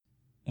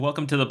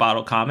Welcome to The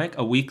Bottle Comic,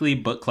 a weekly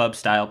book club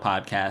style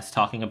podcast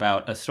talking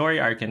about a story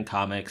arc in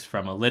comics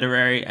from a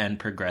literary and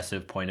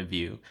progressive point of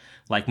view.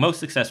 Like most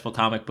successful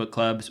comic book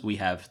clubs, we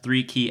have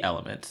three key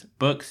elements: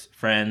 books,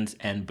 friends,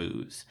 and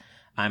booze.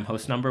 I'm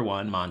host number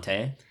 1,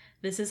 Monte.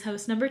 This is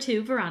host number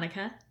 2,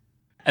 Veronica.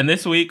 And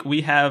this week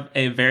we have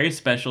a very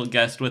special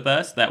guest with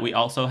us that we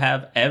also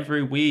have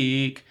every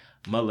week,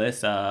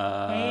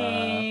 Melissa.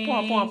 Hey.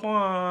 Bwah, bwah,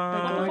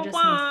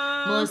 bwah.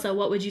 Melissa,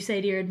 what would you say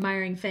to your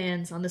admiring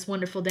fans on this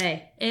wonderful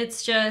day?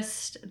 It's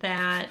just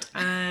that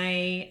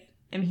I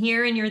am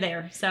here and you're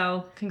there,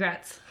 so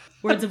congrats.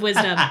 Words of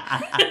wisdom.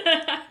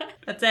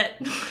 That's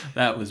it.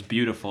 That was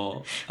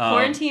beautiful.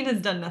 Quarantine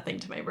has done nothing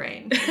to my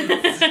brain.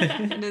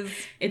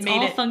 It's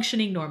all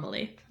functioning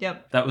normally.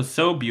 Yep. That was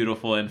so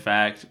beautiful, in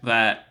fact,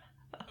 that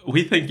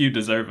we think you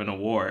deserve an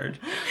award.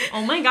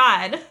 Oh my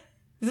god.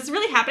 Is this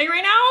really happening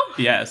right now?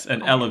 Yes,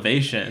 an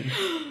elevation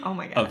Oh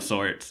my god. of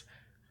sorts.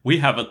 We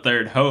have a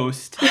third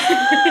host.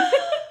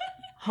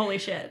 Holy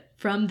shit.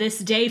 From this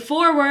day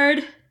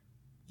forward,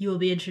 you will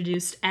be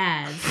introduced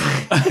as...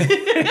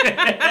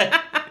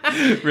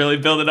 Really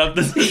building up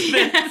the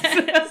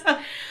suspense.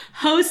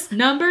 Host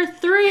number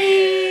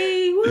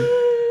 3! Woo!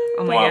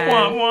 Oh my Wah,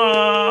 god. wah,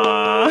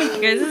 wah.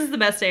 Guys, this is the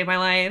best day of my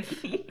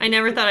life. I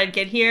never thought I'd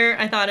get here.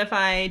 I thought if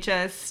I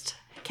just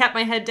kept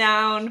my head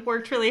down,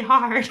 worked really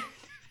hard.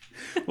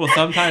 Well,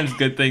 sometimes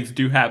good things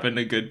do happen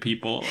to good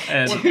people.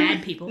 And Or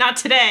bad people. Not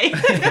today.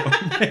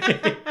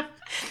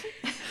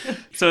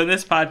 so in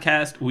this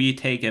podcast, we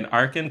take an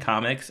arc in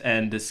comics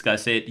and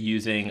discuss it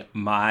using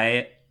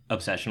my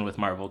obsession with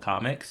Marvel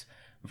Comics,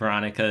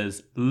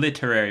 Veronica's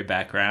literary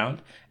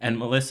background, and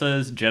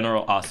Melissa's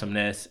general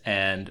awesomeness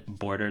and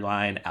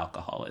borderline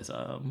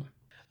alcoholism.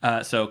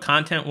 So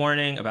content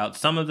warning about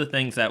some of the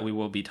things that we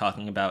will be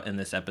talking about in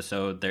this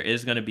episode. There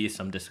is going to be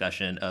some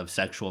discussion of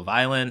sexual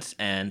violence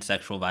and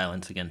sexual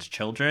violence against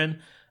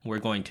children. We're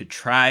going to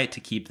try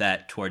to keep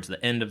that towards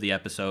the end of the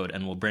episode,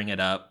 and we'll bring it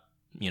up,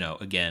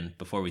 again,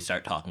 before we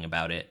start talking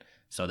about it,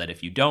 so that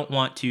if you don't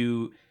want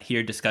to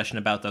hear discussion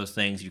about those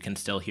things, you can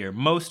still hear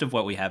most of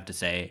what we have to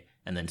say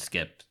and then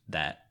skip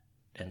that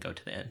and go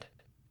to the end.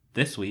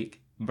 This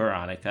week,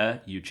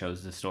 Veronica, you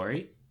chose the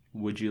story.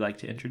 Would you like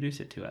to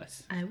introduce it to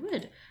us? I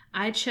would.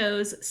 I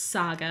chose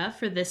Saga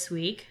for this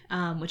week,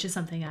 which is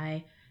something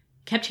I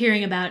kept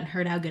hearing about and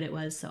heard how good it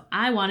was, so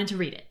I wanted to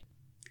read it.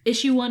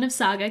 Issue 1 of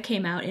Saga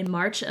came out in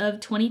March of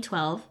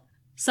 2012.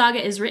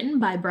 Saga is written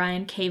by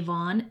Brian K.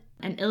 Vaughan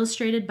and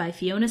illustrated by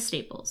Fiona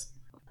Staples.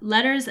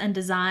 Letters and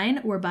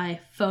design were by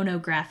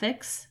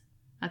Phonographics,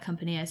 a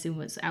company I assume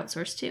was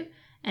outsourced to,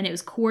 and it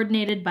was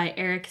coordinated by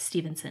Eric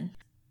Stevenson.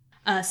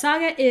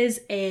 Saga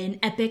is an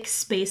epic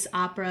space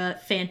opera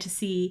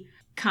fantasy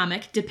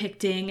comic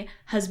depicting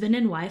husband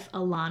and wife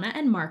Alana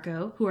and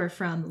Marco, who are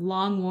from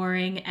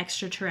long-warring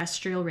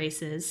extraterrestrial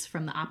races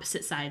from the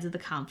opposite sides of the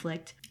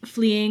conflict,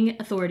 fleeing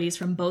authorities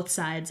from both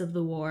sides of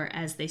the war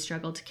as they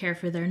struggle to care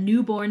for their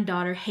newborn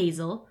daughter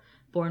Hazel,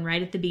 born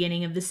right at the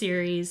beginning of the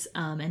series,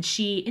 and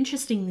she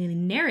interestingly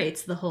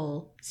narrates the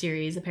whole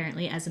series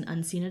apparently as an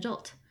unseen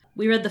adult.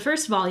 We read the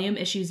first volume,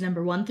 issues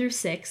number 1 through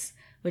 6,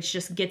 which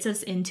just gets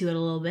us into it a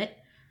little bit.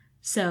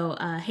 So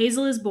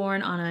Hazel is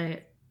born on a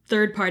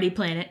third-party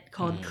planet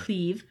called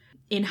Cleve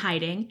in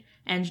hiding,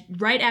 and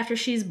right after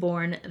she's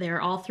born, they're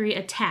all three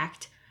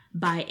attacked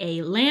by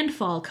a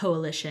landfall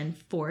coalition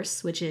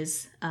force, which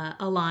is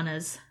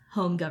Alana's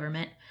home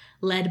government,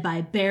 led by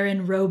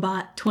Baron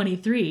Robot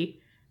 23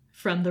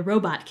 from the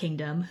Robot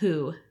Kingdom,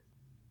 who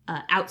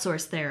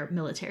outsourced their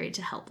military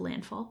to help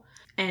landfall.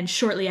 And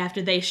shortly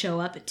after they show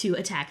up to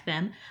attack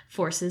them,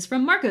 forces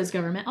from Marco's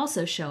government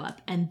also show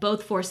up, and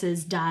both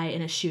forces die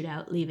in a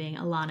shootout, leaving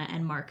Alana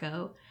and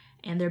Marco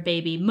and their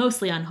baby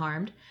mostly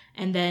unharmed,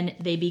 and then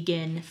they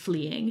begin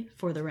fleeing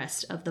for the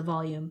rest of the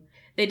volume.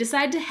 They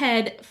decide to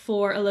head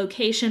for a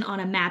location on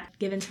a map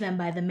given to them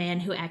by the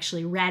man who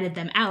actually ratted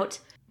them out,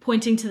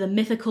 pointing to the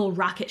mythical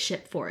rocket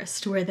ship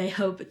forest, where they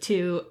hope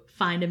to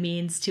find a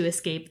means to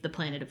escape the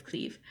planet of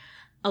Cleve.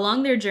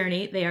 Along their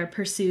journey, they are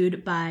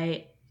pursued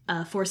by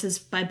forces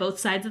by both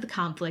sides of the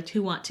conflict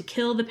who want to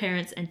kill the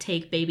parents and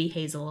take baby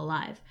Hazel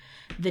alive.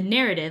 The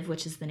Narrative,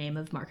 which is the name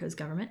of Marco's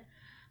government,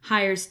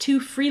 hires 2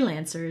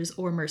 freelancers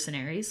or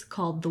mercenaries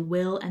called the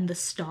Will and the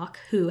Stalk,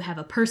 who have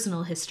a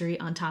personal history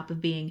on top of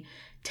being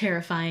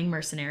terrifying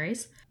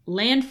mercenaries.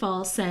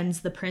 Landfall sends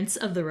the Prince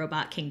of the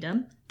Robot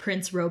Kingdom,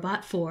 Prince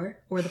Robot 4,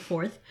 or the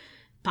 4th,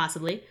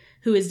 possibly,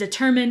 who is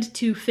determined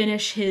to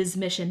finish his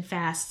mission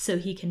fast so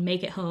he can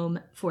make it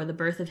home for the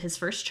birth of his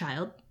first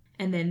child.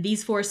 And then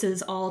these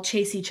forces all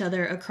chase each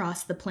other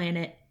across the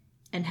planet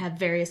and have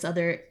various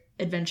other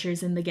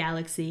adventures in the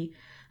galaxy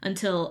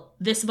until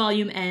this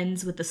volume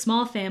ends with the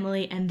small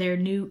family and their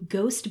new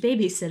ghost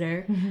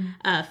babysitter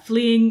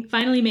fleeing,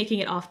 finally making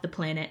it off the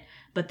planet.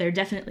 But they're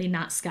definitely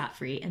not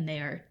scot-free, and they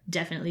are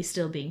definitely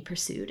still being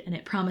pursued. And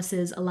it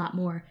promises a lot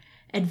more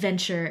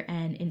adventure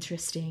and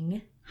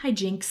interesting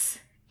hijinks,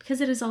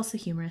 because it is also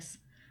humorous,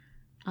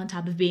 on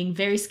top of being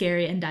very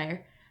scary and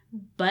dire.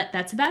 But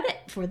that's about it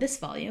for this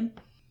volume.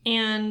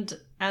 And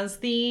As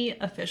the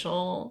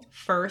official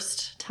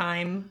first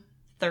time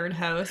third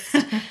host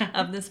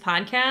of this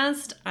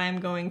podcast,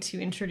 I'm going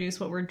to introduce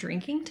what we're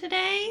drinking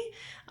today.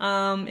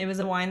 It was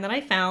a wine that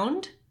I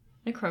found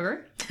at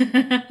Kroger.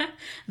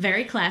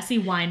 Very classy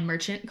wine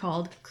merchant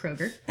called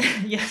Kroger.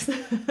 Yes.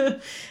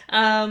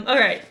 All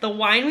right. The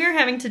wine we are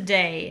having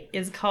today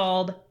is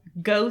called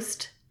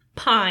Ghost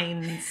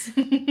Pines.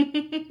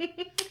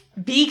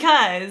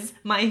 Because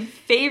my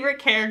favorite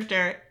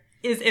character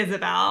is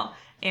Isabel,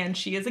 and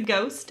she is a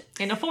ghost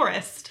in a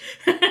forest.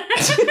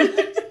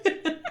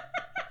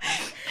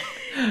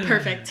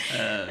 Perfect.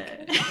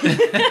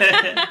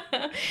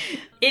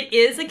 It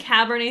is a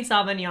Cabernet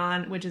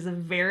Sauvignon, which is a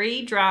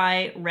very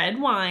dry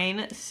red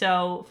wine.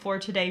 So for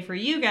today, for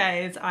you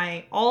guys,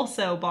 I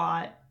also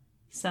bought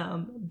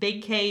some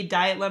Big K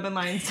Diet Lemon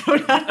Lime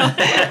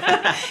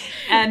Soda.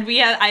 And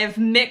I have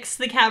mixed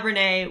the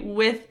Cabernet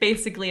with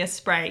basically a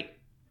Sprite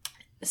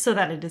so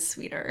that it is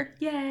sweeter.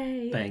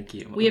 Yay. Thank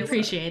you, Melissa. We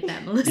appreciate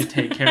that, Melissa. You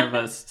take care of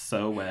us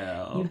so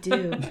well. You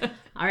do.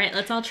 All right,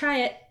 let's all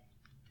try it.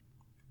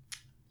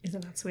 Isn't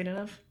that sweet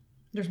enough?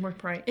 There's more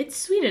Sprite. It's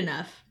sweet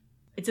enough.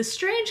 It's a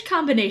strange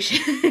combination.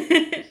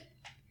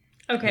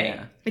 Okay.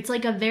 Yeah. It's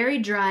like a very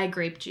dry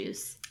grape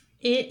juice.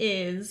 It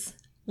is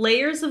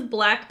layers of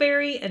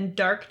blackberry and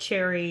dark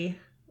cherry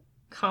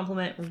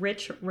complement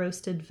rich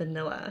roasted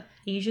vanilla,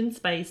 Asian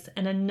spice,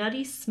 and a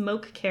nutty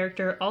smoke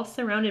character, all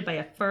surrounded by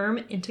a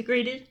firm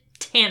integrated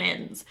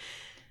tannins.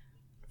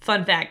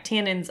 Fun fact,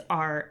 tannins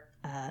are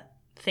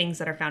things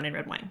that are found in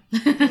red wine.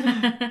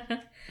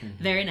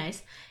 Very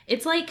nice.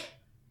 It's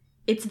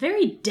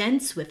very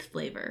dense with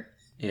flavor.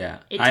 Yeah.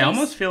 It I tastes-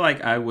 almost feel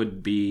like I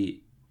would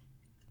be,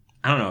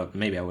 I don't know,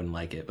 maybe I wouldn't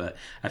like it, but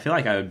I feel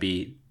like I would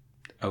be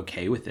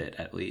okay with it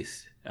at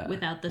least.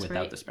 Without the Sprite?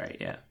 Without the Sprite,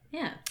 yeah.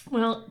 Yeah.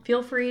 Well,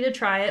 feel free to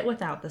try it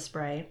without the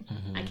Sprite.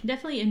 I can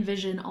definitely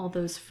envision all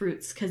those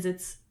fruits because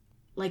it's,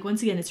 like,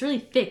 once again, it's really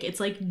thick. It's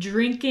like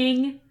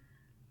drinking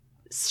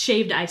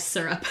shaved ice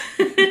syrup.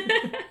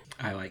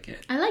 I like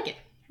it. I like it.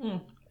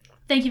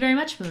 Thank you very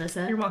much,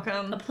 Melissa. You're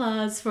welcome.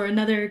 Applause for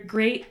another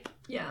great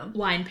Yeah.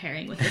 wine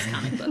pairing with this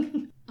comic book.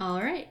 All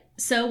right.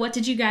 So what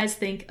did you guys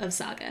think of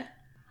Saga?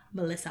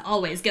 Melissa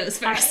always goes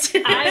first.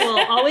 I will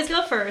always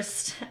go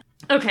first.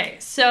 Okay,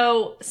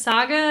 so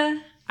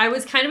Saga, I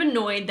was kind of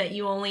annoyed that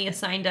you only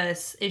assigned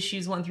us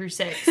issues 1 through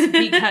 6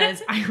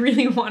 because I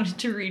really wanted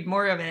to read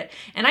more of it.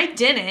 And I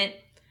didn't.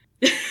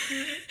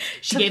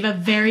 She gave a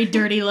very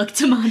dirty look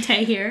to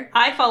Monte here.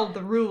 I followed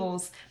the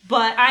rules,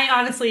 but I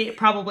honestly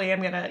probably am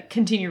going to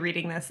continue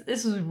reading this.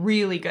 This was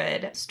really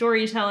good.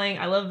 Storytelling,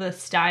 I love the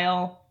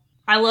style.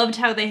 I loved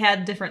how they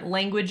had different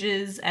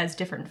languages as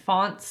different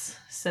fonts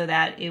so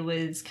that it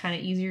was kind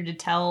of easier to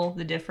tell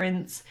the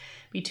difference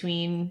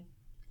between,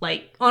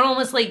 like,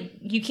 almost like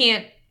you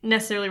can't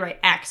necessarily write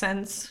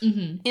accents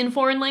in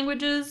foreign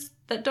languages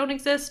that don't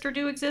exist or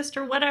do exist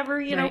or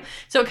whatever, you know? Right.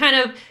 So it kind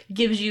of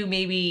gives you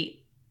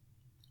maybe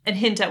a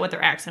hint at what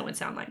their accent would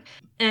sound like.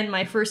 And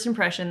my first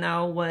impression,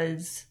 though,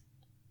 was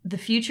the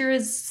future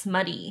is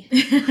smutty.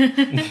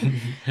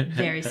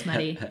 Very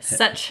smutty.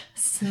 Such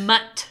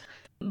smut.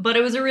 But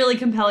it was a really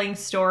compelling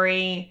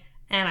story,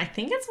 and I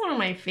think it's one of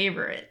my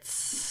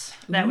favorites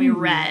that we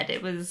read.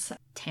 It was,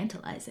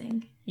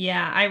 Tantalizing.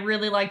 yeah, I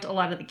really liked a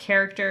lot of the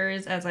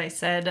characters. As I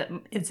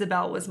said,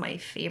 Isabel was my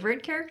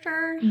favorite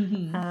character.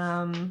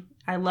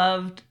 I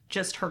loved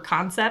just her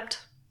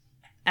concept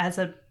as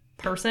a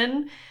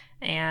person,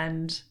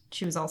 and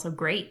she was also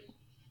great.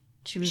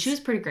 She was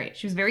pretty great.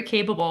 She was very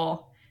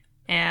capable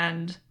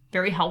and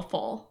very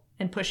helpful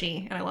and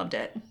pushy, and I loved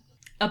it.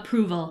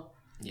 Approval.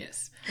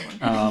 Yes.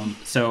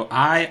 So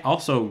I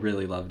also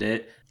really loved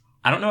it.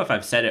 I don't know if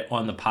I've said it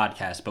on the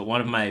podcast, but one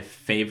of my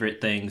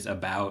favorite things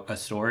about a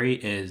story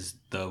is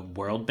the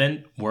world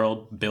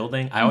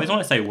building. I always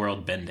want to say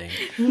world bending.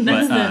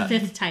 That's but, the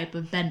 5th type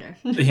of bender.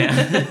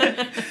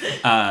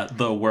 Yeah.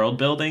 The world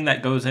building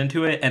that goes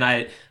into it.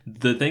 And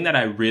the thing that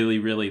I really,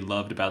 really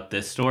loved about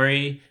this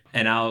story,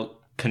 and I'll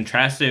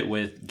contrast it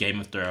with Game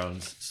of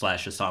Thrones / A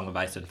Song of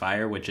Ice and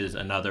Fire, which is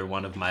another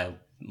one of my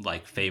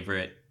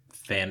favorite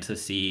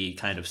fantasy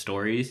kind of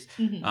stories,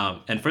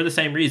 and for the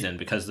same reason,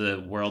 because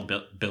the world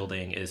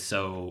building is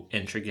so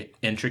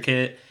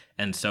intricate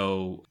and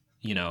so,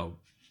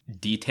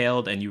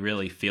 detailed, and you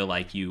really feel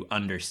like you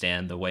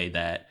understand the way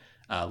that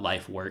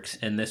life works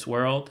in this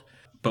world.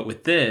 But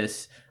with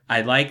this,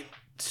 I like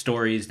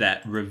stories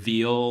that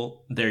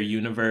reveal their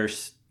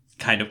universe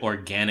kind of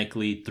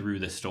organically through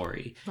the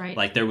story. Right.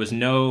 Like there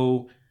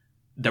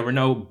were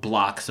no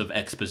blocks of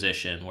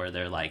exposition where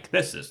they're like,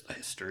 this is the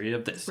history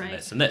of this and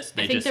this and this.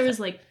 I think there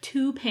was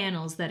 2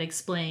 panels that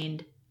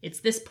explained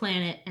it's this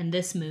planet and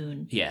this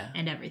moon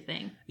and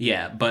everything.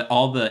 Yeah, but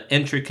all the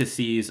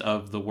intricacies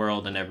of the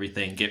world and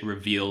everything get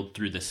revealed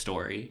through the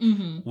story,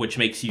 which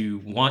makes you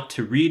want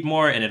to read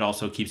more, and it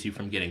also keeps you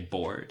from getting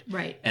bored.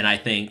 Right. And I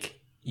think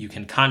you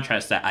can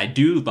contrast that. I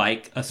do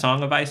like A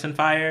Song of Ice and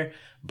Fire,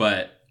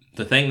 but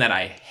the thing that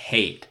I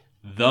hate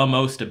the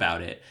most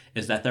about it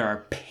is that there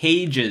are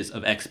pages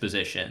of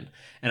exposition,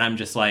 and I'm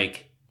just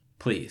like,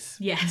 please.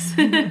 Yes.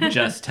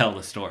 Just tell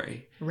the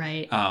story.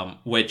 Right.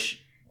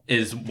 Which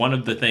is one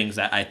of the things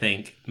that I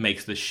think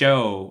makes the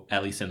show,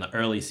 at least in the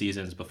early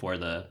seasons before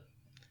the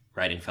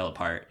writing fell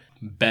apart,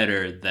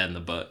 better than the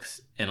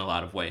books in a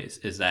lot of ways,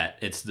 is that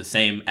it's the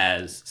same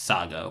as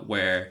Saga,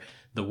 where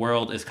the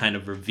world is kind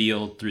of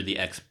revealed through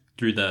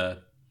the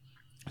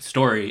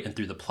story and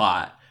through the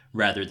plot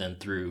rather than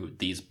through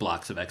these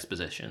blocks of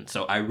exposition.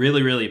 So I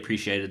really, really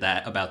appreciated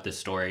that about this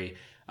story.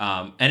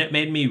 And it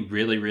made me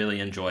really, really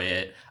enjoy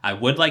it. I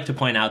would like to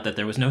point out that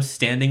there was no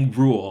standing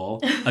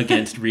rule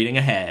against reading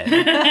ahead.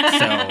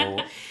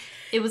 So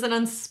it was an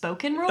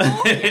unspoken rule,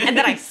 and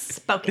then I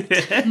spoke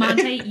it.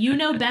 Monte, you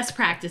know best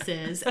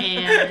practices,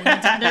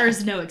 and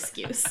there's no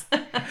excuse.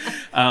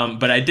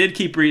 But I did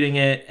keep reading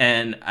it,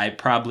 and I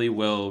probably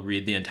will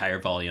read the entire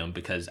volume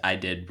because I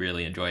did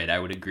really enjoy it. I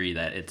would agree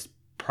that it's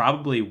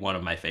probably one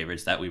of my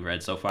favorites that we've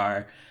read so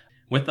far.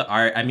 With the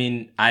art, I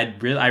mean, I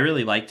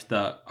really liked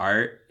the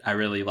art. I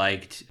really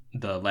liked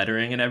the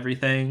lettering and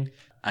everything.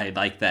 I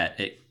liked that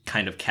it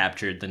kind of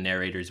captured the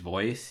narrator's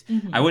voice.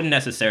 Mm-hmm. I wouldn't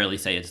necessarily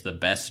say it's the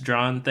best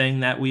drawn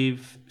thing that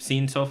we've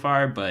seen so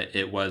far, but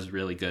it was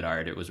really good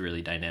art. It was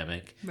really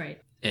dynamic.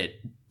 Right. It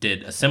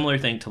did a similar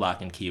thing to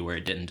Lock and Key, where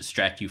it didn't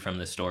distract you from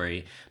the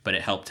story, but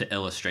it helped to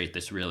illustrate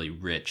this really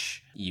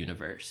rich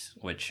universe,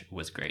 which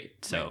was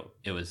great. So right.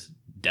 It was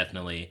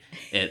definitely,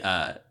 it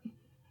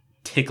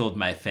tickled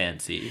my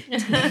fancy.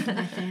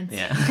 My fancy.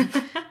 Yeah.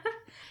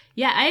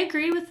 Yeah, I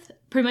agree with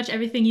pretty much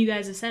everything you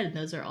guys have said, and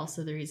those are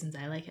also the reasons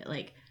I like it.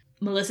 Like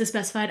Melissa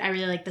specified, I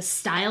really like the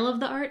style of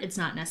the art. It's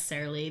not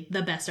necessarily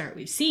the best art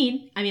we've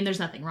seen. I mean, there's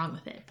nothing wrong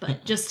with it,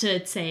 but just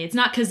to say, it's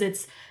not because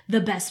it's the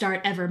best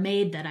art ever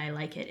made that I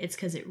like it. It's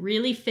because it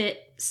really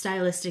fit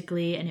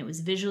stylistically, and it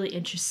was visually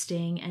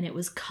interesting, and it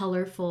was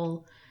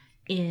colorful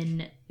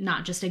in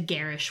not just a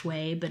garish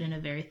way, but in a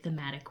very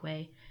thematic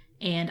way.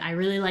 And I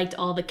really liked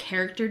all the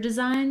character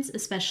designs,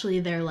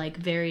 especially their like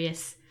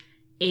various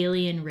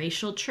alien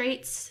racial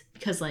traits,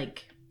 because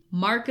like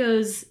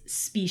Marco's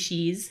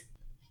species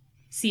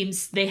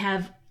seems they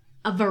have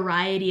a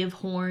variety of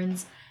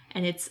horns,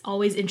 and it's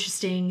always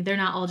interesting. They're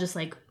not all just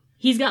like,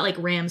 he's got like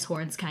ram's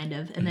horns kind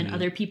of, and then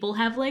other people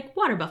have like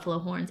water buffalo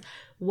horns.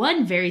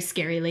 One very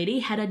scary lady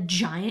had a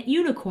giant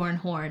unicorn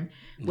horn,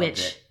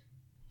 which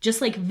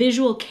just like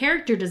visual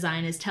character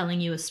design is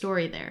telling you a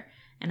story there,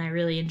 and I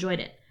really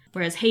enjoyed it.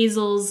 Whereas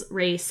Hazel's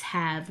race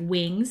have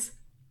wings,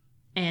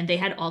 and they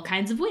had all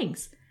kinds of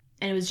wings.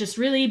 And it was just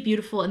really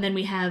beautiful. And then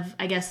we have,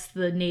 I guess,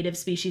 the native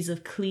species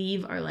of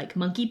Cleve are like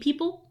monkey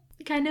people,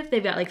 kind of.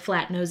 They've got like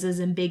flat noses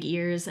and big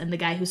ears. And the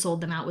guy who sold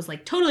them out was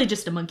like totally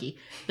just a monkey.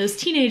 Those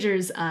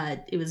teenagers,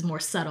 it was more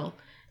subtle.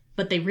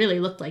 But they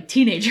really looked like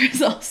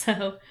teenagers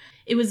also.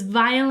 It was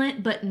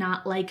violent, but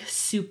not like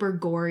super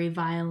gory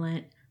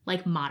violent.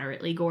 Like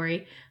moderately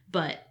gory,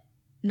 but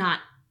not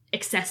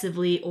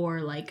excessively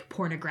or like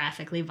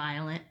pornographically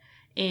violent.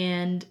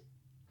 And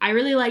I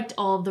really liked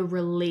all the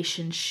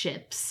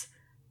relationships.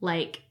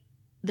 Like,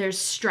 there's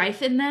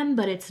strife in them,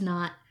 but it's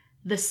not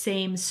the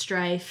same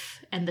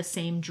strife and the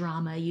same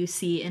drama you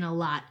see in a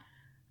lot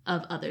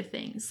of other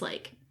things.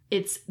 Like,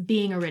 it's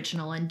being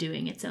original and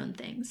doing its own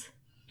things.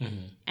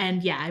 Mm-hmm.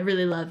 And yeah, I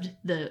really loved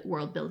the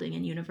world building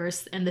and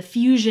universe and the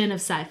fusion of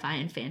sci-fi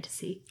and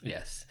fantasy.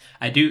 Yes.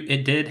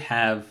 It did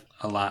have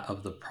a lot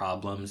of the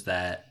problems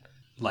that,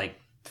 like,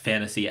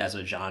 fantasy as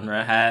a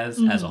genre has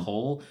as a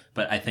whole,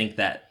 but I think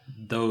that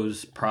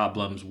those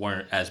problems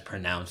weren't as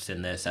pronounced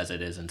in this as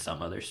it is in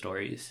some other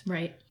stories.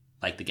 Right.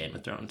 Like the Game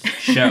of Thrones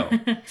show,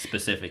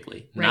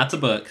 specifically. Right. Not the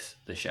books,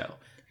 the show.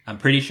 I'm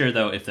pretty sure,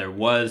 though, if there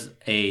was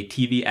a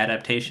TV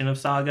adaptation of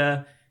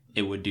Saga,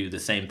 it would do the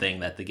same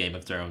thing that the Game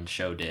of Thrones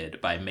show did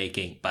by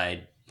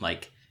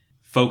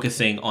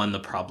focusing on the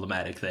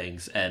problematic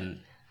things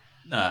and,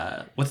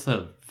 what's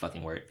the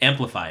fucking word?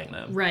 Amplifying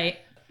them. Right.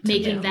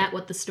 Making that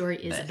what the story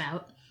is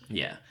about.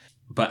 Yeah.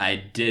 But I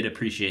did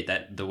appreciate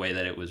that the way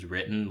that it was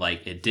written.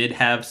 Like, it did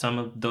have some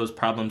of those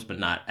problems, but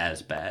not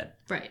as bad.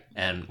 Right.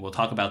 And we'll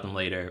talk about them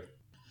later.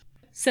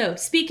 So,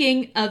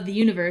 speaking of the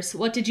universe,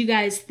 what did you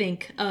guys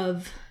think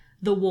of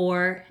the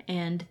war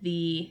and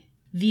the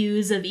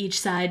views of each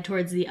side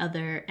towards the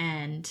other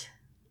and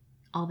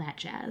all that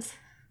jazz?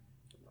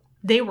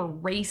 They were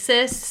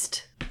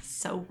racist.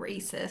 So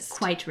racist.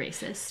 Quite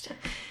racist.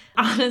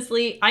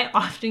 Honestly, I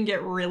often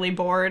get really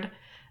bored,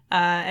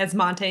 as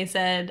Monte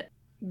said,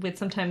 with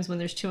sometimes when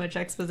there's too much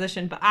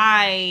exposition, but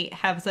I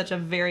have such a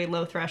very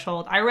low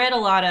threshold. I read a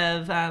lot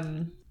of,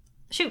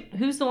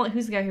 who's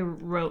the guy who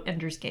wrote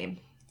Ender's Game?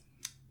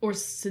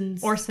 Orson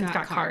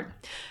Scott Card.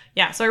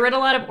 Yeah, so I read a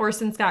lot of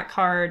Orson Scott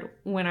Card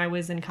when I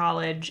was in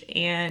college,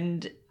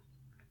 and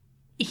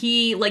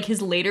he, like, his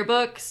later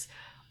books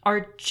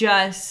are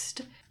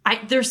just,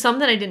 there's some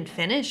that I didn't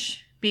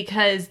finish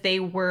because they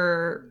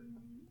were,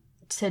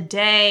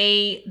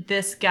 today,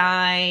 this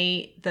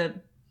guy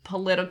did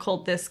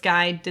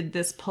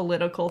this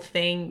political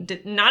thing,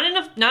 not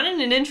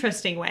in an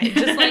interesting way,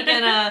 just like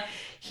in a,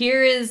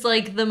 here is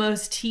like the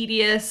most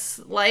tedious,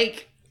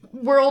 like,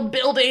 world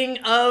building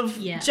of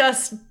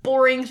just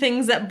boring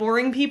things that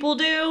boring people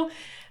do.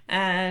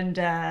 And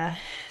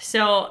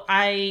so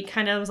I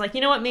kind of was like,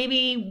 you know what,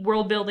 maybe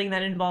world building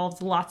that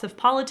involves lots of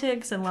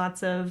politics and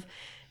lots of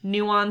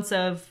nuance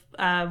of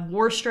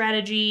war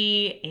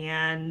strategy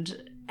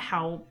and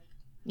how,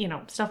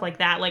 stuff like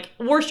that. Like,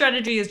 war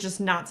strategy is just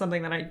not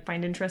something that I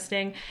find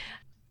interesting.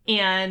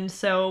 And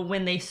so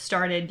when they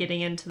started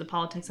getting into the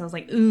politics, I was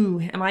like,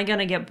 ooh, am I going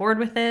to get bored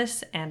with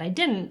this? And I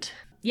didn't.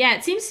 Yeah,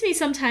 it seems to me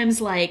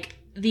sometimes like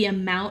the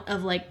amount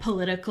of like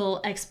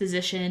political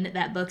exposition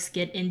that books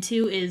get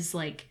into is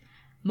like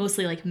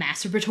mostly like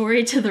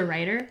masturbatory to the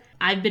writer.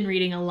 I've been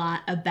reading a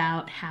lot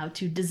about how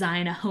to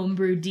design a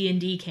homebrew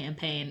D&D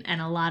campaign,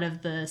 and a lot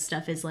of the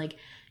stuff is like,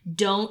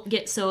 don't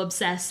get so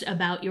obsessed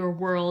about your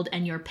world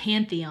and your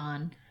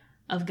pantheon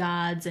of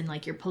gods and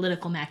like your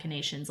political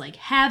machinations. Like,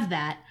 have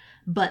that,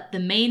 but the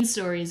main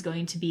story is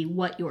going to be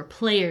what your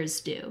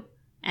players do.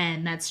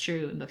 And that's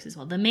true in books as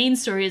well. The main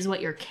story is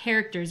what your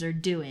characters are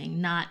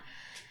doing, not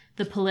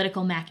the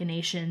political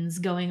machinations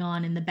going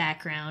on in the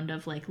background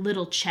of like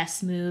little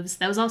chess moves.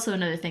 That was also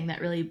another thing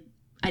that really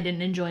I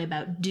didn't enjoy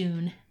about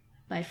Dune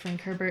by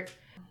Frank Herbert.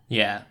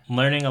 Yeah,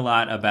 learning a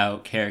lot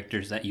about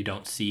characters that you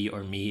don't see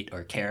or meet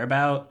or care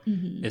about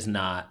is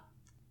not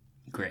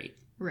great.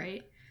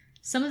 Right.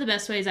 Some of the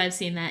best ways I've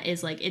seen that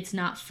is like it's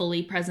not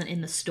fully present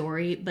in the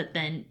story, but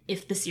then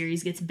if the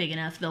series gets big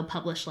enough, they'll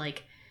publish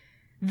like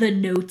the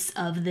notes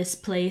of this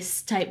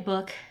place type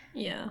book.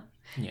 Yeah.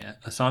 Yeah,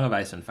 A Song of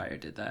Ice and Fire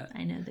did that.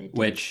 I know they did.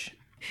 Which,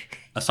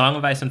 A Song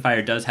of Ice and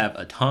Fire does have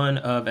a ton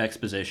of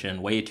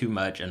exposition, way too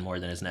much and more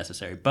than is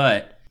necessary,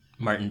 but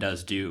Martin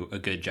does do a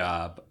good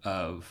job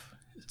of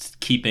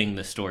keeping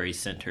the story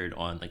centered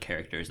on the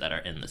characters that are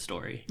in the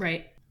story.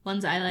 Right.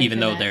 Ones I like. Even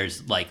though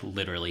there's like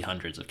literally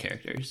hundreds of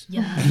characters.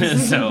 Yeah.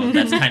 So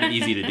that's kind of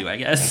easy to do, I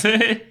guess.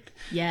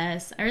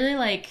 Yes. I really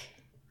like,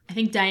 I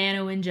think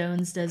Diana Wynne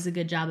Jones does a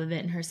good job of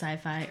it in her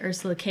sci-fi.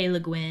 Ursula K. Le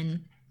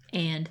Guin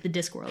and the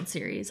Discworld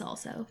series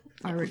also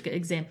are good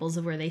examples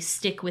of where they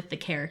stick with the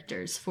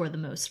characters for the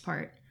most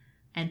part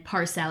and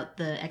parse out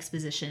the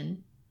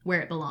exposition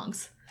where it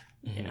belongs,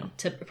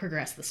 to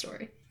progress the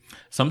story.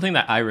 Something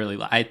that I really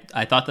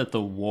I thought that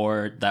the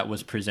war that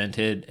was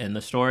presented in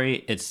the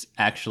story, it's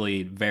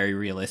actually very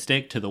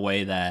realistic to the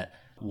way that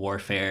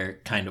warfare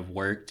kind of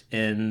worked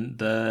in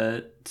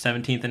the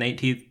 17th and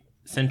 18th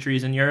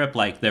centuries in Europe.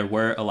 Like, there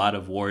were a lot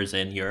of wars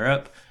in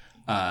Europe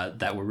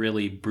that were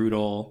really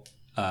brutal,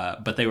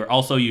 but they were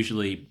also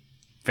usually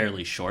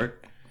fairly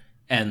short.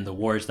 And the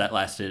wars that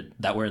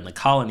were in the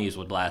colonies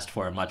would last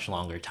for a much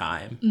longer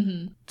time.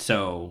 Mm-hmm.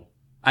 So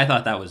I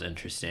thought that was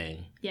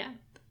interesting. Yeah.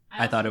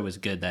 I thought it was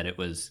good that it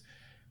was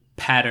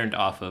patterned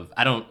off of,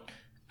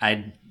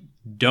 I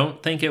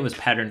don't think it was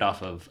patterned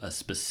off of a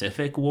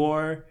specific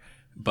war,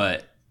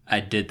 but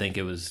I did think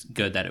it was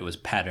good that it was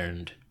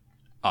patterned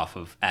off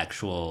of an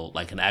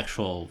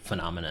actual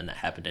phenomenon that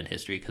happened in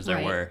history, because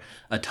there were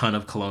a ton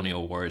of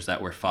colonial wars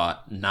that were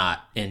fought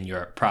not in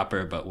Europe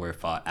proper, but were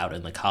fought out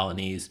in the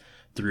colonies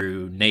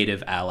through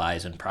native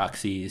allies and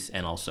proxies,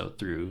 and also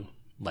through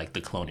like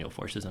the colonial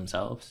forces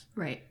themselves.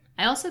 Right.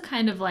 I also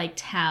kind of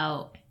liked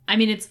how, I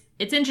mean,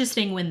 it's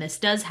interesting when this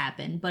does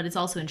happen, but it's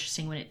also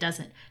interesting when it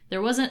doesn't.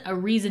 There wasn't a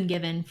reason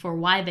given for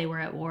why they were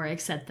at war,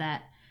 except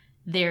that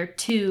they're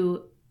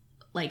two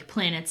like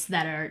planets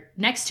that are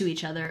next to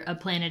each other, a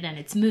planet and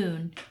its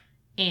moon,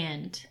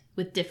 and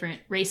with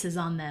different races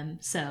on them.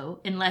 So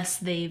unless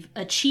they've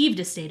achieved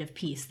a state of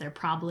peace, they're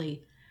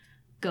probably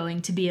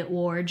going to be at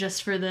war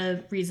just for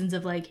the reasons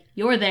of like,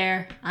 you're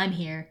there, I'm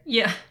here.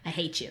 Yeah. I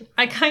hate you.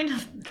 I kind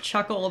of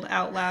chuckled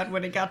out loud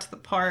when it got to the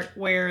part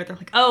where they're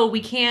like, oh,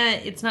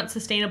 it's not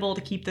sustainable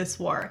to keep this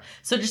war.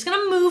 So just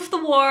gonna move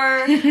the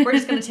war. We're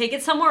just gonna take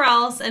it somewhere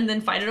else and then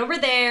fight it over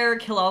there,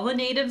 kill all the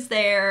natives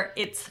there.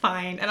 It's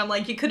fine. And I'm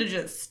like, you could have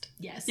just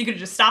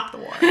stopped the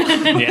war.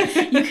 Yeah.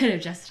 You could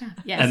have just stopped.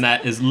 Yes. And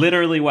that is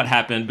literally what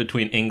happened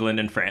between England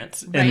and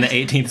France in the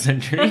 18th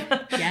century.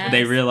 Yes.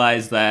 They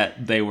realized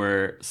that they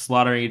were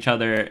slaughtering each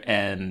other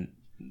and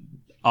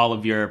all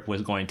of Europe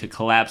was going to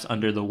collapse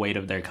under the weight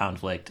of their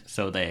conflict,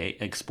 so they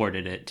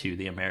exported it to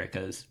the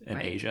Americas and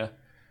Asia.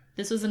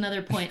 This was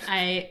another point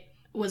I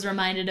was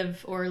reminded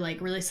of, or like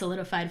really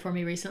solidified for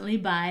me recently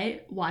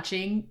by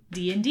watching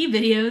D&D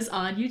videos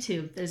on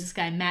YouTube. There's this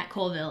guy, Matt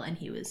Colville, and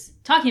he was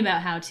talking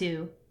about how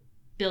to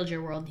build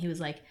your world. And he was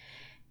like,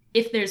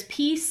 if there's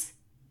peace,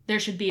 there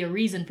should be a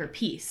reason for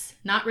peace,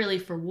 not really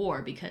for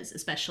war, because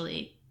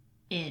especially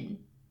in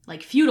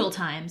like feudal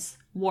times,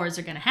 wars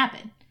are going to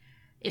happen.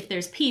 If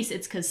there's peace,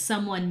 it's because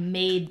someone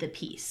made the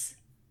peace.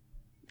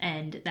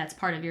 And that's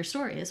part of your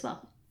story as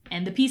well.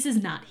 And the peace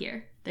is not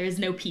here. There is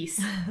no peace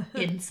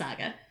in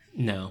Saga.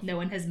 No. No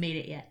one has made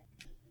it yet.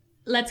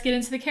 Let's get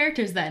into the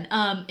characters then.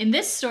 In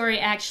this story,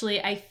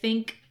 actually, I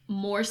think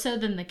more so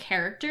than the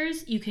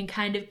characters, you can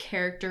kind of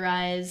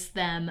characterize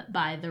them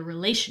by the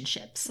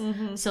relationships.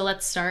 Mm-hmm. So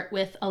let's start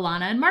with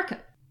Alana and Marco.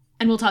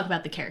 And we'll talk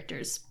about the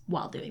characters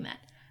while doing that.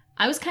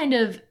 I was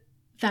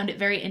found it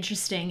very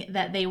interesting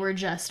that they were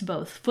just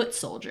both foot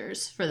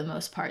soldiers for the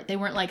most part. They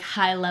weren't like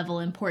high level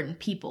important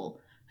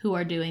people who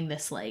are doing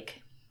this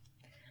like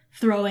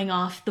throwing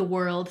off the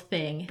world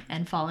thing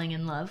and falling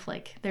in love.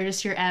 Like, they're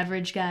just your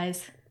average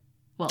guys.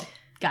 Well,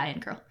 guy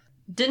and girl.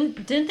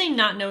 Didn't they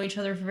not know each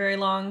other for very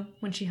long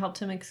when she helped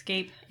him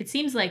escape? It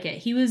seems like it.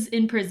 He was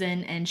in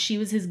prison and she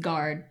was his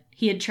guard.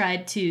 He had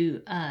tried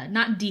to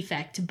not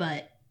defect,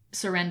 but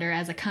surrender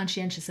as a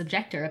conscientious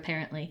objector,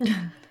 apparently,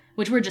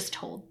 which we're just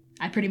told.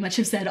 I pretty much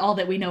have said all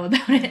that we know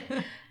about it.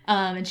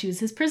 And she was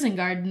his prison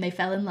guard, and they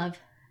fell in love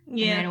and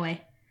ran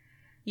away.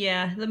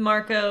 Yeah, the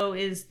Marco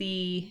is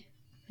the,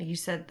 like you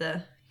said,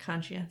 the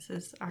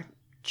conscientious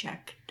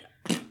objector.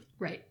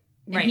 Right.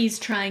 And he's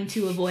trying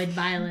to avoid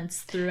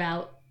violence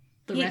throughout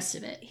the rest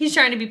of it. He's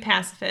trying to be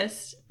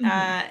pacifist,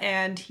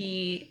 and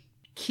he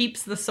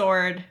keeps the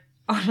sword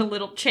on a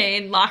little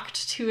chain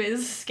locked to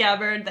his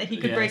scabbard that he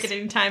could break at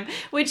any time,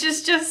 which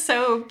is just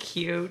so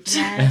cute.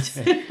 Yes.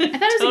 I thought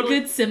it was a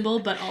good symbol,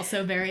 but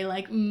also very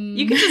like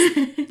you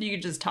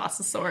could just toss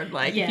a sword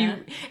if you,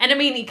 and I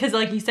mean, because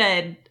like you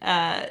said,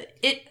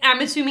 I'm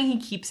assuming he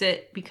keeps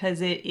it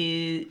because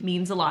it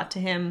means a lot to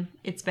him.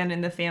 It's been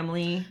in the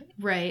family,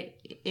 right?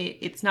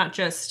 It's not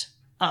just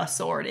a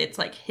sword; it's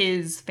like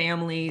his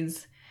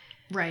family's.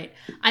 Right.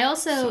 I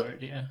also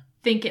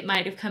think it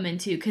might have come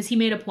into, because he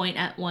made a point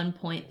at one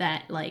point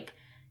that like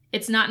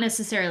it's not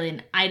necessarily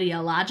an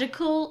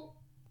ideological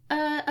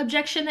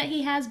objection that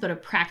he has, but a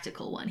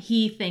practical one.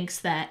 He thinks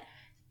that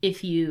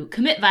if you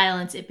commit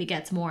violence, it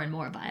begets more and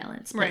more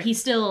violence. But he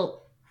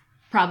still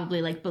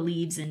probably like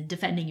believes in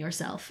defending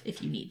yourself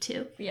if you need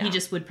to. Yeah. He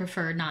just would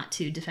prefer not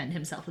to defend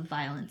himself with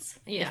violence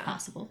if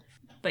possible.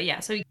 But yeah,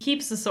 so he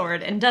keeps the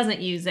sword and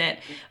doesn't use it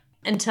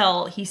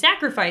until he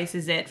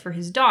sacrifices it for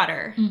his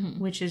daughter,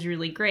 which is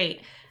really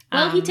great.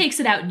 Well, he takes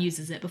it out and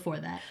uses it before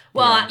that.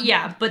 Well,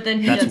 but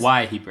then that's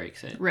why he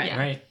breaks it. Right.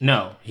 Right?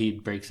 No, he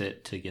breaks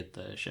it to get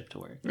the ship to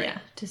work. Right. Yeah,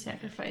 to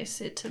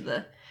sacrifice it to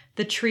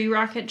the tree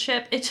rocket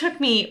ship. It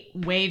took me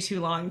way too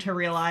long to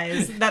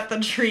realize that the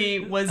tree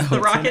was the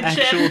rocket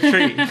ship. Actual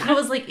tree. I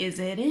was like, is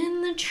it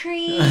in the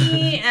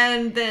tree?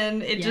 And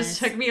then it just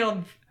took me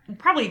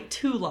probably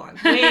too long,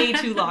 way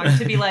too long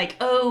to be like,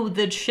 oh,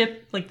 the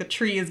ship, like the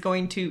tree is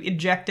going to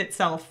eject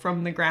itself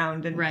from the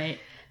ground. And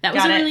that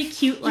was a really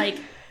cute, like,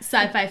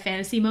 sci-fi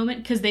fantasy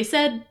moment, because they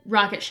said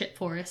rocket ship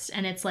forest,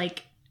 and it's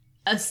like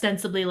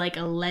ostensibly like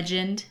a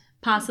legend,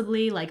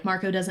 possibly. Like,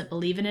 Marco doesn't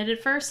believe in it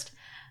at first.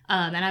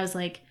 And I was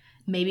like,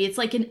 maybe it's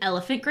like an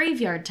elephant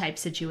graveyard type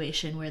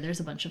situation where there's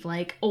a bunch of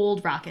like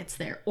old rockets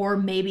there, or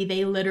maybe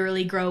they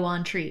literally grow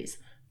on trees.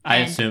 I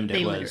assumed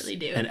it was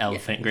an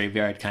elephant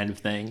graveyard kind of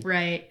thing.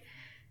 Right.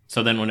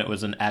 So then when it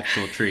was an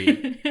actual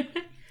tree,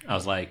 I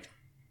was like,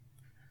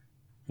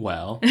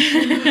 well,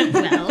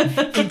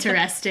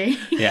 interesting.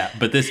 Yeah,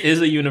 but this is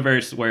a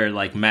universe where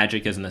like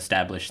magic is an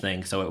established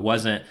thing, so it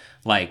wasn't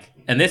like,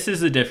 and this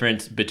is the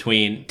difference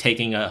between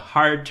taking a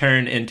hard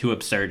turn into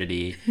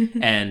absurdity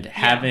and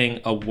having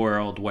a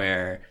world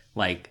where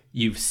like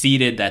you've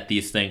seeded that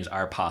these things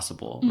are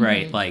possible,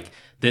 right? Like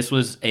this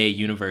was a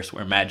universe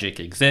where magic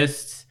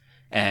exists,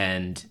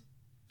 and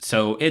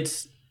so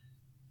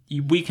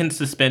we can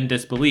suspend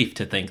disbelief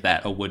to think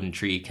that a wooden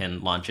tree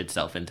can launch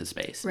itself into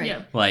space. Right.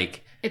 Yeah.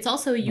 Like, it's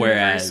also a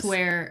universe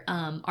where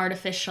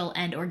artificial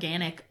and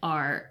organic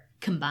are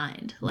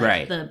combined.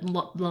 Like the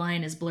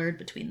line is blurred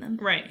between them.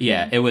 Right.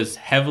 Yeah, it was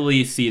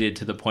heavily seeded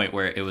to the point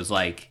where it was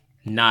like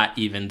not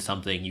even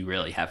something you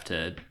really have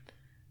to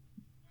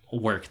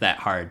work that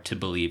hard to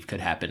believe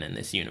could happen in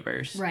this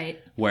universe. Right.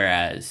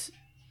 Whereas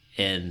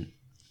in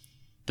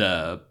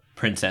The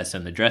Princess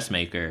and the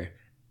Dressmaker,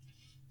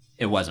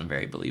 it wasn't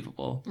very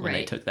believable when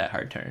they took that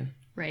hard turn.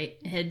 Right.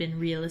 It had been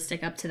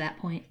realistic up to that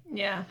point.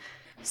 Yeah.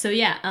 So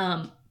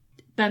yeah,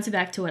 bouncing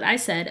back to what I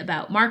said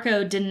about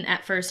Marco didn't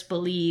at first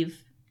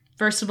believe,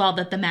 first of all,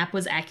 that the map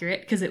was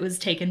accurate because it was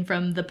taken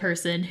from the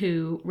person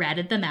who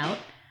ratted them out,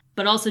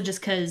 but also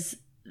just because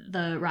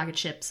the rocket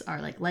ships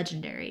are like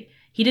legendary.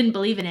 He didn't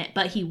believe in it,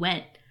 but he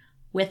went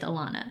with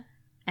Alana.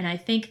 And I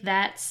think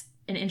that's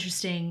an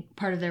interesting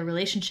part of their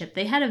relationship.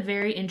 They had a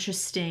very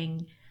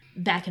interesting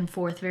back and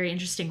forth, very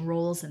interesting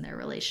roles in their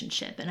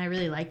relationship, and I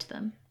really liked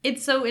them.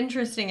 It's so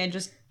interesting. I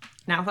just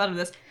now thought of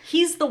this.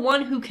 He's the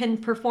one who can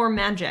perform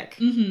magic.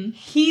 Mm-hmm.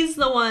 He's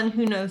the one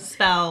who knows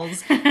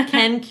spells,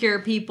 can cure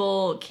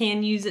people,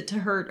 can use it to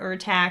hurt or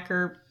attack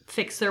or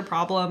fix their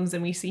problems,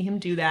 and we see him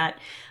do that,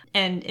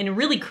 and in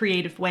really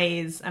creative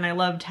ways. And I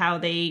loved how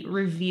they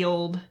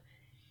revealed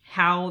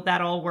how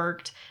that all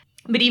worked.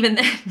 But even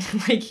then,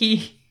 like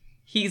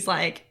he's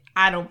like,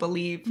 I don't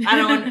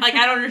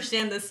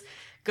understand this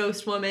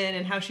ghost woman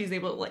and how she's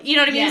able to, like, you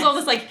know what I mean? Yes. It's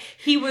almost like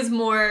he was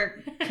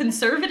more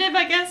conservative,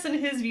 I guess, in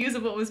his views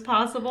of what was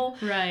possible.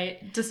 Right.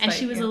 And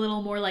she was a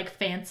little more like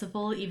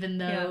fanciful, even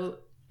though,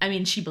 I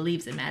mean, she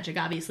believes in magic,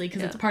 obviously,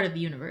 because it's part of the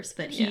universe,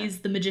 but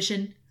he's the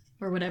magician,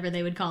 or whatever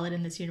they would call it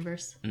in this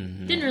universe.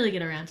 Mm-hmm. Didn't really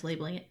get around to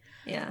labeling it.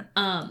 Yeah.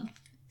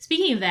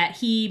 Speaking of that,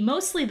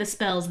 mostly the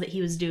spells that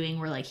he was doing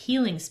were like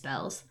healing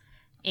spells.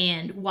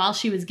 And while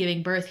she was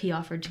giving birth, he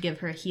offered to give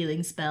her a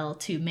healing spell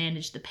to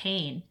manage the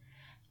pain.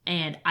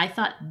 And I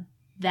thought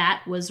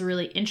that was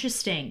really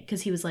interesting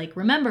because he was like,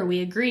 remember, we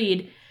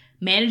agreed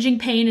managing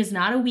pain is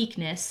not a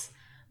weakness,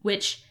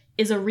 which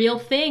is a real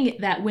thing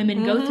that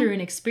women go through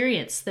and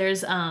experience.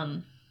 There's,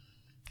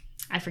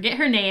 I forget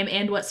her name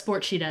and what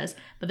sport she does,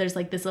 but there's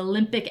like this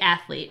Olympic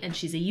athlete, and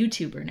she's a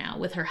YouTuber now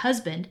with her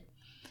husband,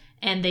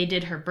 and they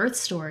did her birth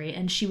story,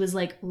 and she was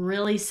like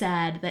really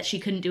sad that she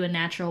couldn't do a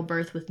natural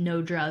birth with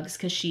no drugs,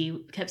 because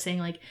she kept saying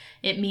like,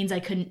 it means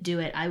I couldn't do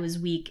it. I was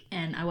weak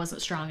and I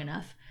wasn't strong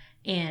enough.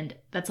 And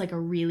that's like a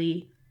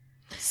really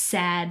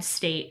sad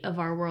state of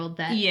our world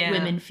that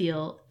women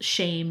feel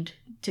shamed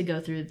to go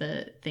through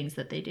the things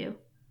that they do.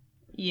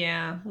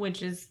 Yeah,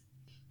 which is,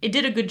 it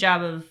did a good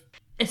job of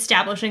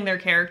establishing their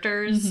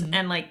characters,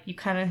 and like you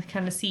kind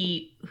of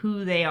see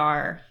who they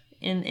are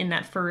in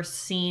that first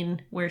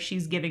scene where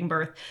she's giving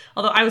birth.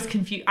 Although I was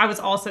confused, I was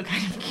also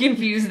kind of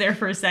confused there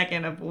for a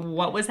second of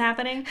what was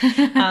happening.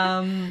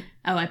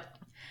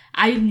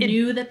 I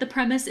knew that the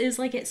premise is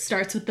like it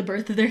starts with the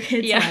birth of their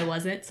kids, and I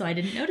wasn't, so I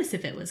didn't notice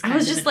if it was kind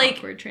of just an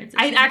awkward transition.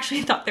 I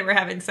actually thought they were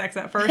having sex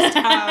at first,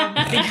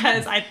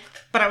 because I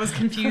was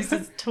confused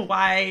as to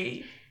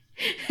why,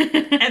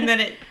 and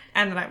then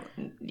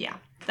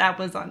that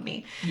was on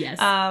me. Yes.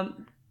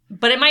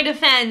 But in my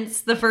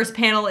defense, the first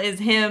panel is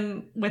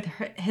him with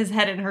his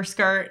head in her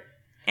skirt,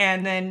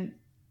 and then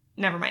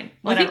never mind.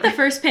 Well, I think the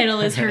first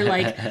panel is her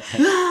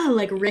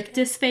like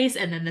rictus face,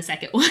 and then the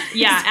second one.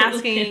 Yeah,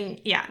 asking.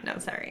 Yeah, no,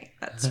 sorry,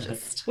 that's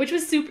just. Which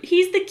was super.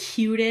 He's the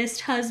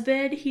cutest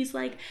husband. He's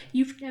like,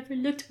 you've never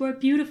looked more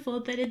beautiful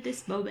than in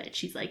this moment.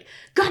 She's like,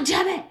 God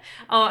damn it!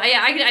 Oh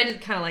yeah, I did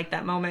kind of like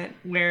that moment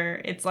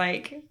where it's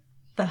like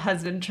the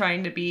husband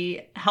trying to be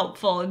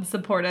helpful and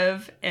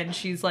supportive, and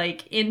she's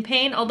like in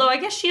pain. Although I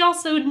guess she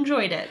also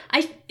enjoyed it,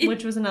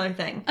 which was another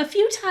thing. A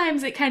few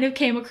times it kind of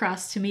came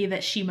across to me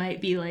that she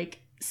might be like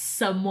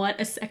somewhat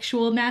a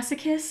sexual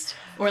masochist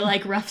or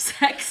like rough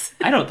sex.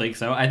 I don't think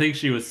so. I think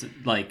she was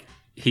like,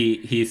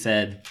 he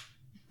said,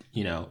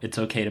 you know, it's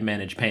okay to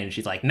manage pain. And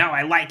she's like, no,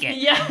 I like it.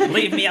 Yeah.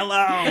 Leave me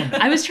alone.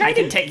 I was trying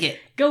to take it.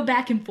 Go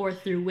back and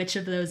forth through which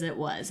of those it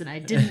was, and I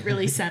didn't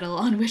really settle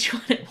on which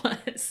one it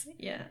was.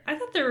 Yeah. I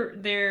thought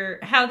their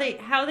how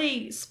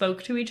they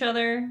spoke to each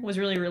other was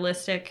really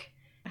realistic.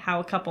 How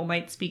a couple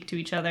might speak to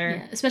each other.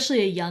 Yeah,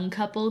 especially a young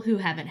couple who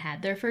haven't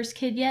had their first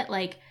kid yet.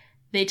 Like,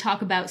 they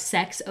talk about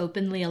sex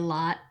openly a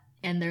lot,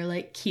 and they're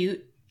like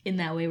cute in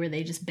that way where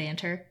they just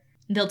banter.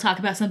 They'll talk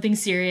about something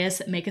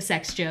serious, make a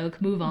sex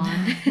joke, move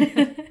on.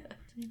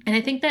 And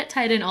I think that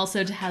tied in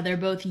also to how they're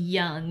both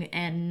young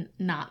and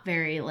not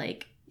very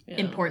like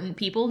important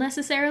people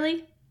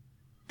necessarily.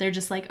 They're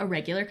just like a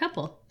regular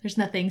couple. There's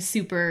nothing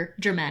super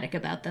dramatic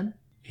about them.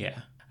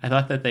 Yeah. I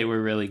thought that they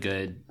were really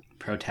good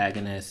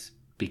protagonists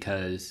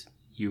because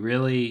you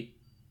really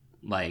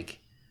like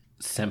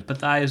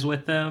sympathize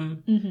with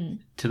them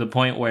to the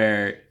point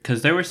where,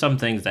 because there were some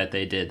things that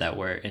they did that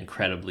were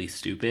incredibly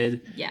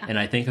stupid, and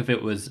I think if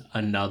it was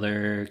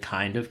another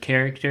kind of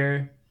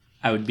character,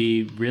 I would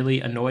be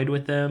really annoyed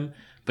with them.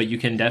 But you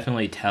can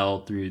definitely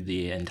tell through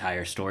the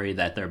entire story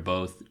that they're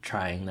both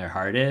trying their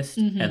hardest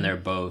and they're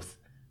both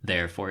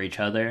there for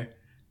each other,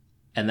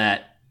 and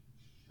that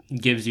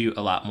gives you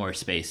a lot more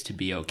space to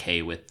be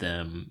okay with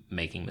them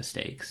making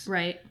mistakes,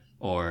 right,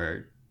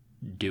 or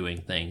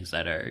doing things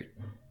that are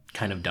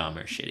kind of dumb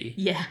or shitty.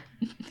 Yeah.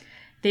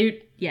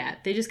 They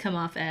just come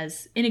off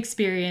as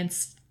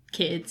inexperienced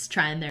kids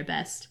trying their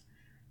best.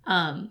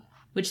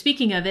 Which,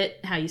 speaking of it,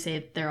 how you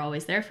say they're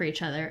always there for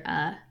each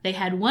other, they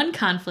had one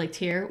conflict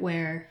here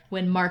where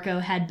when Marco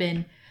had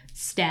been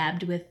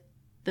stabbed with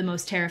the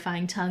most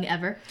terrifying tongue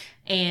ever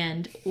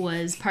and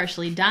was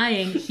partially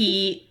dying,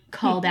 he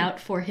called out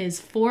for his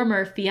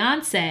former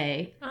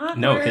fiance. Awkward.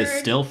 No, his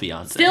still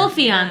fiance. Still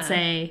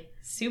fiance. Yeah.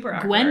 Super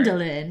awkward.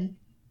 Gwendolyn,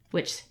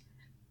 which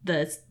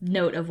the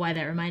note of why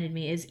that reminded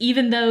me is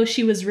even though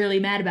she was really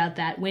mad about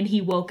that, when he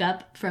woke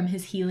up from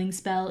his healing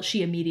spell,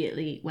 she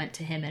immediately went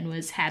to him and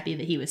was happy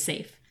that he was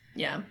safe.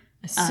 Yeah.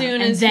 As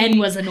soon as then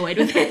was annoyed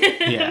with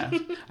it. Yeah.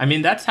 I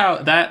mean, that's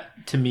how,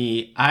 that to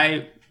me,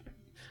 not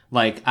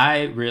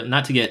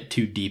to get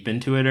too deep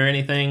into it or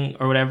anything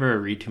or whatever,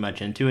 or read too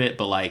much into it,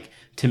 but like,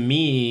 to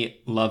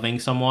me, loving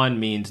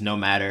someone means no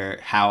matter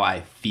how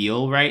I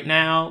feel right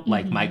now,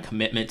 like my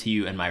commitment to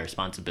you and my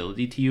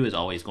responsibility to you is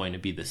always going to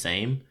be the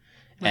same.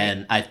 Right.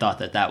 And I thought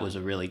that was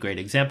a really great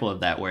example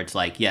of that, where it's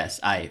like, yes,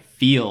 I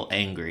feel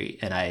angry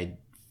and I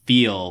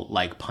feel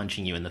like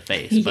punching you in the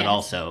face, but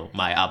also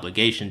my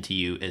obligation to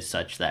you is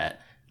such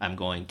that I'm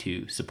going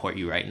to support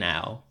you right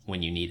now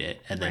when you need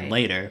it. And then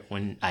later,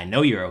 when I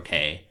know you're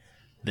okay,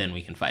 then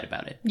we can fight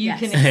about it. You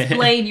can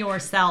explain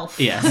yourself.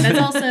 Yes. That's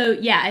also,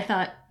 I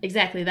thought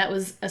exactly. That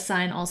was a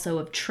sign also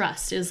of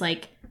trust. It was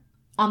like,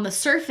 on the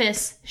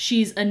surface,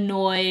 she's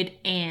annoyed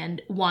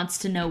and wants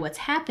to know what's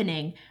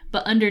happening,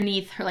 but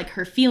underneath her, like,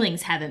 her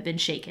feelings haven't been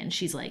shaken.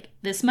 She's like,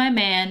 this is my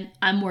man.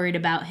 I'm worried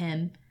about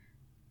him.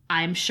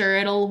 I'm sure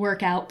it'll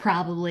work out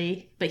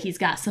probably, but he's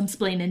got some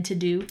splaining to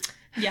do.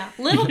 Yeah.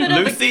 Little bit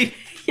Lucy.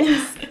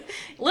 Yes.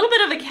 A little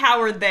bit of a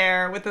coward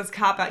there with this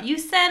cop out. You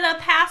said a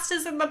past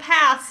is in the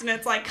past, and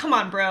it's like, come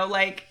on, bro.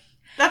 Like,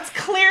 That's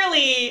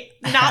clearly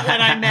not what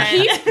I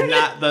meant.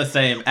 Not the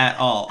same at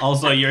all.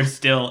 Also, you're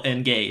still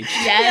engaged.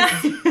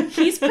 Yes.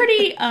 He's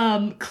pretty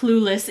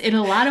clueless in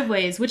a lot of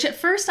ways, which at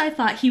first I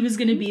thought he was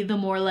going to be the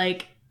more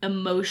like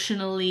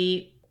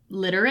emotionally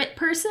literate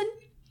person.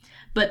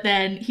 But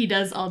then he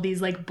does all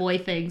these like boy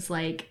things,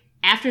 like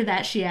after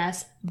that she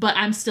asks, but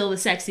I'm still the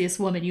sexiest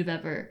woman you've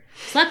ever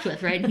slept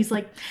with, right? And he's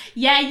like,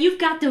 yeah, you've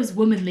got those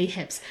womanly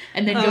hips.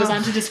 And then goes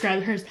on to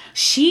describe hers.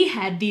 She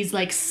had these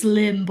like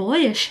slim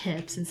boyish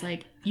hips. It's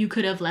like, you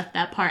could have left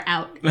that part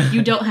out.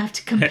 You don't have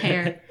to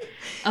compare.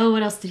 Oh,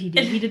 what else did he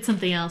do? He did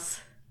something else.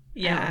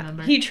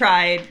 Yeah, he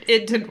tried.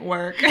 It didn't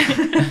work.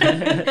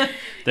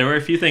 There were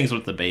a few things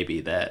with the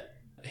baby that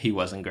he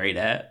wasn't great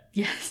at.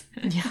 Yes.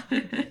 Yeah.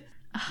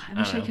 I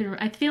wish I could.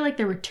 I feel like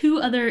there were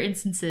 2 other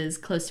instances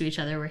close to each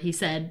other where he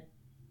said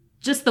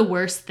just the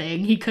worst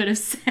thing he could have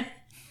said.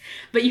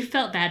 But you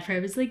felt bad for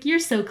him. It's like, you're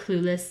so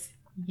clueless,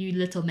 you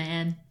little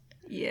man.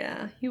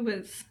 Yeah,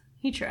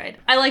 he tried.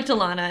 I liked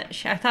Alana.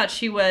 I thought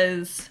she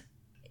was...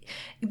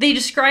 They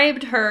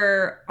described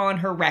her on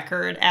her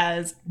record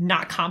as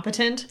not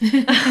competent,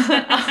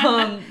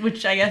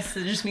 which I guess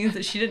it just means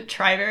that she didn't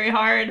try very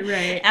hard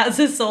as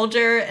a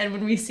soldier. And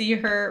when we see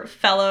her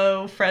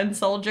fellow friend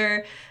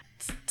soldier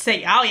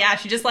say, oh yeah,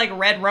 she just like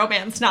read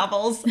romance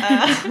novels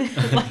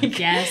like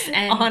yes,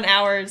 and on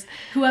hours.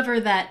 Whoever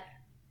that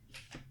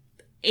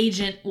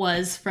agent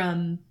was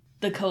from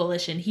the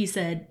coalition, he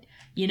said,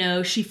 you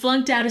know, she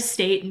flunked out of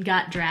state and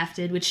got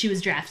drafted, which she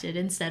was drafted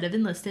instead of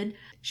enlisted.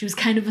 She was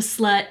kind of a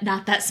slut,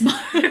 not that smart.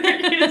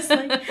 It was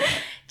like,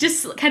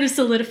 just kind of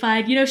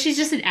solidified, you know, she's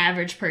just an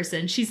average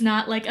person. She's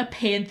not like a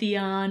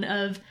pantheon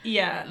of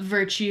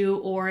virtue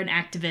or an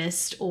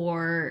activist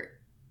or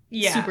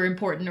super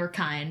important or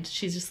kind.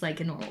 She's just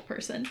like a normal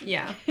person.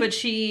 Yeah, but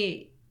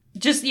she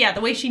just, the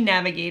way she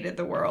navigated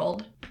the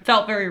world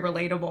felt very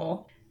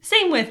relatable.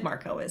 Same with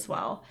Marco as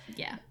well.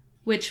 Yeah,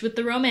 which with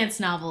the romance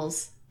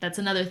novels, that's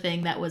another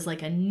thing that was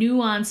like a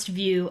nuanced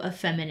view of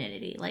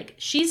femininity. Like,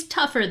 she's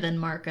tougher than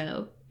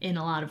Marco in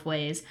a lot of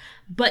ways,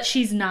 but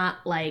she's not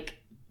like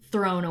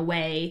thrown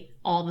away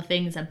all the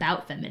things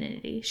about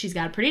femininity. She's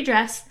got a pretty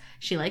dress.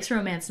 She likes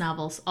romance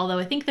novels, although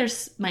I think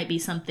there's might be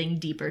something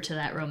deeper to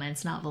that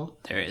romance novel.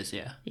 There is,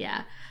 yeah.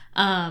 Yeah.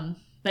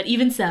 But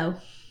even so,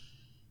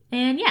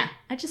 and yeah,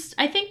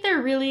 I think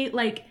they're really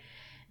like,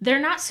 they're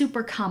not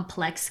super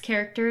complex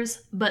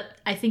characters, but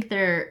I think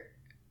they're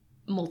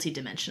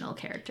multi-dimensional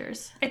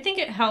characters. I think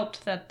it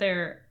helped that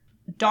their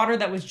daughter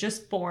that was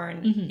just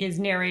born is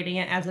narrating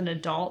it as an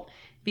adult,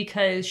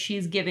 because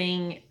she's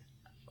giving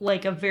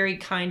like a very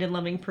kind and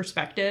loving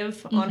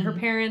perspective on her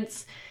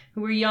parents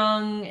who were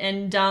young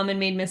and dumb and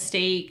made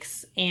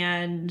mistakes,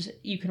 and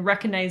you can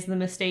recognize the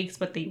mistakes,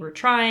 but they were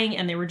trying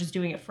and they were just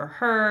doing it for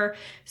her.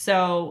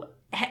 So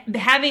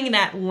having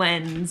that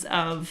lens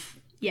of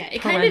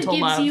it kind of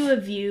gives you a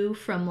view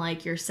from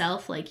like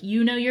yourself, like,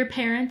 you know, your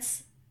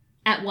parents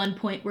at one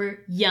point were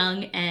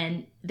young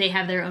and they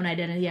have their own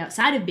identity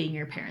outside of being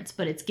your parents,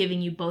 but it's giving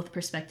you both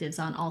perspectives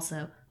on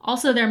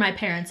also they're my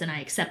parents and I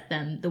accept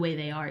them the way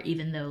they are,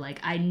 even though like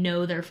I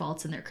know their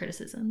faults and their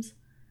criticisms,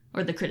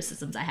 or the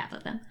criticisms I have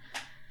of them.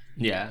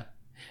 Yeah.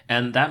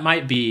 And that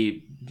might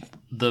be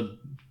the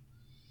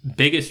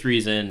biggest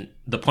reason,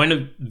 the point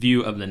of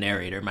view of the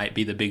narrator might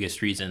be the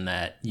biggest reason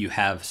that you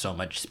have so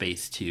much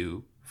space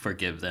to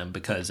forgive them,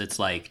 because it's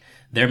like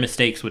their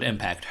mistakes would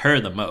impact her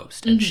the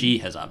most, and she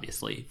has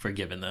obviously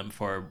forgiven them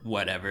for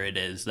whatever it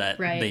is that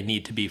they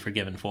need to be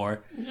forgiven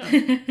for.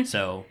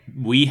 So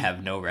we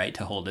have no right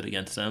to hold it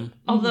against them.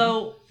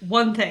 Although,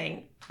 one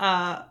thing,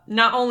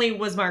 not only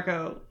was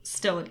Marco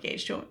still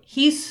engaged to him,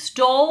 he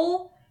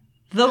stole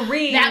the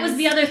rings. That was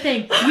the other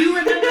thing. You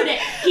remembered it.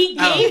 He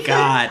gave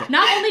God.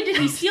 Not only did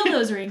he steal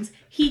those rings,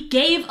 he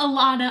gave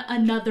Alana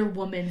another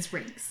woman's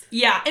rings.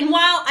 Yeah, and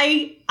while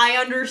I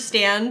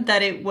understand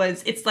that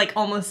it's like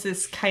almost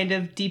this kind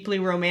of deeply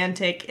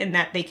romantic in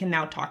that they can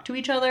now talk to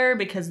each other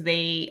because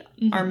they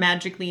are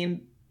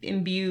magically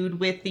imbued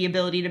with the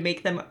ability to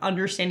make them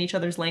understand each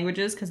other's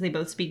languages because they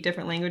both speak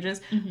different languages.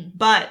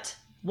 But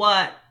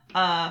what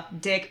a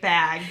dick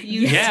bag.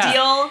 You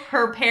steal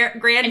her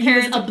grandparents. And he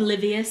was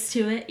oblivious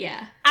to it,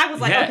 I was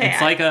like, okay.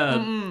 It's like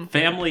a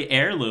family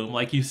heirloom.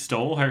 Like, you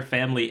stole her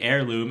family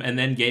heirloom and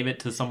then gave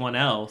it to someone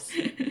else.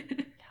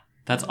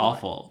 That's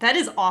awful. That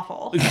is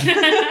awful.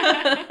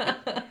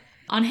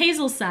 On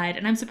Hazel's side,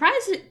 and I'm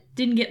surprised it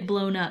didn't get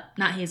blown up,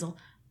 not Hazel.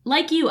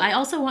 Like you, I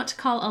also want to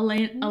call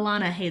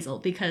Alana Hazel,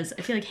 because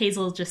I feel like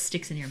Hazel just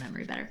sticks in your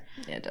memory better.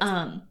 Yeah, it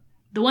does.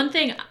 The one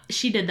thing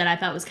she did that I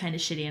thought was kind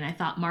of shitty, and I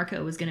thought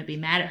Marco was going to be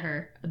mad at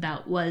her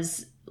about,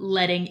 was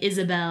letting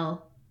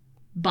Isabel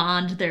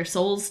bond their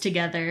souls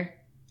together.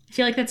 I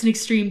feel like that's an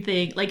extreme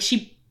thing. Like,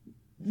 she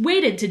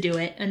waited to do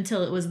it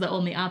until it was the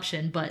only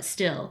option, but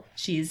still,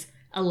 she's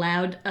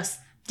allowed a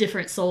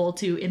different soul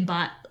to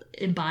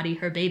embody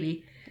her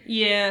baby.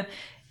 Yeah.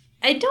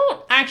 I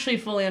don't actually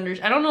fully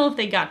understand. I don't know if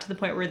they got to the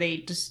point where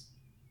they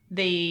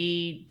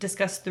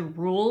discussed the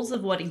rules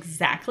of what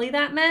exactly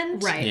that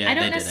meant. Right. Yeah, I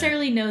don't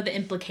necessarily know the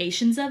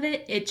implications of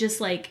it. It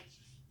just, like,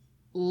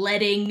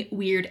 letting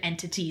weird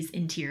entities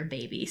into your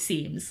baby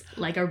seems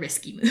like a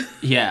risky move.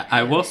 Yeah,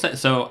 I will say,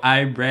 so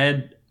I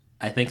read,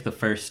 I think, the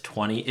first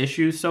 20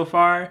 issues so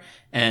far,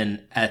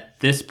 and at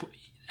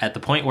the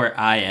point where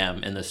I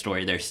am in the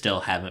story, there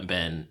still haven't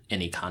been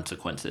any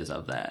consequences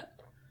of that.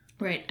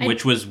 Right.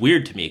 Which was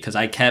weird to me, because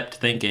I kept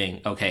thinking,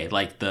 okay,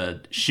 like,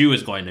 the shoe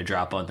is going to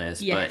drop on this,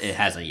 Yes. but it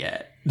hasn't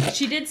yet.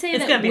 She did say It's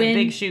that gonna be when a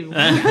big shoe.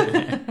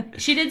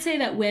 she did say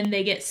that when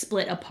they get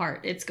split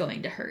apart, it's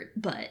going to hurt,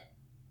 but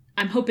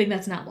I'm hoping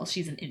that's not while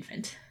she's an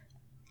infant.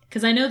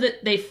 Because I know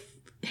that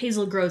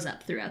Hazel grows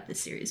up throughout this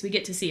series. We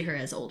get to see her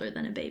as older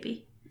than a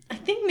baby. I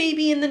think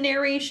maybe in the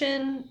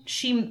narration,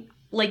 she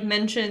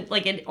mentioned,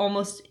 it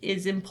almost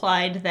is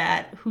implied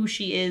that who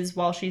she is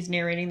while she's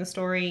narrating the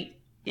story,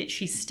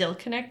 she's still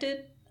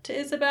connected to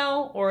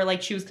Isabel, or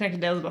she was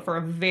connected to Isabel for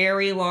a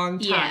very long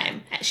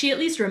time. Yeah. She at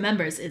least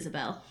remembers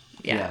Isabel.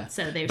 Yeah.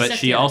 So they. But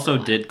she also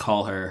did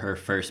call her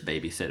first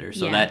babysitter,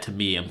 so Yeah. that to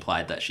me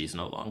implied that she's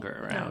no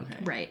longer around.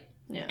 Okay. Right.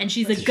 Yeah. And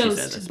she's a That's what she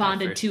said, ghost "That's my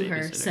bonded first to her,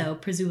 babysitter." so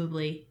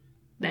presumably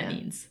that Yeah.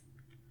 means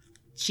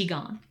she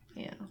gone.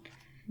 Yeah.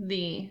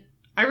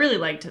 I really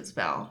liked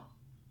Isabel.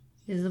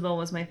 Isabel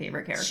was my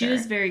favorite character. She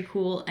was very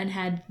cool and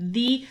had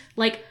the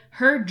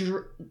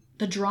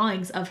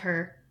drawings of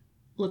her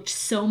looked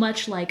so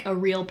much like a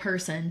real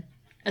person,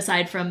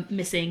 aside from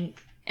missing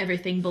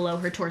everything below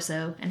her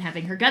torso and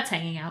having her guts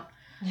hanging out.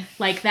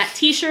 Like that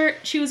t-shirt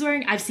she was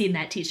wearing, I've seen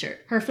that t-shirt.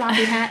 Her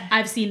floppy hat,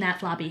 I've seen that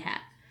floppy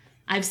hat.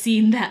 I've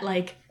seen that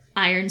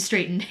iron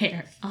straightened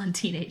hair on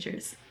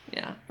teenagers.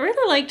 Yeah. I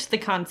really liked the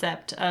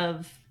concept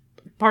of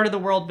part of the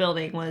world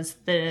building was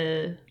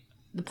the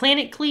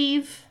planet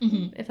cleave,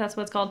 if that's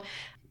what it's called,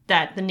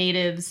 that the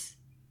natives,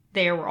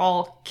 they were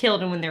all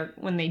killed, and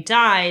when they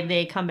die,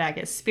 they come back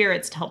as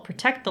spirits to help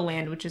protect the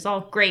land, which is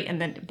all great.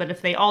 But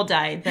if they all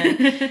die,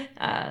 then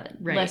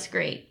Right. less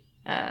great,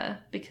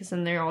 because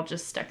then they're all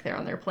just stuck there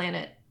on their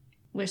planet,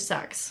 which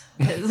sucks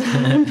because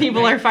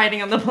people are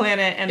fighting on the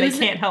planet and they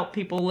can't help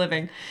people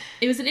living.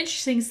 It was an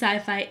interesting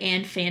sci-fi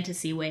and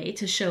fantasy way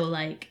to show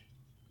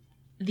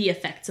the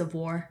effects of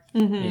war.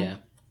 Yeah.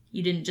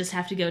 You didn't just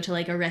have to go to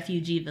a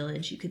refugee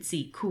village. You could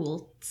see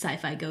cool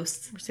sci-fi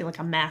ghosts. Or see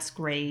a mass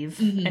grave,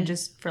 and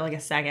just for a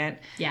second.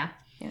 Yeah.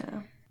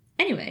 Yeah.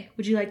 Anyway,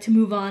 would you like to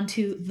move on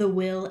to the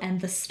Will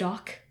and the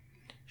Stalk?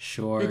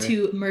 Sure. The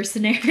two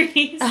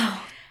mercenaries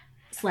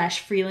 /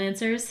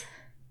 freelancers.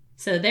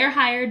 So they're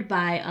hired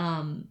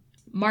by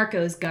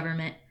Marco's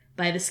government,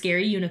 by the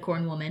scary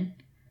unicorn woman.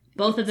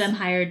 Both of them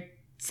hired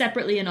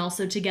separately and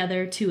also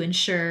together to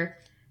ensure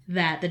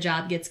that the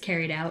job gets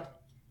carried out.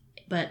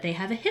 But they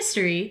have a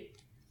history,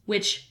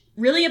 which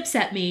really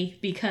upset me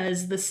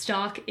because the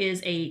Stalk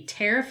is a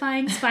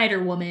terrifying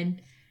spider woman,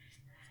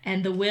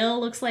 and the Will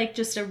looks like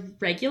just a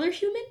regular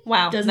human.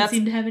 Wow, Doesn't that's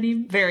seem to have any...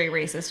 very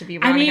racist to be I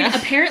Veronica. mean,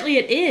 apparently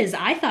it is.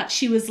 I thought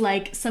she was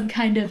some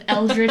kind of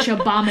eldritch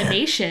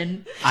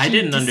abomination. I She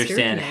didn't disturbed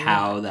understand me.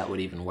 how that would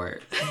even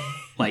work.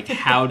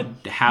 How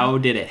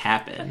did it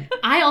happen?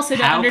 I also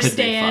don't How understand...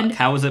 could they fuck?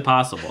 How was it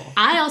possible?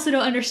 I also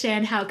don't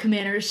understand how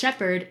Commander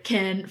Shepard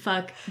can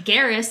fuck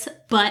Garrus,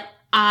 but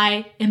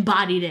I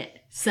embodied it.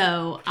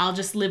 So I'll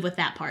just live with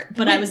that part.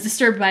 But I was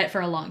disturbed by it for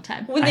a long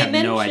time. when I they have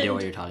mentioned, no idea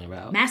what you're talking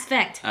about. Mass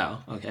Effect.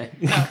 Oh, okay.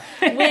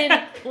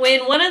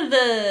 when one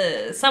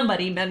of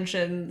somebody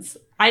mentions,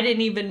 I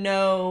didn't even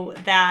know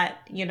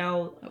that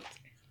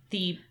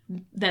the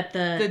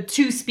The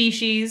two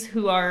species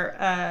who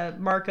are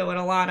Marco and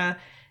Alana,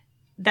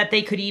 that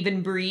they could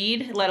even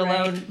breed, let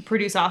alone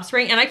produce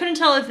offspring. And I couldn't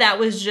tell if that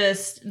was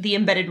just the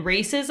embedded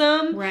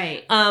racism,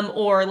 Right.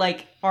 or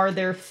are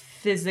there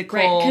physical?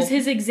 Right, because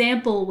his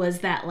example was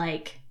that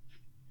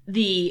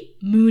the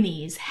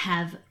Moonies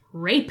have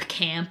rape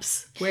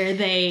camps where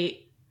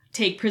they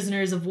take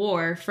prisoners of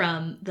war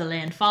from the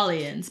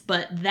Landfallians,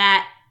 but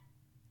that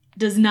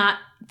does not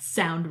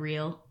sound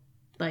real.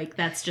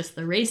 That's just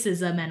the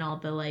racism and all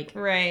the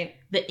right.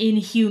 the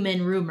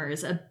inhuman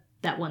rumors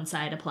that one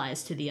side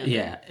applies to the other.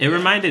 Yeah, it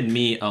reminded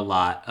me a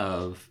lot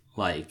of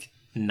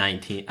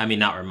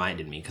not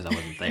reminded me because I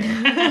wasn't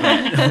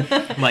there,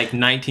 but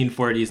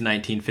 1940s,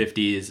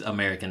 1950s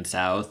American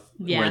South,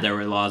 where there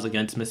were laws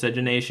against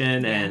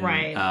miscegenation, and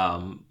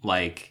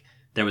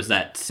there was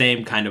that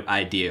same kind of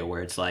idea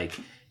where it's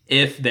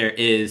if there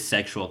is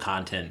sexual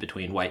content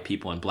between white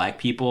people and black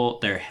people,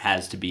 there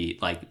has to be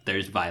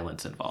there's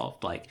violence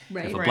involved.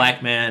 If a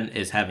black man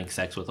is having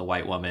sex with a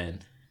white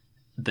woman,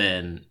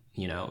 then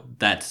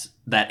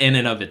that in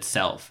and of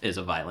itself is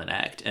a violent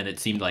act. And it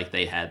seemed like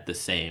they had the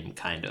same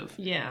kind of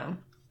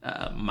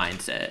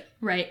mindset.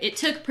 Right. It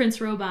took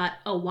Prince Robot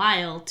a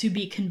while to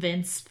be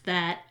convinced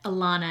that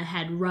Alana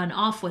had run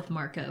off with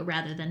Marco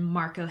rather than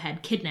Marco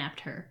had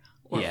kidnapped her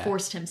or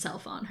forced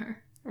himself on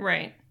her.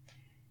 Right.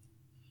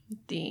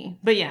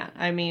 But yeah,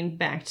 I mean,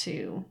 back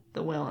to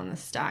the Will and the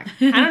Stalk.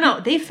 I don't know.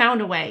 They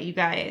found a way, you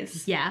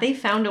guys. Yeah. They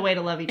found a way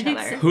to love each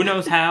other. Who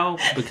knows how?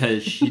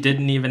 Because she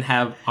didn't even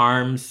have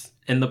arms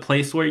in the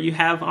place where you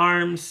have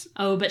arms.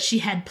 Oh, but she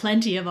had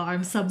plenty of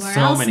arms somewhere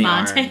So else, many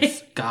Monte.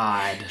 arms.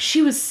 God.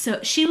 She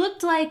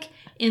looked like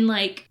in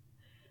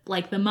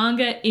like the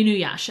manga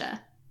Inuyasha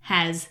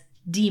has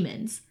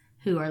demons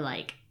who are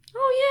like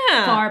Oh,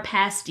 yeah. far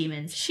past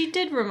demons. She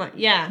did remind...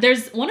 Yeah.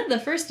 There's one of the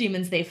first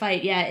demons they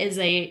fight, is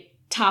a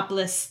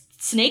topless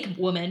snake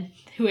woman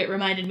who it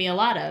reminded me a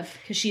lot of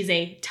because she's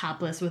a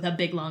topless with a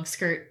big long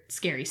skirt,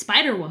 scary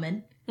spider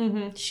woman.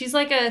 Mm-hmm. She's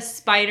like a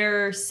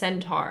spider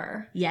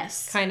centaur.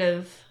 Yes. Kind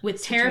of. With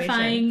situation.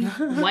 terrifying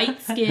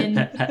white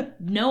skin,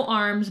 no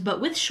arms, but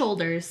with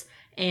shoulders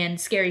and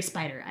scary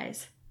spider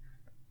eyes.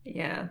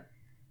 Yeah.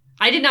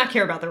 I did not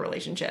care about the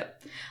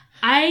relationship.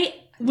 I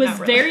was Not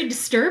really. very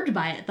disturbed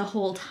by it the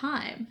whole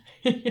time.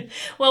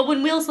 Well,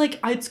 when Will's like,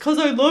 it's because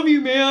I love you,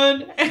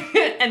 man.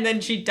 And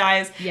then she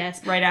dies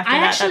Yes. right after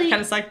that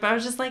kind of sucked. But I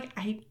was just like,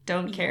 I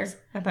don't care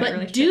about your But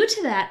relationship. due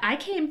to that, I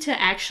came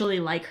to actually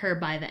like her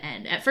by the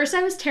end. At first,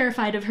 I was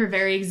terrified of her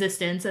very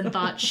existence and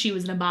thought she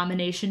was an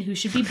abomination who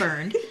should be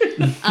burned.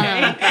 All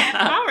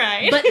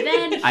right. But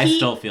then I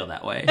still feel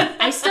that way.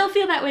 I still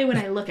feel that way when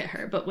I look at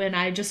her, but when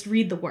I just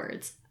read the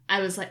words, I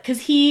was like,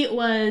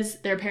 because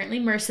they're apparently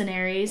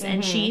mercenaries,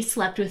 and she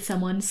slept with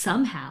someone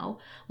somehow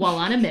while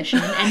on a mission,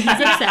 and he's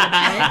upset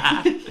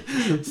about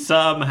it.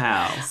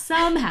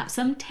 Somehow,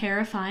 some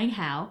terrifying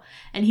how,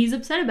 and he's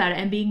upset about it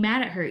and being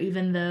mad at her,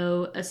 even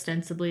though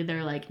ostensibly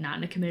they're like not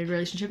in a committed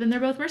relationship and they're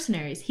both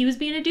mercenaries. He was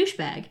being a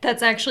douchebag.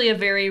 That's actually a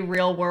very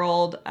real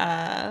world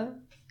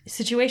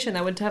situation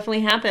that would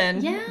definitely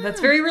happen. Yeah.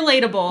 That's very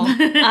relatable.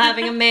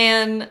 Having a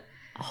man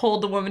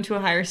hold the woman to a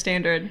higher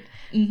standard.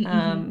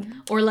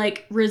 Or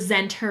like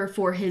resent her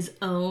for his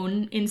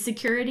own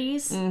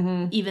insecurities,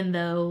 even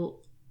though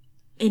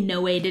in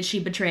no way did she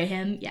betray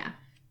him.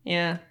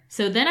 Yeah.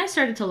 So then I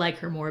started to like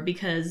her more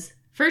because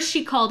first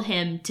she called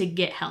him to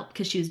get help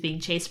because she was being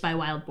chased by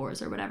wild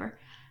boars or whatever.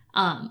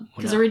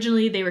 Because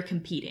originally they were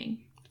competing.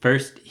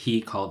 First,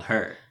 he called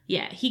her.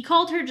 Yeah, he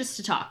called her just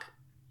to talk.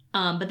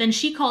 But then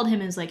she called him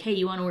and was like, hey,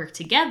 you want to work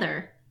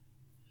together?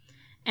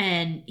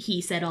 And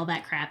he said all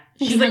that crap.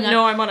 She's like,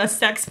 no, I'm on a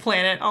sex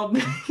planet. I'll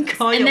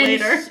call you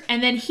later.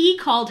 And then he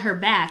called her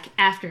back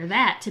after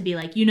that to be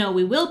like,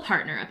 we will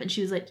partner up. And she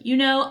was like,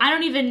 I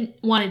don't even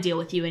want to deal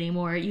with you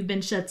anymore. You've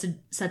been such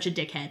a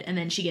dickhead. And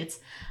then she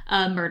gets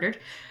murdered.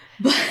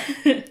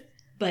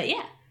 But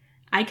yeah,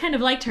 I kind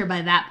of liked her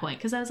by that point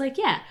because I was like,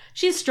 yeah,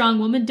 she's a strong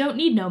woman. Don't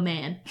need no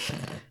man.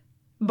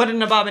 But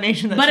an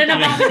abomination.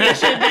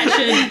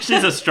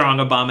 She's a strong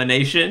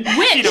abomination.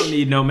 She don't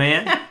need no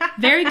man.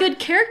 Very good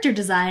character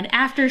design.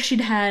 After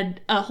she'd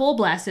had a hole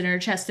blasted in her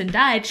chest and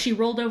died, she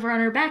rolled over on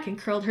her back and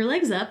curled her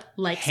legs up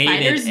like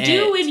spiders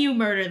do when you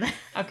murder them.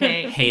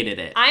 Okay. Hated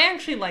it. I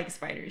actually like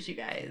spiders, you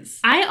guys.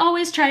 I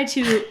always try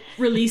to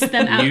release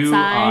them outside. You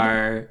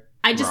are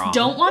I just wrong.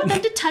 don't want them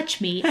to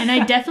touch me, and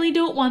I definitely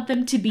don't want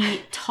them to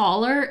be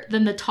taller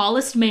than the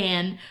tallest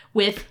man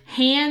with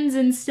hands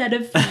instead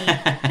of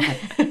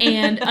feet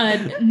and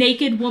a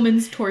naked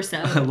woman's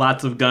torso.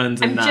 Lots of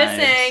guns and I'm knives. just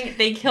saying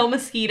they kill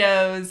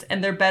mosquitoes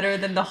and they're better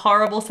than the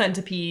horrible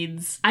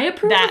centipedes. I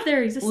approve that of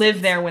their existence.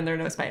 live there when there are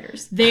no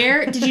spiders.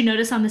 Did you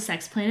notice on the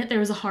sex planet there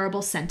was a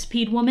horrible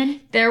centipede woman?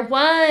 There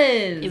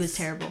was. It was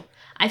terrible.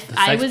 The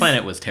sex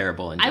planet was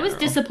terrible in I general. was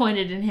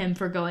disappointed in him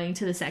for going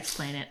to the sex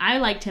planet. I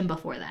liked him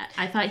before that.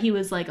 I thought he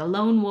was like a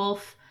lone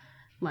wolf,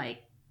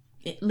 like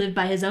lived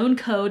by his own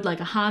code like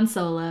a Han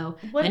Solo.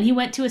 Then he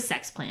went to a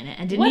sex planet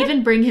and didn't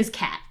even bring his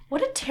cat.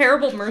 What a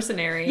terrible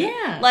mercenary.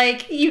 Yeah.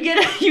 Like, you get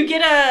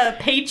a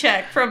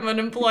paycheck from an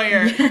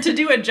employer to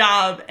do a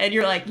job, and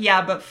you're like,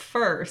 yeah, but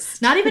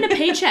first. Not even a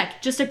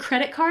paycheck, just a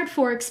credit card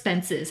for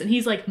expenses. And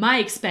he's like, my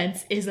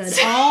expense is an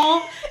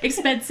all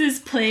expenses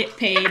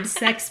paid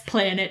sex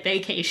planet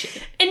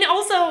vacation. And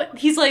also,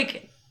 he's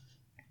like,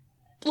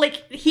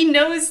 he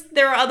knows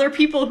there are other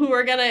people who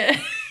are gonna...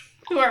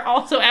 who are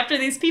also after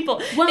these people.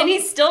 Well, and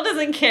he still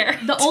doesn't care.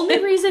 The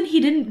only reason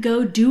he didn't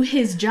go do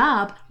his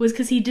job was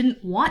because he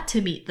didn't want to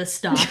meet the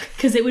stock,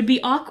 because it would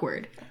be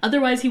awkward.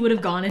 Otherwise, he would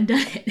have gone and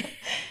done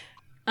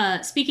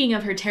it. Speaking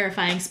of her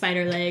terrifying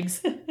spider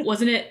legs,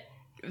 wasn't it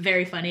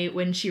very funny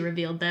when she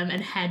revealed them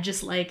and had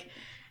just like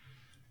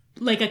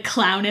a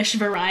clownish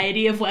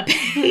variety of weapons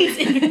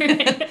in her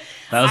hand?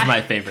 That was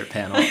my favorite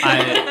panel.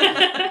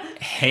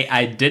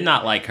 I did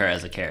not like her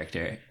as a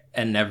character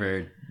and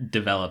never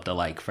developed a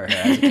like for her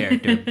as a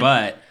character,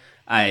 but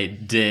I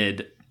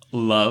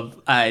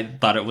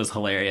thought it was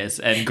hilarious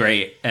and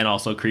great and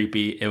also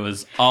creepy. It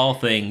was all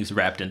things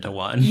wrapped into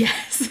one.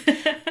 Yes.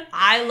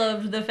 I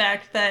loved the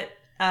fact that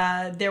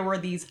there were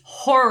these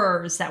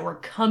horrors that were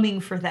coming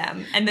for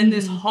them, and then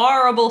this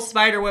horrible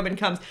spider woman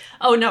comes.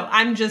 Oh no,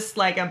 I'm just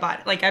like I'm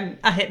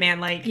a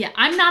hitman. Yeah,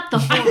 I'm not the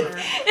horror.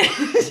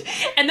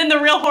 And then the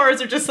real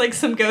horrors are just like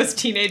some ghost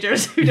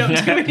teenagers who don't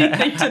do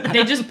anything to them.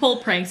 They just pull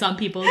pranks on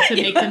people to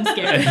make them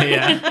scared.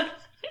 Yeah.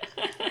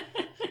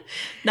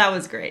 That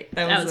was great.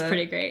 That was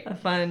pretty great. A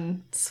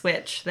fun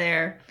switch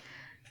there.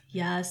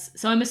 Yes.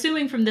 So I'm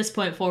assuming from this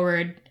point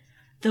forward,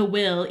 the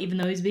Will, even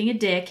though he's being a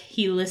dick,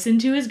 he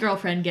listened to his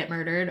girlfriend get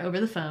murdered over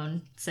the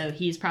phone, so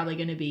he's probably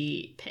going to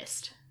be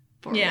pissed.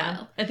 for a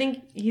while. I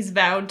think he's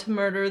vowed to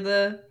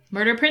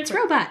murder Prince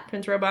Robot.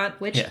 Prince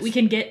Robot. Which we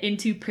can get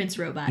into Prince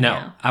Robot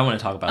now. I want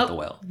to talk about the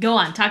will. Go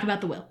on, talk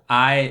about the will.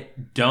 I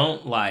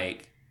don't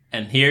like,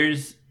 and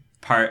here's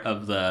part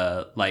of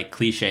the like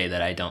cliche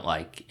that I don't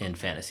like in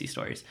fantasy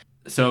stories.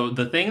 So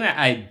the thing that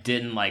I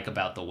didn't like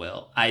about the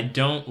will, I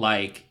don't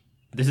like,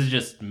 this is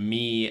just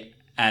me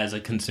as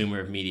a consumer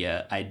of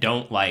media, I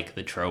don't like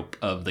the trope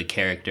of the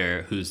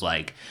character who's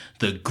like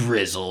the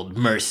grizzled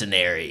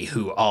mercenary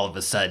who all of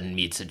a sudden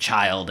meets a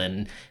child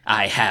and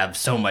I have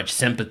so much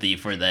sympathy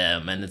for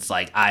them and it's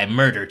like, I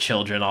murder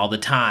children all the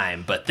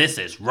time, but this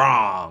is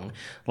wrong.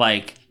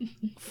 Like,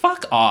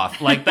 fuck off.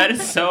 Like, that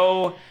is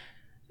so...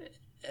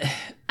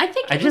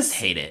 I just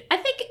hate it. I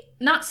think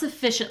not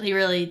sufficiently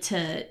really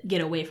to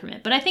get away from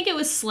it, but I think it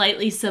was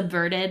slightly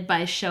subverted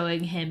by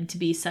showing him to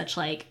be such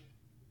like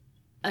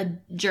a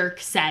jerk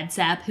sad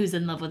sap who's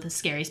in love with a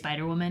scary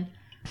Spider Woman.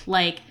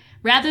 Like,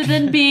 rather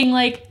than being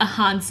like a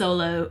Han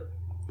Solo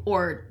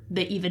or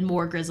the even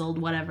more grizzled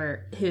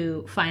whatever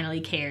who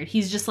finally cared,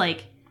 he's just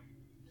like,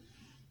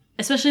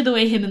 especially the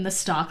way him and the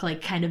Stalk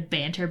like kind of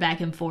banter back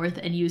and forth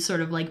and use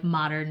sort of like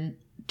modern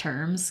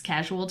terms,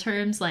 casual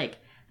terms. Like,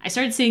 I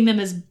started seeing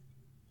them as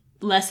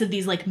less of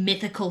these like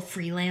mythical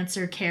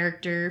freelancer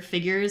character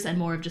figures and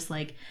more of just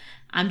like,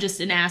 I'm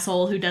just an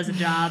asshole who does a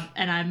job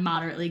and I'm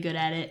moderately good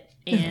at it.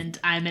 And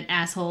I'm an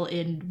asshole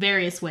in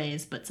various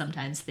ways, but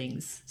sometimes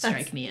things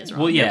strike me as wrong.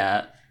 Well,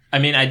 yeah. I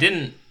mean, I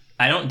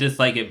don't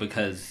dislike it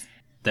because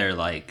they're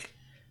like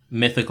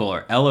mythical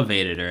or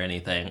elevated or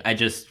anything. I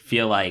just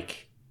feel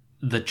like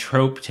the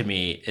trope to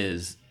me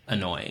is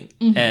annoying.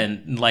 Mm-hmm.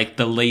 And like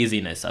the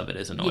laziness of it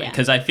is annoying.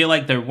 Because I feel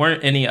like there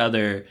weren't any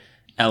other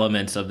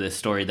elements of this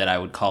story that I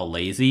would call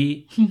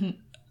lazy.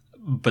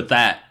 But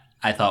that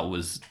I thought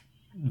was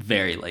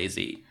very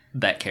lazy.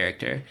 That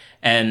character.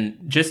 And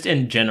just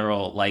in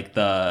general, like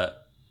I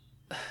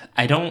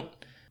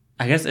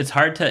guess it's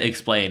hard to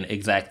explain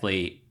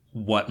exactly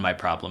what my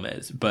problem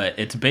is, but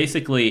it's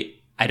basically,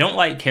 I don't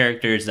like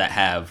characters that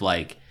have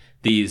like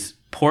these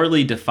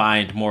poorly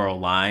defined moral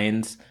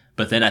lines,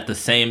 but then at the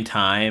same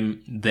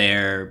time,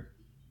 their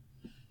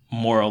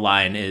moral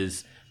line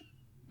is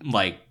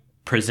like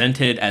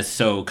presented as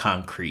so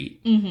concrete,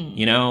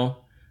 you know,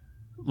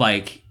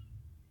 like,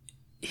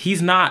 he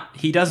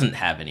doesn't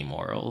have any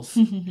morals.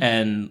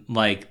 And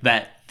like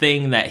that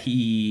thing that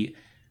he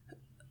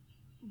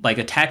like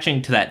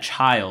attaching to that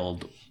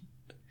child.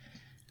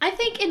 I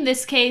think in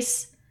this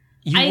case,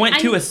 you went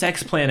to a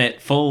sex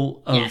planet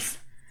full of... Yes.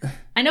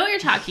 I know what you're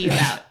talking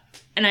about,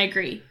 and I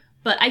agree.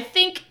 But I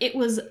think it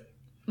was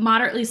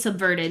moderately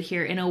subverted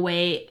here in a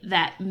way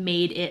that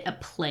made it a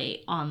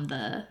play on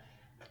the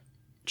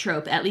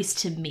trope, at least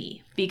to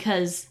me.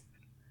 Because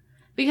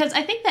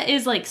I think that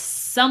is like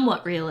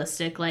somewhat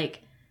realistic.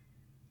 Like,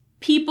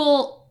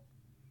 people,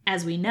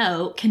 as we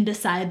know, can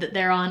decide that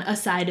they're on a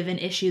side of an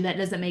issue that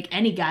doesn't make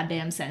any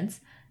goddamn sense,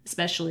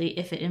 especially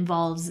if it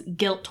involves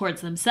guilt towards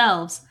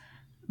themselves.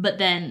 But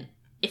then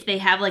if they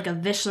have like a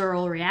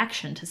visceral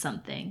reaction to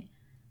something,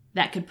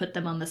 that could put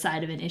them on the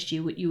side of an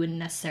issue what you wouldn't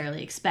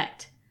necessarily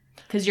expect.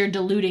 Because you're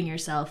deluding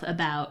yourself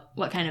about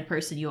what kind of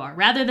person you are,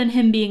 rather than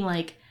him being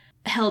like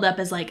held up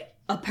as like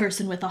a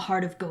person with a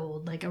heart of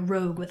gold, like a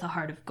rogue with a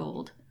heart of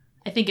gold.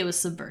 I think it was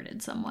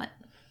subverted somewhat.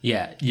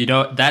 Yeah, you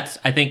know,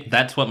 I think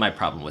that's what my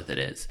problem with it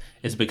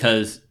is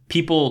because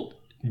people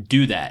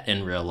do that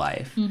in real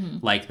life.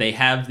 Like, they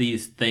have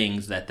these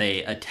things that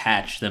they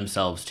attach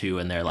themselves to,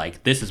 and they're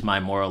like, this is my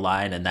moral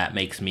line, and that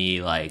makes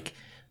me, like,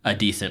 a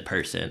decent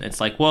person.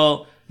 It's like,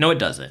 well, no, it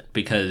doesn't,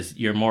 because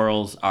your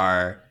morals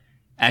are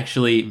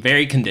actually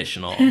very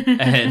conditional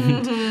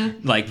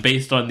and, like,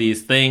 based on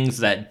these things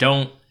that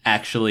don't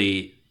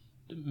actually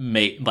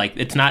make, like,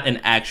 it's not an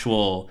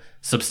actual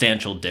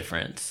substantial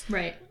difference.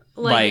 Right.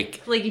 Like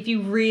if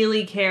you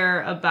really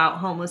care about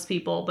homeless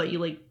people, but you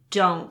like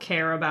don't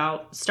care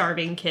about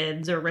starving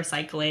kids or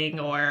recycling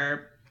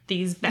or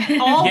these these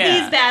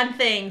bad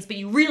things, but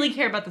you really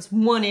care about this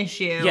one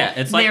issue. Yeah,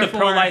 it's like the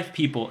pro-life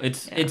people.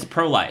 It's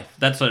pro-life.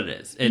 That's what it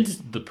is. It's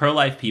the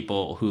pro-life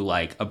people who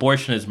like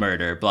abortion is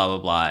murder, blah blah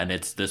blah, and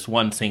it's this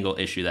one single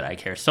issue that I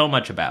care so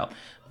much about,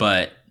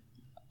 but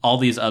all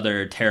these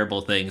other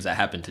terrible things that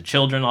happen to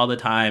children all the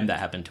time, that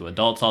happen to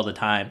adults all the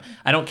time.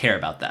 I don't care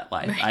about that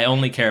life. Right. I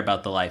only care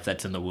about the life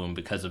that's in the womb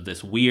because of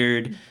this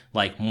weird,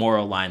 like,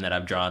 moral line that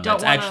I've drawn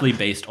that's actually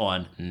based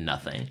on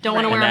nothing. Don't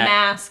want to wear a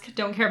mask.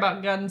 Don't care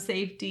about gun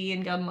safety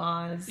and gun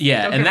laws.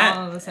 Yeah,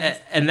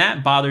 and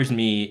that bothers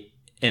me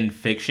in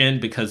fiction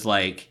because,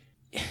 like,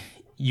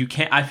 you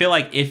can't... I feel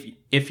like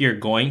if you're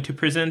going to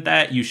present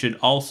that, you should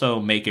also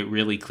make it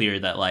really clear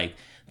that, like,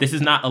 this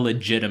is not a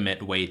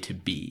legitimate way to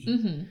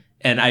be.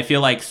 And I feel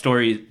like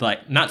stories,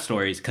 like, not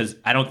stories, because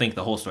I don't think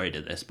the whole story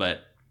did this,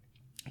 but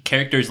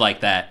characters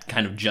like that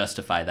kind of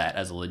justify that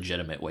as a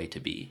legitimate way to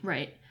be.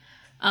 Right.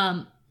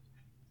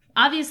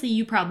 Obviously,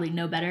 you probably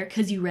know better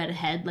because you read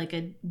ahead like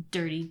a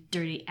dirty,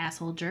 dirty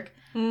asshole jerk.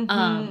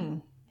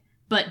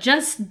 But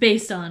just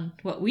based on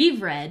what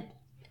we've read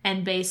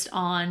and based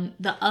on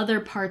the other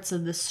parts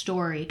of the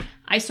story,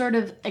 I sort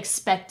of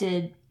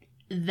expected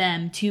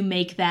them to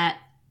make that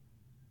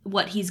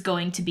what he's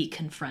going to be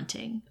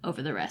confronting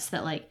over the rest.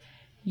 That, like,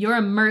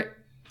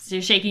 so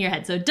you're shaking your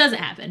head, so it doesn't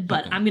happen,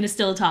 but I'm going to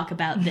still talk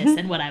about this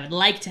and what I would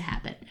like to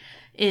happen,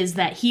 is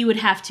that he would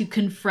have to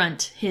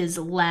confront his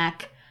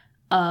lack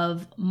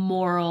of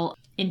moral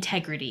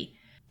integrity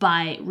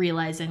by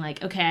realizing,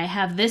 like, okay, I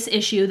have this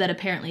issue that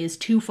apparently is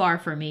too far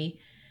for me,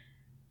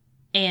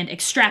 and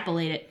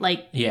extrapolate it.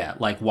 Like, yeah,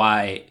 like,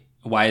 why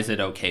is it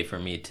okay for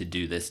me to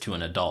do this to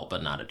an adult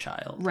but not a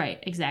child? Right,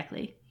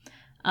 exactly.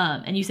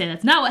 And you say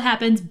that's not what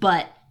happens,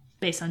 but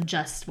based on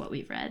just what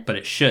we've read. But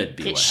it should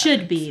be. It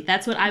should be.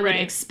 That's what I would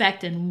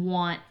expect and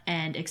want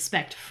and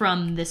expect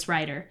from this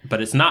writer.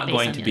 But it's not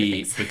going to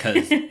be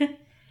because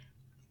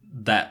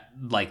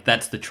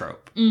that's the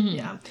trope. Mm-hmm.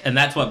 Yeah. And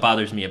that's what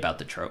bothers me about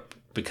the trope,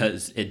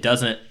 because it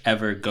doesn't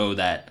ever go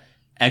that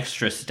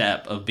extra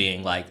step of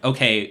being like,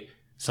 okay,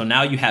 so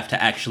now you have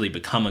to actually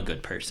become a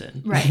good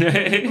person. Right.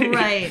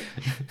 Right.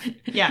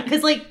 Yeah,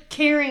 because, like,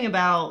 caring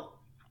about,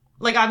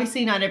 like,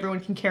 obviously not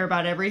everyone can care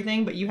about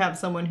everything, but you have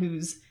someone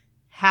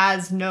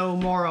has no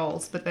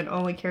morals, but then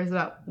only cares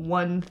about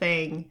one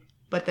thing,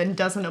 but then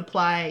doesn't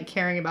apply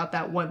caring about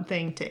that one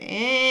thing to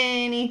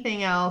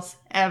anything else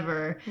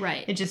ever.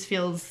 Right. It just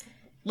feels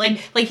like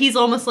he's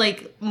almost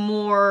like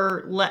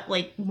more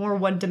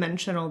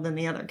one-dimensional than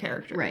the other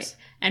characters. Right.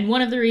 And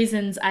one of the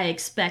reasons I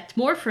expect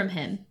more from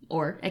him,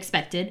 or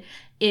expected,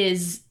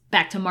 is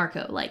back to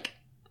Marco. Like,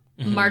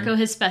 Marco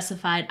has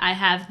specified, I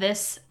have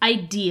this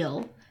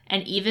ideal,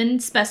 and even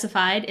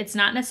specified it's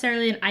not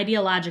necessarily an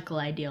ideological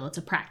ideal, it's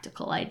a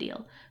practical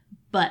ideal.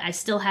 But I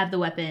still have the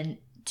weapon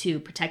to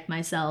protect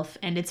myself,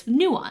 and it's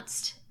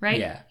nuanced, right?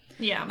 Yeah.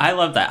 Yeah. I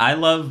love that.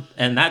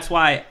 And that's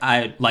why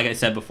like I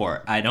said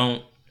before,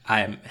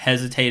 I'm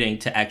hesitating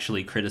to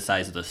actually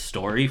criticize the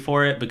story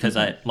for it, because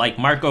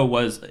Marco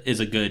is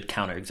a good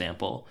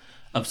counterexample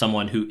of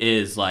someone who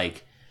is,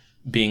 like,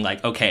 being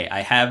like, okay,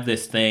 I have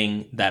this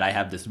thing that I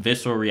have this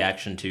visceral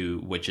reaction to,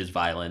 which is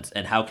violence,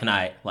 and how can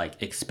I,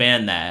 like,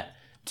 expand that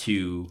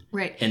into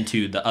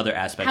the other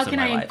aspects of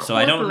my life? So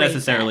I don't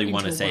necessarily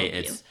want to say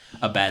it's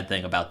a bad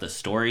thing about the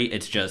story.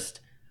 It's just,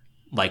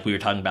 like we were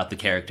talking about the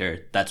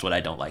character, that's what I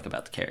don't like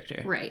about the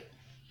character. Right.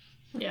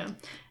 Yeah.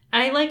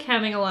 I like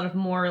having a lot of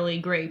morally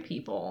gray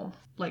people,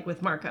 like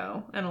with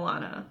Marco and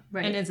Alana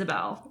and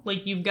Isabel.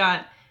 Like,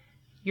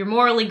 you're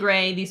morally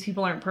gray, these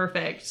people aren't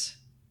perfect.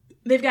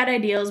 They've got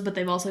ideals, but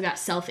they've also got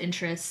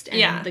self-interest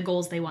and the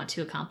goals they want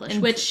to accomplish.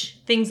 And which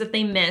things that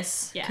they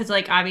miss. Yeah. Because,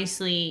 like,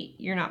 obviously,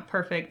 you're not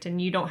perfect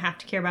and you don't have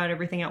to care about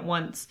everything at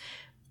once.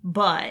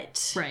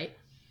 But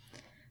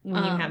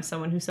when you have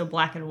someone who's so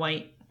black and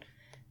white.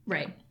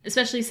 Right.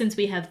 Especially since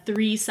we have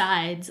 3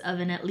 sides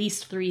of an at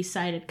least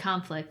 3-sided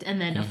conflict,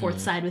 and then a 4th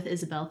side with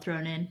Isabel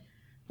thrown in.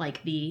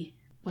 Like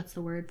what's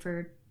the word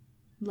for,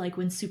 like,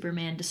 when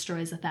Superman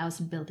destroys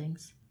 1,000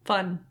 buildings?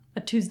 Fun.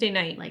 A Tuesday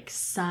night. Like,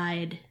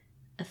 side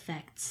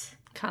effects.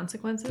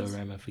 Consequences? The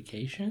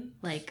ramification?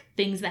 Like,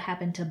 things that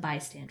happen to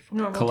bystand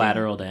for.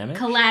 Collateral damage?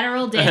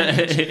 Collateral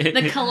damage.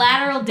 The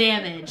collateral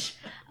damage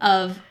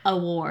of a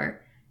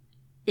war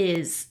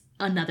is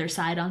another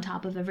side on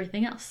top of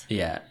everything else.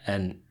 Yeah,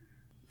 and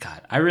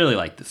God, I really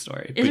like this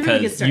story, it's because a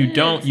really good story. You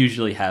don't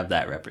usually have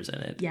that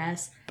represented.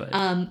 Yes.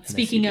 But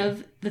speaking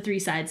of the 3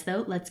 sides,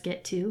 though, let's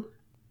get to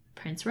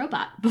Prince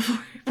Robot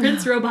before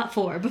Prince Robot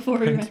 4 before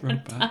we run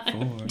out of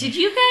time. Did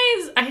you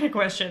guys? I had a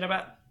question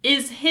about,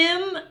 is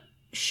him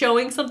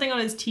showing something on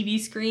his TV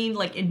screen,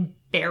 like,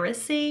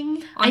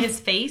 embarrassing on his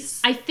face?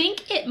 I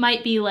think it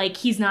might be like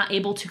he's not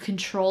able to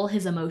control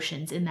his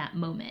emotions in that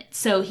moment,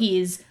 so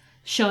he's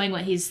showing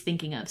what he's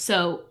thinking of.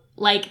 So,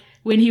 like,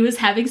 when he was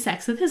having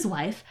sex with his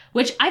wife,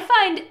 which I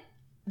find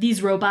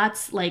these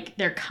robots, like,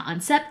 their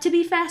concept to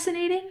be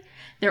fascinating.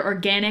 They're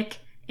organic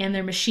and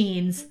they're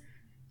machines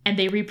and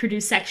they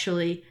reproduce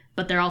sexually,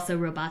 but they're also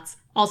robots.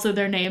 Also,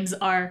 their names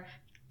are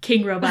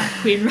King Robot,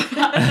 Queen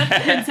Robot,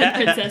 Prince and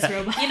Princess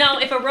Robot. You know,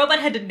 if a robot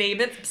had to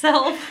name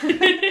itself,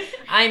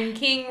 I'm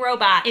King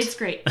Robot. It's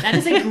great. That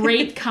is a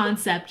great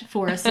concept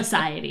for a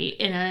society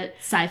in a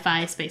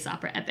sci-fi space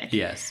opera epic.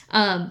 Yes.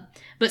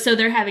 But so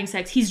they're having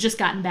sex. He's just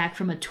gotten back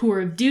from a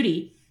tour of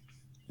duty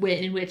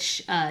in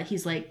which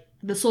he's, like,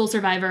 the sole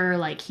survivor.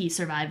 Like, he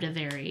survived a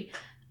very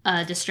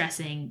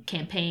distressing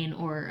campaign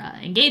or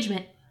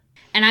engagement.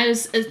 And I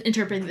was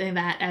interpreting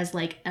that as,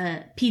 like,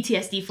 a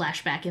PTSD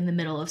flashback in the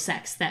middle of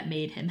sex that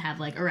made him have,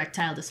 like,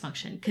 erectile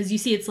dysfunction. Because you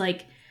see it's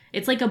like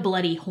a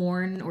bloody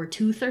horn or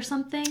tooth or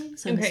something.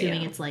 So I'm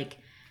assuming it's, like,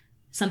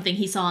 something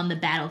he saw on the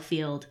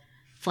battlefield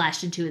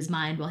flashed into his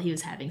mind while he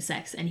was having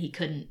sex and he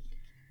couldn't.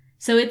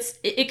 So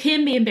it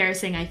can be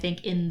embarrassing, I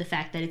think, in the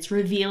fact that it's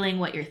revealing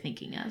what you're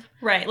thinking of.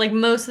 Right. Like,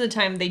 most of the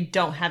time, they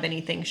don't have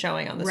anything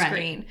showing on the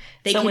screen.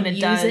 They so can when it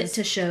use it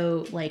to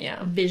show, like,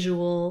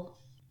 visual,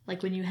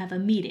 like when you have a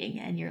meeting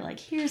and you're like,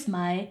 here's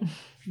my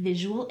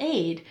visual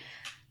aid.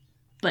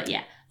 But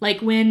yeah,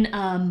 like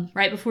when,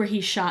 right before he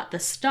shot the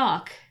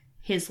stock,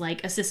 his,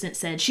 like, assistant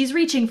said, she's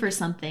reaching for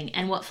something.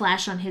 And what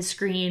flashed on his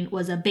screen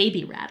was a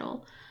baby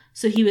rattle.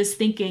 So he was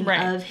thinking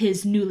of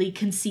his newly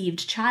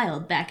conceived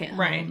child back at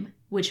home.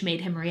 which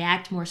made him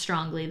react more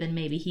strongly than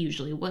maybe he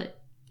usually would.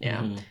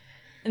 Yeah.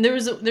 And there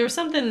was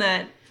something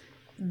that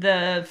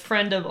the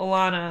friend of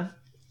Alana,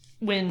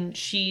 when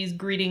she's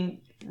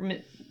greeting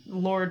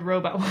Lord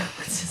Robot,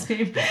 what's his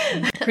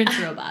name? Prince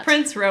Robot.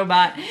 Prince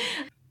Robot.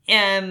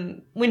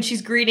 And when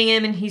she's greeting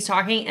him and he's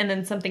talking, and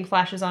then something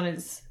flashes on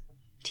his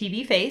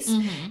TV face,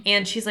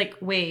 and she's like,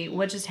 wait,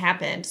 what just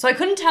happened? So I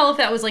couldn't tell if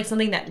that was like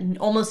something that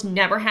almost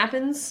never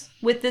happens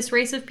with this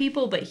race of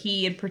people, but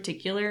he in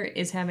particular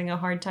is having a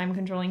hard time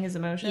controlling his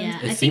emotions.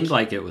 Yeah. It seemed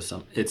like it was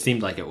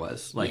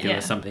it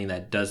was something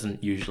that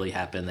doesn't usually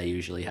happen. They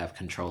usually have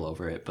control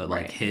over it, but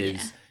like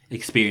his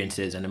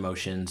experiences and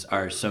emotions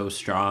are so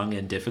strong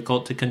and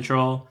difficult to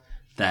control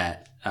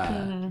that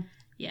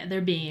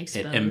they're being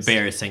exposed. It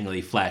embarrassingly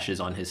flashes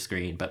on his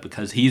screen, but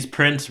because he's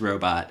Prince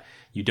Robot,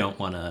 you don't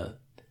want to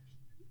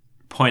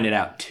point it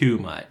out too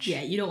much.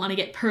 Yeah, you don't want to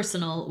get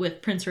personal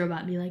with Prince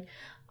Robot and be like,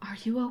 are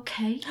you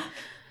okay?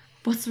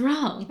 What's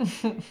wrong?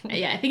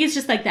 Yeah, I think it's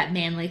just like that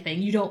manly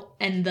thing. You don't,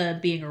 and the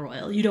being a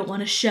royal, you don't want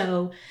to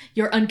show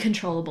your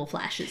uncontrollable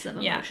flashes of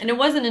emotion. Yeah, and it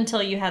wasn't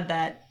until you had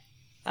that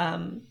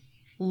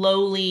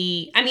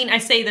lowly, I mean, I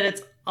say that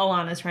it's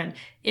Alana's friend.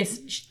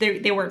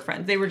 They weren't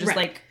friends. They were just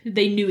like...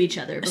 They knew each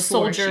other before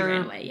soldier, she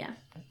ran away,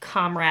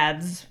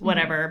 comrades,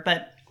 whatever,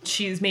 but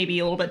she's maybe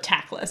a little bit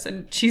tactless,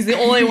 and she's the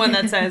only one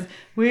that says,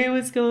 wait,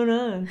 what's going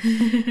on?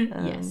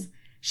 Yes.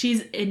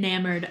 She's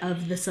enamored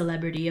of the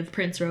celebrity of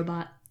Prince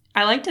Robot.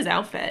 I liked his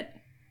outfit.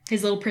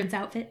 His little prince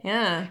outfit?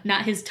 Yeah.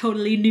 Not his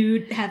totally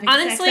nude having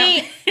Honestly,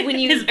 sex outfit. when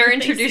you are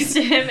introduced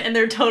to him and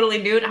they're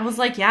totally nude, I was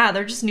like, yeah,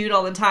 they're just nude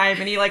all the time.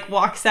 And he like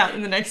walks out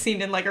in the next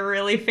scene in like a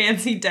really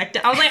fancy decked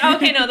out. I was like, oh,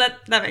 okay, no,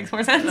 that makes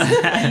more sense.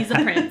 He's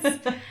a prince.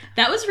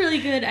 That was really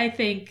good, I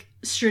think,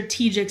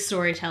 strategic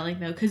storytelling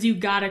though, because you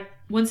gotta,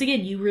 once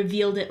again, you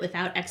revealed it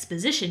without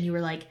exposition. You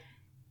were like,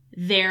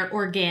 they're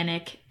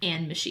organic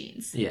and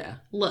machines. Yeah.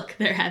 Look,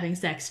 they're having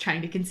sex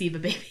trying to conceive a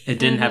baby. It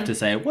didn't have to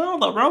say, well,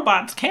 the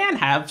robots can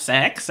have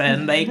sex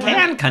and they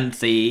can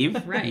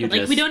conceive. Right. You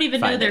Like, we don't even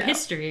know their out.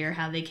 history or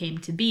how they came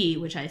to be,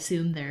 which I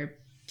assume they're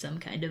some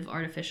kind of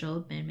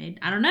artificial man-made.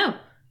 I don't know.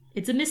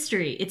 It's a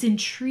mystery. It's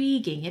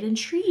intriguing. It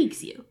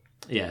intrigues you.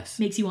 Yes.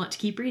 Makes you want to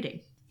keep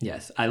reading.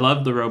 Yes. I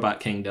love the Robot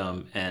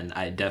Kingdom, and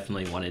I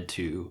definitely wanted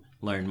to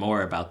learn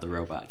more about the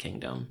Robot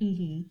Kingdom.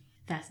 Mm-hmm.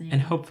 Fascinating.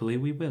 And hopefully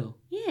we will.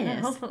 Yes.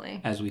 Yeah,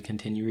 hopefully. As we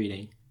continue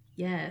reading.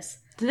 Yes.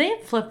 Do they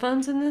have flip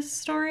phones in this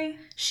story?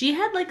 She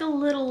had like a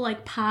little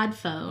like pod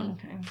phone.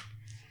 Okay.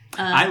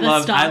 I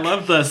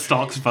love the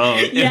Stalk's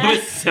phone.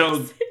 Yes. It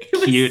was so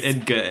cute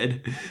and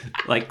good.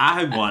 Like,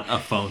 I want a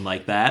phone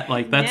like that.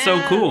 Like, that's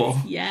so cool.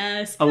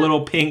 Yes. A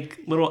little pink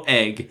little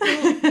egg.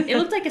 It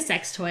looked like a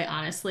sex toy,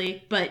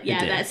 honestly. But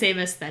yeah, that same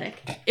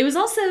aesthetic. It was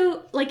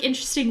also like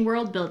interesting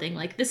world building.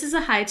 Like, this is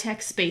a high-tech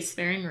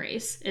spacefaring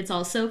race. It's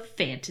also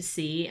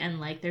fantasy and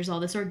like there's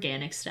all this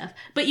organic stuff.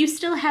 But you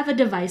still have a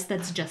device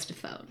that's just a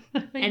phone.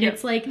 And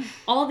it's like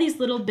all these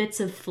little bits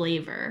of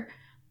flavor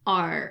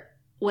are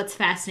what's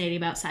fascinating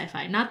about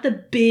sci-fi. Not the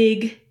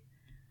big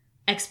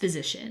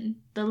exposition,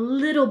 the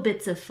little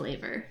bits of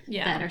flavor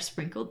that are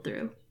sprinkled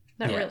through.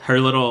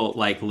 Her little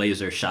like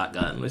laser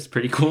shotgun was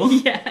pretty cool.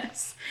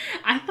 Yes.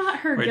 I thought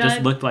her Where gun... it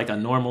just looked like a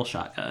normal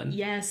shotgun.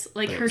 Yes,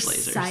 like her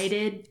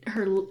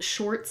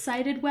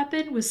short-sighted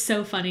weapon was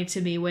so funny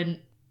to me when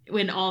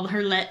all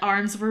her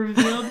arms were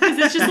revealed, because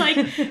it's just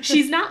like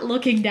she's not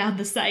looking down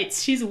the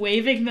sights, she's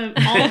waving them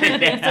all her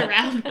hands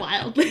around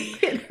wildly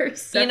in her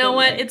You know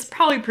what? It's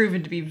probably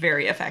proven to be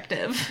very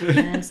effective.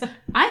 Yes.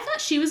 I thought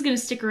she was going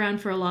to stick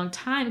around for a long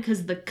time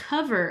because the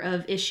cover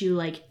of issue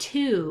like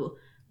 2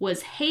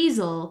 was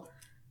Hazel,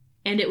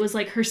 and it was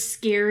like her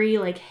scary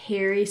like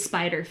hairy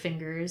spider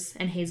fingers,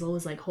 and Hazel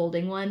was like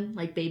holding one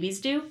like babies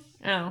do.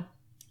 Oh.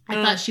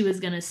 I thought she was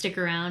going to stick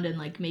around and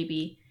like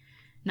maybe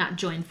not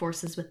join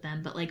forces with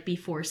them, but like be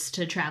forced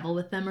to travel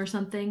with them or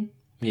something.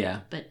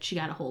 Yeah. But she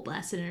got a hole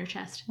blasted in her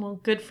chest. Well,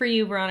 good for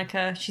you,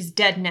 Veronica. She's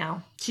dead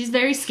now. She's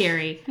very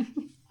scary.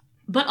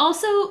 But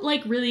also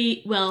like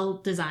really well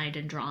designed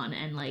and drawn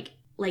and like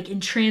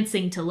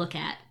entrancing to look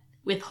at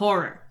with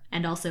horror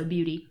and also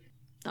beauty.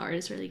 The art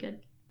is really good.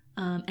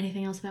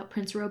 Anything else about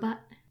Prince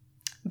Robot?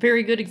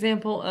 Very good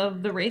example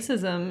of the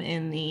racism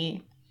in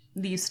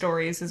these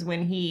stories is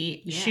when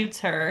he shoots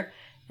her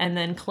and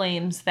then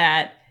claims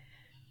that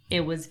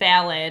it was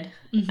valid,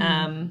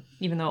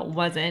 even though it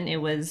wasn't. It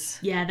was...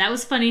 Yeah, that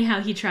was funny how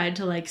he tried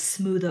to, like,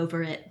 smooth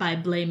over it by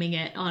blaming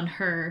it on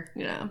her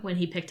when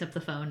he picked up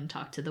the phone and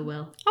talked to the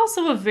will.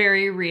 Also a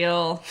very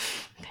real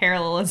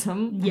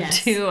parallelism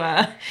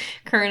to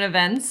current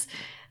events.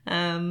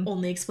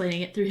 Only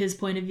explaining it through his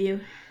point of view.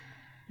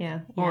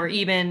 Yeah. Or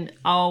even,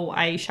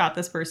 I shot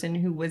this person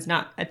who was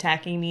not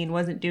attacking me and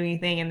wasn't doing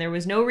anything, and there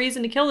was no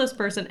reason to kill this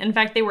person. In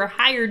fact, they were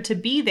hired to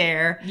be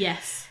there.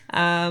 Yes.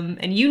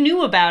 And you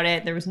knew about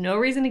it. There was no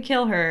reason to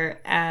kill her,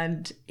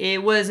 and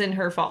it wasn't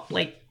her fault.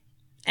 Like,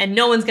 and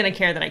no one's gonna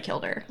care that I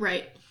killed her.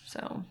 Right.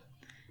 So.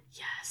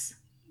 Yes.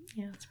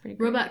 Yeah, that's pretty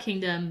great. Robot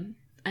Kingdom,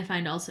 I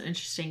find also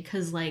interesting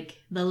because,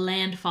 like, the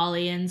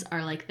Landfallians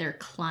are, like, their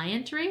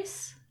client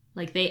race.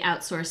 Like, they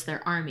outsource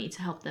their army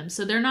to help them.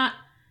 So they're not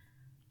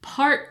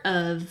part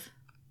of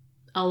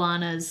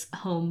Alana's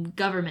home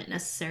government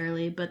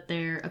necessarily, but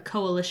they're a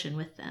coalition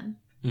with them.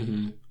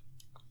 Mm-hmm.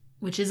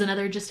 Which is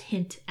another just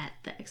hint at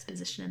the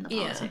exposition and the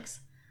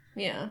politics.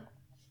 Yeah.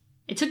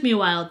 It took me a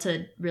while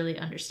to really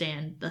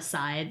understand the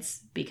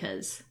sides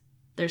because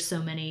there's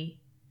so many.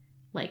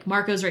 Like,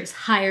 Marco's race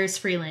hires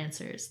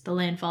freelancers. The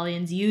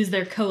Landfallians use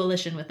their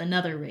coalition with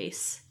another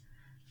race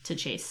to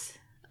chase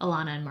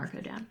Alana and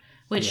Marco down.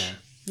 Which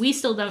we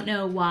still don't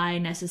know why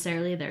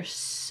necessarily they're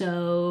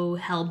so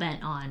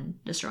hell-bent on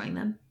destroying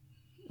them.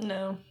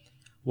 No.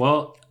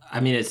 Well, I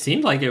mean, it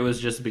seemed like it was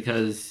just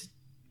because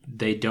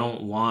they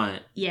don't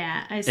want...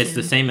 Yeah, I assume. It's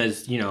the same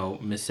as,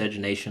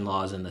 miscegenation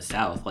laws in the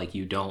South. Like,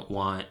 you don't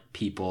want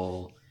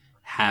people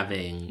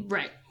having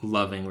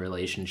loving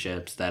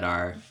relationships that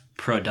are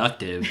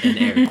productive, in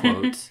air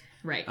quotes.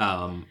 Right.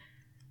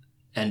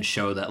 And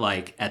show that,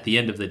 like, at the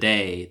end of the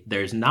day,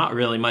 there's not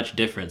really much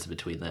difference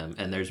between them,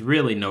 and there's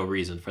really no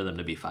reason for them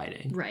to be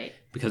fighting. Right.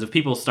 Because if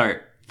people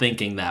start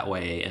thinking that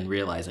way and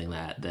realizing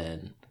that,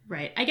 then...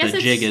 Right. I guess the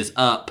jig is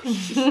up.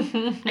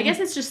 I guess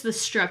it's just the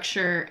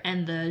structure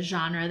and the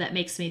genre that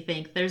makes me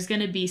think there's going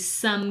to be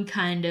some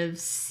kind of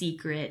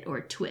secret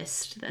or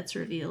twist that's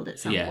revealed at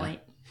some point.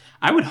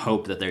 I would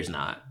hope that there's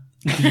not.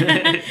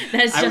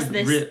 That's just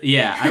this.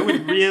 I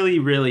would really,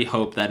 really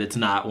hope that it's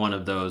not one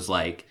of those,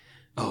 like,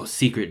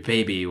 secret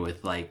baby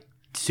with, like,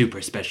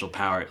 super special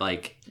power.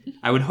 Like,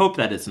 I would hope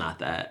that it's not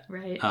that.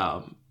 Right.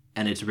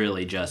 And it's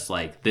really just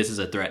like, this is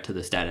a threat to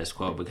the status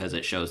quo because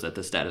it shows that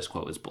the status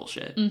quo is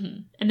bullshit.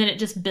 Mm-hmm. And then it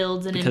just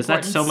builds an importance. Because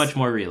that's so much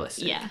more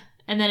realistic. Yeah.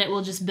 And then it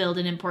will just build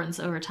an importance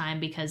over time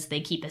because they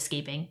keep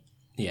escaping.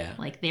 Yeah.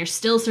 Like, they're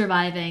still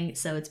surviving,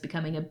 so it's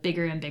becoming a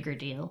bigger and bigger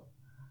deal.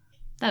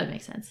 That would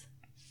make sense.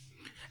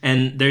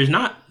 And there's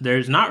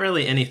not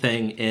really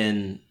anything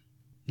in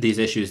these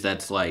issues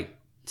that's, like,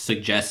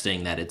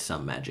 suggesting that it's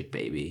some magic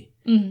baby.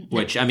 Mm-hmm.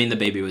 Which, I mean, the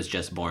baby was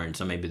just born,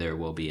 so maybe there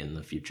will be in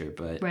the future,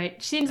 but...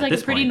 Right. Seems like a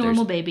pretty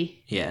normal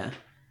baby. Yeah.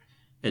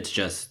 It's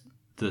just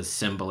the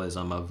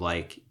symbolism of,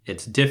 like,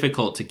 it's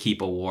difficult to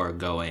keep a war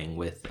going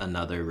with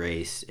another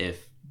race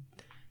if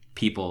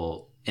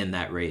people in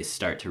that race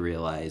start to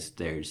realize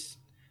there's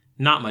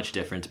not much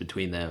difference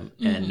between them,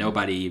 and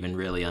nobody even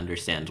really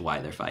understands why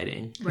they're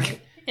fighting.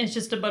 Right. It's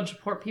just a bunch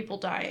of poor people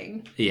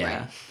dying. Yeah.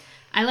 Right.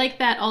 I like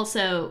that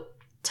also...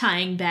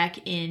 tying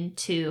back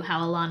into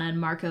how Alana and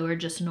Marco are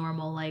just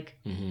normal. Like,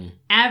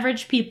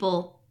 average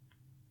people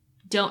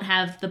don't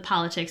have the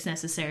politics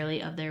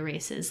necessarily of their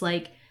races.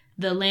 Like,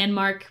 the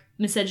landmark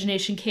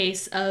miscegenation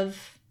case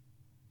of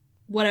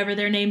whatever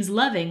their name's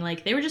Loving.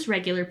 Like, they were just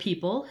regular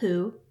people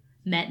who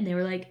met and they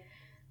were like,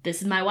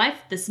 this is my wife,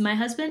 this is my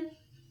husband.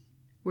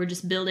 We're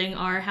just building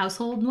our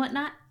household and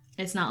whatnot.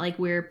 It's not like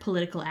we're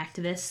political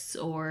activists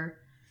or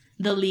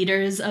the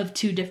leaders of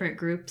two different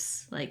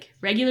groups. Like,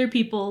 regular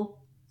people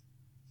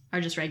are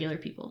just regular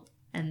people,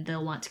 and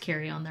they'll want to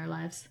carry on their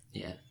lives.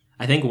 Yeah.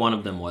 I think one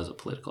of them was a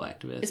political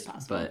activist. It's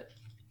possible. But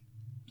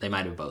they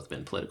might have both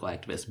been political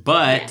activists.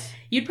 But... yeah.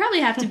 You'd probably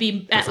have to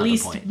be at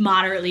least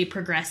moderately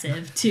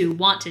progressive to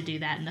want to do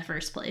that in the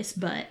first place,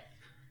 but...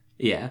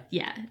 yeah.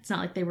 Yeah, it's not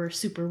like they were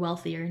super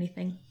wealthy or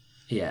anything.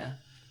 Yeah.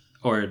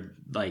 Or,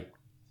 like,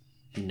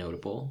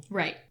 notable.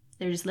 Right.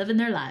 They're just living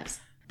their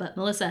lives. But,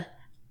 Melissa,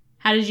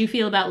 how did you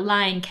feel about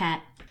Lion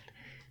Cat?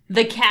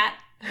 The cat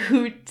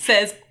who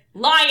says...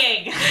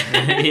 lying.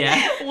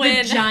 Yeah.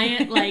 The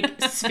giant,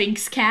 like,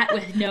 sphinx cat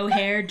with no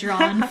hair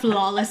drawn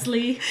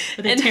flawlessly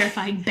with a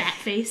terrifying bat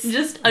face.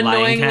 Just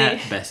annoyingly. Lion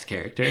cat, best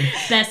character.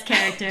 Best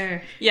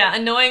character. Yeah,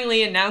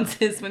 annoyingly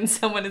announces when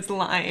someone is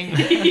lying.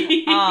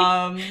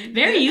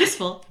 Very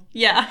useful.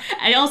 Yeah.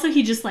 And also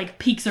he just, like,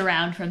 peeks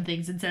around from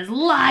things and says,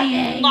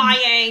 lying.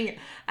 Lying.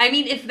 I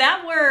mean, if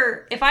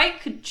I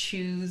could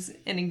choose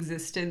an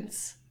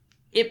existence,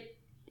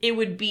 it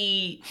would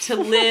be to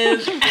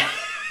live...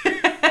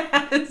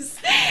 as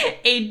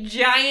a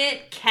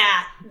giant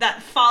cat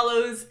that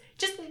follows,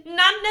 just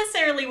not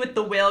necessarily with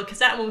the will, because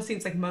that one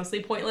seems like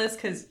mostly pointless,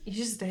 because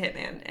he's just a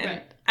hitman, and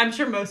right. I'm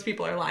sure most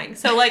people are lying,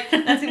 so like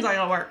that seems like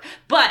it'll work.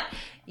 But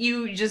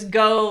you just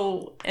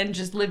go and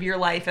just live your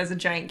life as a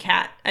giant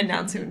cat,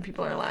 announcing when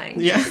people are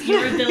lying. Yeah.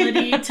 Your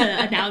ability to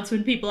announce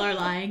when people are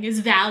lying is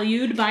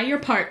valued by your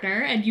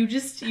partner, and you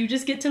just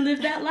get to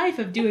live that life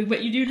of doing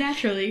what you do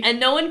naturally. And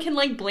no one can,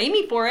 like, blame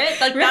me for it.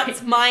 Like, right.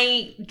 That's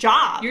my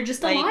job. You're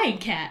just a lying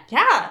cat.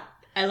 Yeah.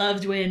 I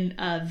loved when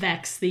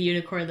Vex, the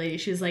unicorn lady,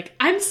 she was like,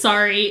 I'm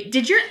sorry,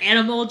 did your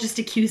animal just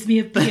accuse me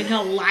of being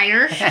a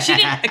liar? She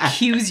didn't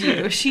accuse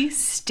you. She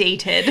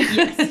stated.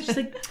 Yes. She's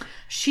like,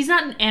 she's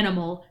not an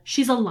animal.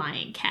 She's a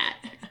lying cat.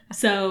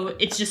 So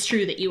it's just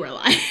true that you are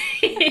lying.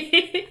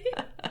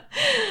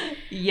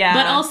 Yeah.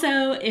 But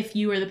also, if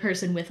you are the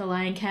person with a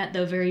lying cat,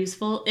 though very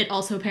useful, it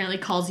also apparently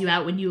calls you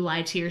out when you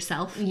lie to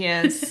yourself.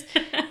 Yes.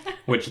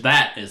 Which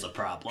that is a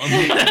problem.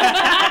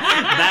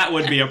 That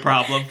would be a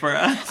problem for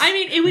us. I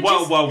mean, it would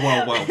whoa.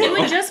 It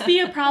would just be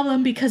a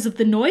problem because of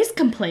the noise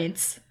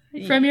complaints.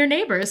 from your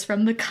neighbors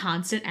from the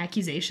constant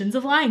accusations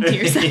of lying to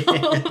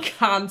yourself.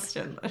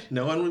 Constantly.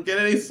 No one would get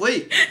any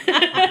sleep.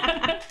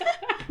 I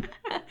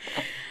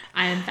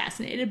am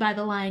fascinated by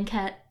the lion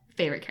cat.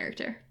 Favorite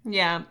character.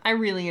 Yeah, I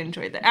really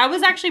enjoyed that. I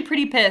was actually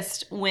pretty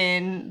pissed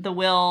when the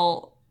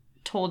Will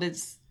told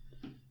his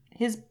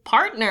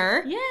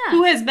partner,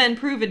 who has been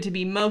proven to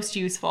be most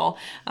useful,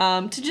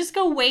 to just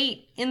go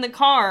wait in the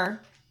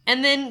car,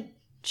 and then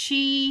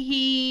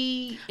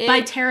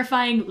by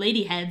terrifying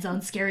lady heads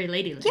on scary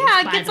lady legs.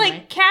 Yeah, it gets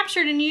like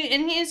captured, and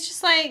he's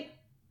just like,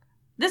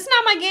 "This is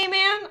not my game,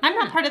 man. I'm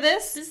not part of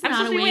this. I'm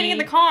supposed to be waiting in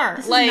the car."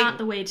 This is not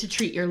the way to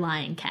treat your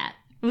lion cat.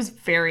 It was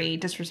very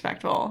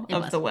disrespectful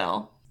of the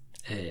Will.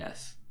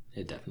 Yes,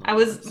 it definitely. I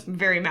was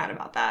very mad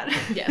about that.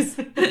 Yes.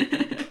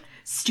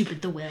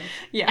 Stupid the Will.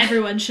 Yeah.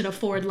 Everyone should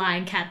afford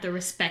lion cat the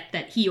respect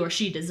that he or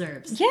she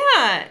deserves.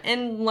 Yeah,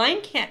 and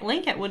lion cat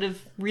would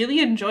have really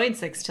enjoyed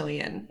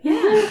Sextillion.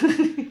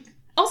 Yeah.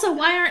 Also,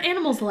 why aren't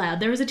animals allowed?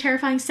 There was a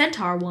terrifying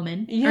centaur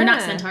woman. Yeah. Or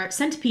not centaur,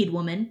 centipede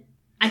woman.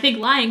 I think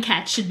lion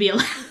cat should be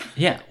allowed.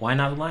 Yeah, why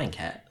not a lion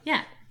cat?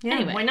 Yeah.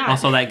 Anyway, why not?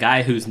 Also, that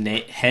guy whose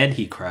head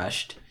he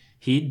crushed,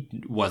 he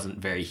wasn't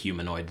very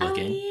humanoid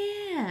looking.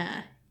 Oh,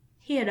 yeah.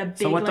 He had a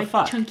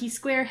big, chunky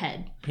square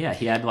head. Yeah,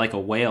 he had like a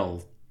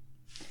whale.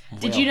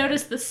 Did you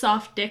notice the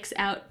soft dicks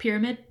out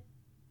pyramid?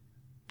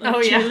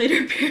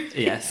 Cheerleader pyramid.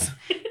 Yes.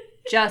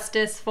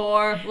 Justice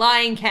for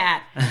lion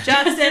cat.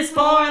 Justice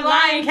for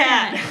lion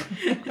cat.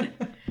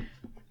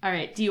 All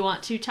right. Do you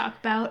want to talk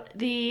about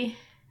the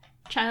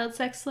child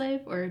sex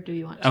slave, or do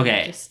you want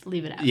to just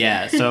leave it out?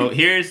 Yeah. So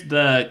here's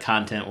the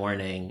content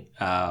warning.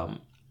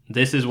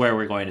 This is where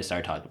we're going to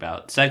start talking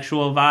about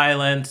sexual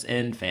violence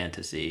in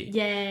fantasy.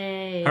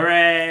 Yay.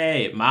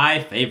 Hooray!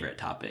 My favorite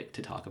topic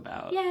to talk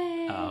about.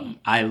 Yay.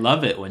 I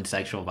love it when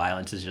sexual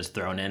violence is just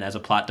thrown in as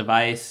a plot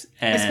device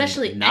and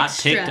especially not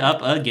picked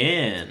up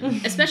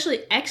again. Especially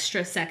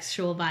extra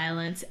sexual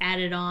violence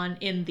added on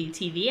in the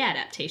TV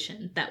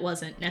adaptation that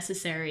wasn't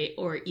necessary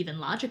or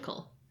even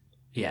logical.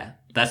 Yeah,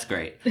 that's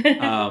great.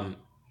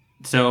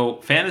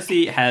 So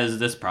fantasy has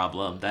this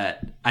problem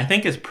that I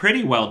think is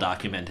pretty well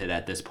documented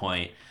at this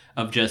point,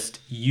 of just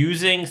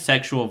using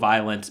sexual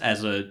violence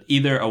as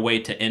either a way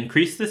to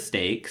increase the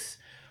stakes,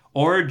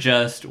 or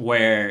just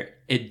where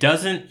it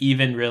doesn't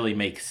even really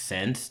make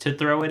sense to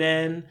throw it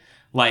in.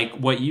 Like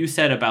what you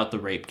said about the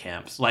rape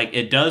camps. Like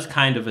it does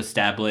kind of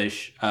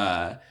establish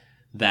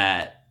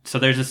that. So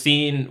there's a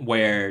scene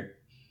where,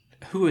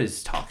 who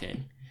is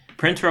talking?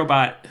 Prince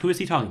Robot, who is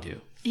he talking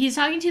to? He's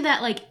talking to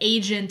that, like,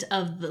 agent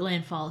of the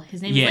landfall.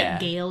 His name is, like,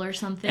 Gale or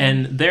something.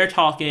 And they're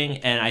talking,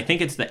 and I think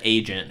it's the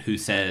agent who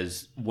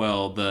says,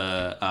 well,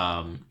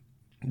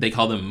 they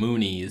call them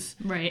Moonies,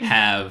 right,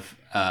 have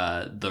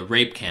the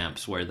rape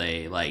camps where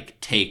they, like,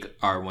 take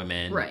our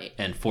women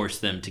and force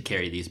them to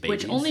carry these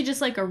babies. Which only just,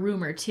 like, a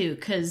rumor, too,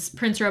 because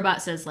Prince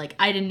Robot says, like,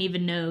 I didn't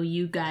even know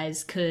you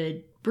guys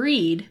could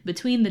breed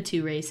between the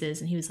two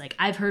races. And he was like,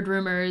 I've heard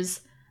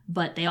rumors,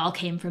 but they all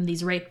came from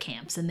these rape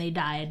camps, and they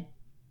died.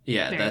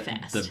 Yeah,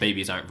 the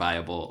babies aren't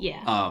viable.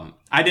 Yeah.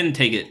 I didn't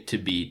take it to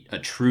be a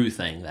true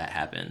thing that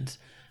happened.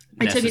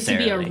 I took it to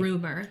be a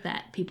rumor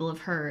that people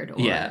have heard. Or...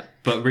 Yeah,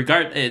 but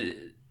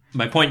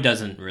my point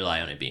doesn't rely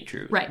on it being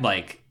true. Right.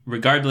 Like,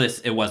 regardless,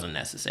 it wasn't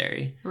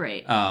necessary.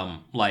 Right.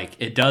 Like,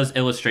 it does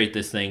illustrate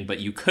this thing, but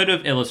you could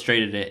have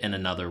illustrated it in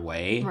another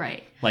way.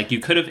 Right. Like,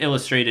 you could have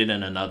illustrated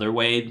in another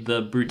way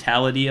the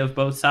brutality of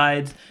both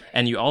sides,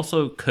 and you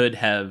also could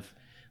have,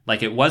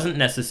 like, it wasn't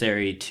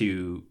necessary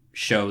to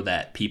show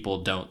that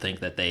people don't think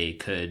that they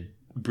could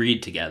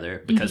breed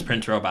together, because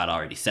Prince Robot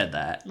already said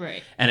that.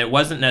 Right. And it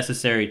wasn't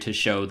necessary to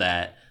show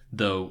that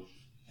the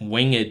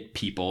winged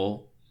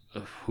people,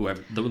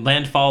 whoever, the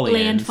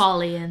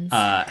Landfallians,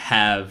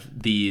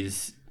 have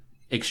these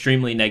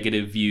extremely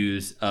negative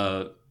views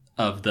of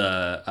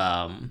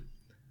the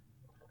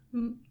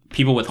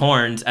people with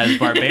horns as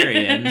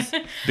barbarians,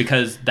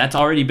 because that's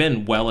already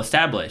been well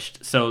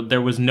established. So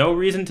there was no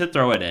reason to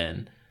throw it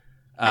in.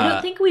 I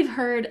don't think we've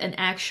heard an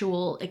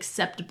actual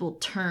acceptable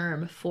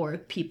term for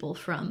people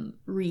from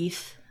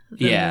Wreath,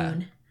 the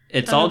moon.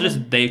 It's all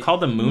just, they call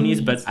them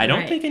Moonies, but I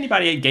don't think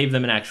anybody gave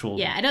them an actual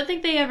I don't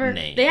think they ever,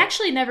 name. They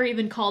actually never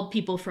even called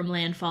people from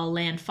Landfall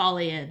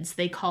Landfallians.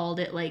 They called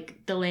it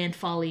like the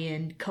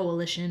Landfallian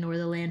Coalition or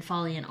the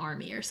Landfallian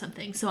Army or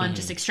something. So I'm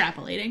just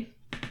extrapolating.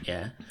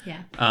 Yeah.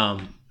 Yeah.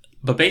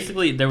 But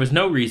basically, there was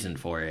no reason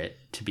for it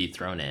to be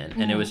thrown in.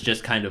 And it was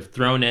just kind of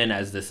thrown in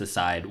as this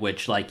aside,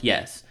 which, like,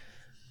 yes,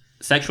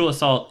 sexual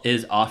assault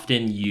is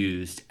often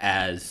used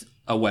as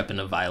a weapon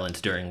of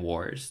violence during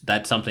wars.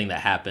 That's something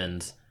that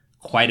happens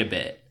quite a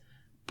bit.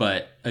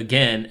 But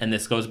again, and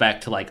this goes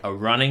back to like a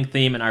running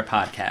theme in our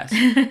podcast,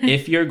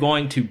 if you're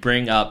going to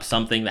bring up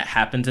something that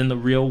happens in the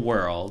real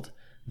world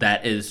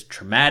that is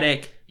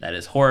traumatic, that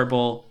is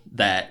horrible,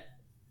 that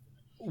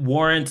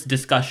warrants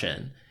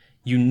discussion,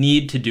 you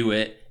need to do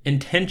it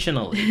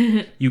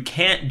intentionally. You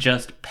can't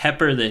just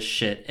pepper this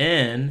shit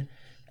in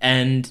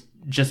and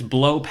just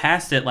blow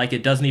past it like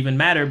it doesn't even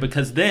matter,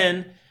 because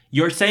then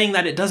you're saying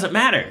that it doesn't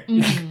matter.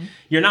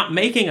 You're not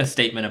making a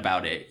statement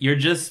about it. You're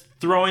just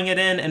throwing it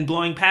in and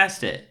blowing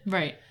past it.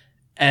 Right.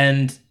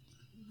 And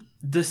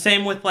the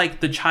same with, like,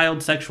 the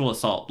child sexual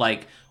assault.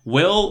 Like,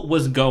 Will,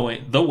 I'll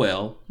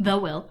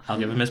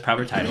give him his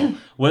proper title,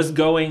 was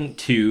going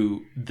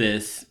to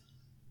this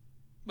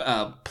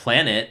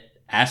planet,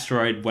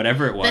 asteroid,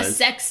 whatever it was.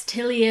 The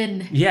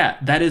Sextillion. Yeah,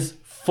 that is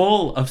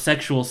full of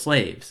sexual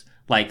slaves.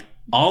 Like,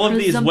 all of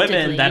these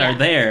women that are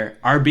there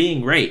are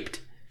being raped.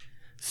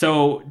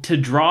 So to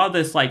draw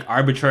this, like,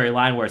 arbitrary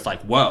line where it's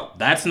like, whoa,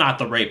 that's not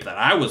the rape that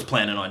I was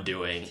planning on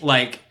doing.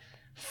 Like,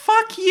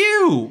 fuck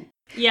you.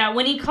 Yeah,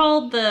 when he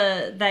called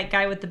that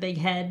guy with the big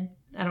head,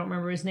 I don't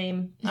remember his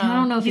name. I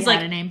don't know if he's he like,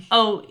 had a name.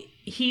 Oh,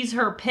 he's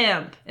her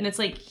pimp. And it's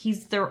like,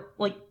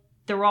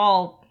 they're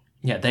all...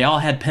 Yeah, they all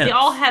had pimps. They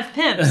all have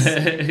pimps.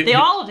 They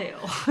all do.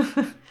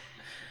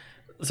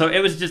 So it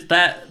was just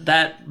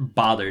that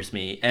bothers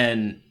me.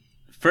 And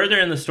further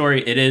in the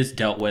story, it is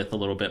dealt with a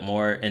little bit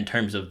more in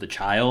terms of the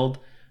child.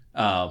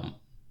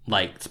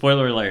 Like,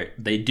 spoiler alert,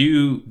 they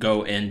do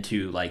go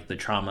into, like, the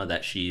trauma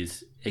that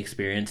she's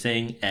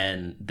experiencing,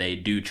 and they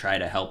do try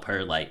to help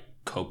her, like,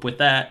 cope with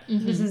that.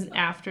 Mm-hmm. This is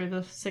after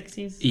the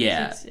 60s.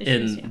 Yeah,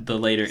 in the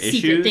later Secret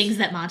issues. things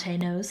that Mate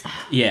knows.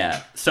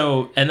 Yeah.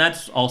 So, and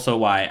that's also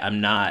why I'm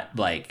not,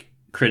 like,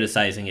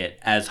 criticizing it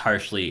as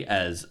harshly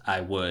as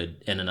I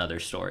would in another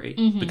story.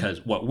 Mm-hmm.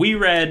 Because what we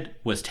read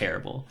was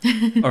terrible.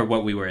 Or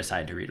what we were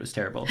assigned to read was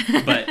terrible.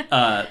 But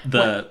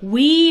what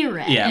we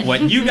read. Yeah,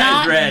 what you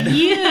guys read.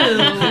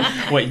 You.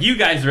 What you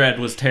guys read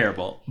was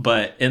terrible.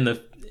 But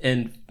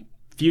in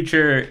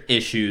future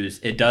issues,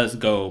 it does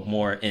go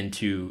more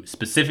into,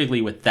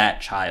 specifically with that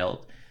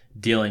child,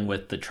 dealing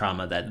with the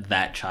trauma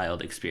that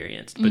child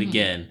experienced. But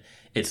again,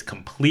 it's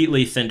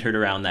completely centered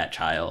around that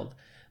child.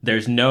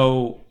 There's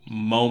no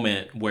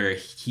moment where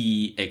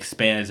he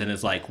expands and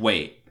is like,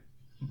 wait,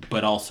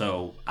 but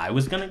also I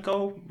was going to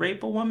go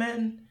rape a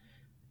woman?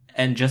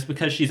 And just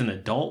because she's an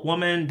adult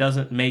woman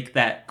doesn't make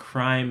that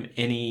crime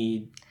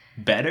any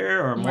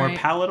better or more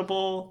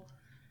palatable?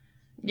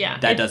 Yeah.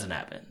 That doesn't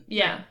happen.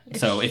 Yeah.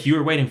 So if you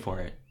were waiting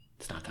for it,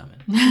 it's not coming.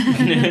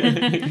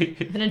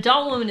 If an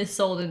adult woman is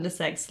sold into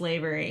sex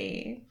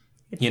slavery,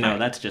 it's fine.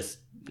 That's just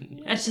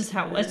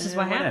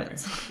what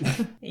happens.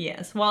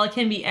 Yes. While it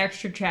can be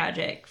extra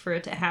tragic for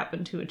it to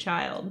happen to a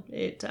child,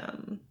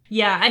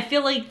 I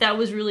feel like that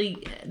was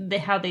really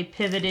how they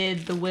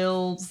pivoted the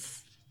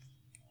Will's,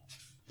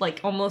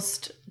 like,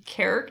 almost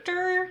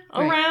character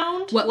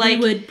around. What like,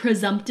 we would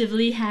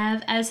presumptively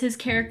have as his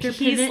character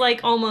pivot. He's,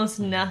 like, almost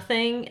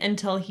nothing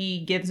until he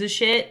gives a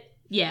shit.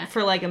 Yeah.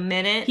 For, like, a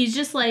minute. He's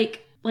just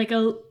like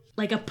a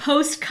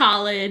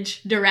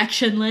post-college,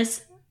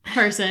 directionless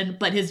person,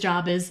 but his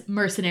job is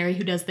mercenary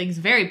who does things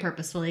very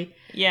purposefully.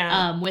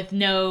 Yeah. With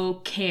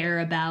no care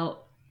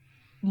about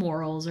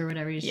morals or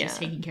whatever. He's just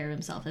taking care of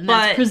himself. And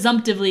that's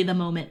presumptively the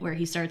moment where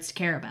he starts to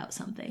care about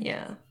something.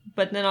 Yeah.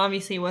 But then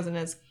obviously he wasn't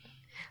as,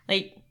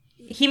 like,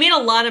 he made a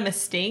lot of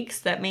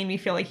mistakes that made me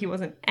feel like he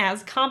wasn't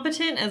as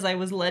competent as I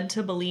was led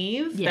to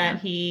believe. Yeah.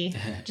 That he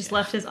just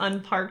left his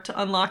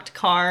unlocked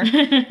car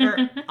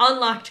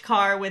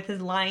with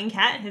his lying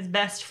cat, his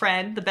best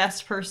friend, the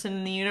best person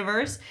in the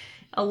universe,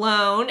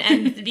 alone,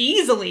 and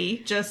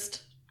easily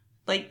just,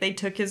 like, they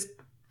took his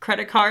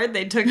credit card,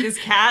 they took his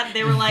cat,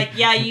 they were like,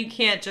 yeah, you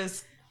can't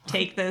just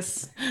take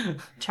this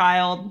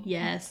child.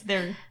 Yes.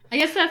 I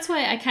guess that's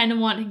why I kind of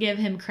want to give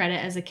him credit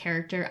as a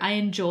character. I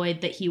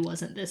enjoyed that he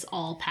wasn't this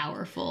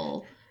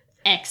all-powerful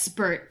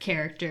expert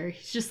character.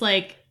 He's just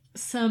like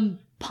some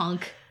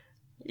punk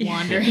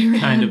wandering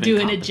around kind of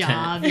doing a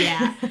job.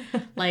 Yeah.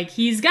 Like,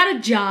 he's got a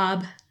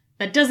job.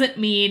 That doesn't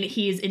mean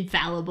he's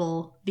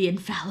infallible, the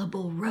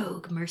infallible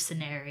rogue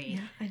mercenary.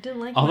 Yeah, I didn't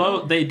like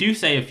Although they do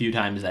say a few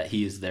times that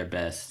he's their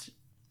best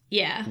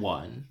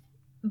one.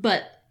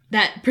 But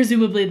that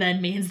presumably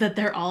then means that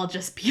they're all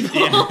just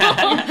people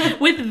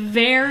with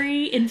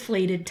very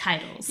inflated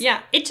titles. Yeah,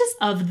 it just...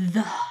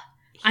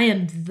 I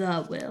am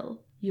the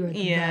Will. You're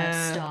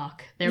the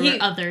stock. There were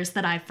others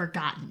that I've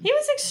forgotten. He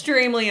was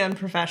extremely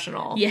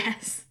unprofessional.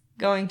 Yes.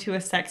 Going to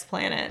a sex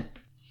planet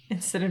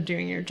instead of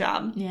doing your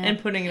job and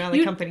putting it on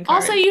the company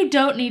card. Also, you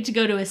don't need to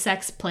go to a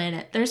sex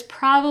planet. There's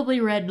probably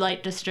red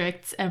light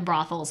districts and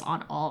brothels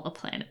on all the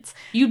planets.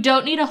 You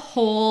don't need a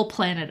whole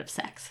planet of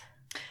sex.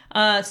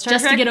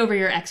 Just to get over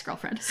your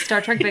ex-girlfriend. Star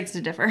Trek begs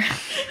to differ.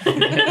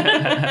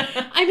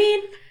 I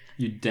mean...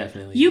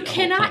 You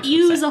cannot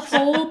use a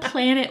whole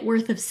planet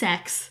worth of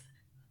sex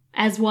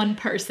as one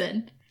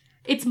person.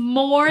 It's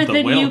more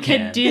than you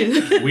can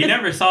do. We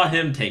never saw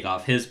him take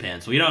off his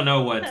pants. We don't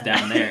know what's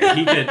down there.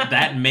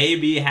 That may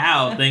be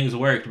how things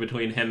worked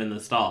between him and the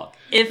Stalk.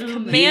 He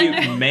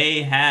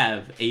may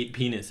have 8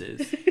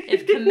 penises.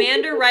 If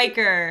Commander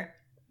Riker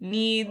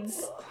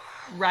needs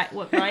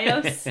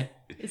Rios?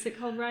 Is it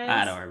called Rios?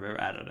 I don't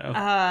remember. I don't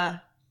know.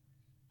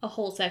 A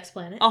whole sex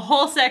planet. A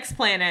whole sex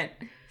planet.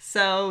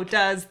 So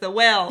does the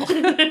Will.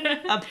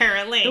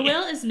 Apparently. The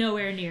Will is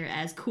nowhere near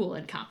as cool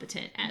and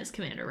competent as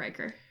Commander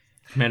Riker.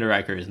 Commander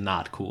Riker is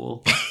not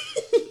cool.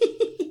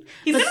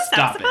 He's in a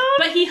saxophone?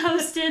 But he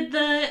hosted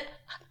the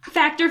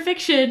Fact or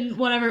Fiction,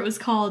 whatever it was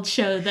called,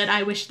 show that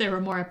I wish there were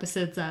more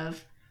episodes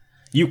of.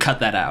 You cut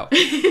that out.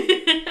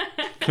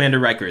 Commander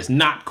Riker is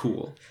not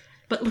cool.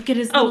 But look at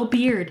his little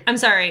beard. I'm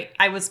sorry.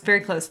 I was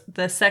very close.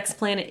 The sex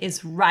planet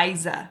is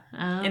Risa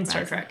in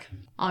Star Trek.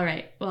 All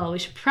right. Well, we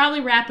should probably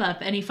wrap up.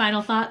 Any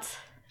final thoughts?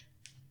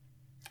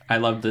 I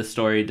love this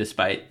story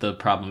despite the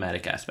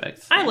problematic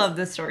aspects. I love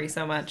this story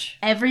so much.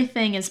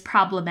 Everything is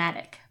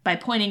problematic. By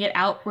pointing it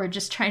out, we're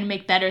just trying to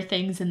make better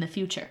things in the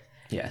future.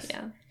 Yes.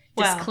 Yeah.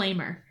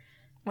 Disclaimer.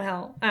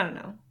 Well, I don't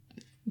know.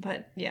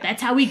 But yeah.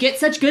 That's how we get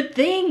such good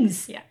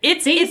things. Yeah.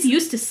 Things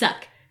used to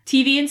suck.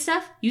 TV and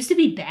stuff used to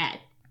be bad.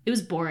 It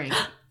was boring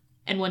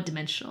and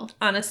one-dimensional.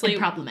 Honestly,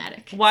 and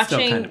problematic. Watching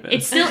Still kind of is.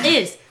 It still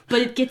is,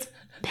 but it gets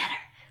better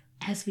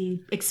as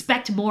we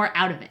expect more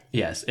out of it.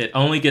 Yes, it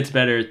only gets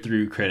better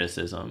through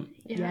criticism.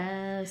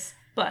 Yes.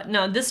 But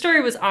no, this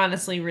story was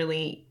honestly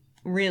really,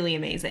 really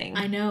amazing.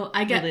 I know.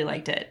 I really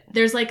liked it.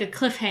 There's like a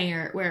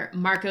cliffhanger where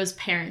Marco's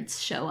parents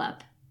show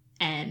up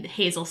and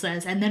Hazel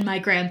says, and then my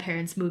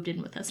grandparents moved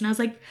in with us. And I was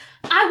like,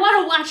 I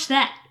want to watch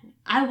that.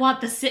 I want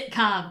the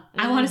sitcom.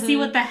 I want to see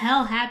what the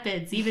hell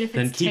happens, even if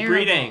Then it's keep terrible.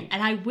 reading.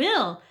 And I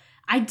will.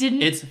 I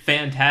didn't. It's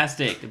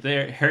fantastic.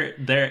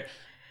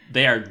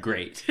 They are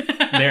great.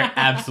 They're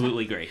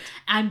absolutely great.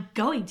 I'm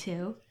going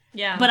to.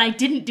 Yeah. But I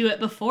didn't do it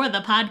before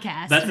the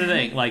podcast. That's the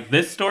thing. Like,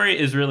 this story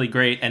is really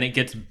great, and it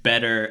gets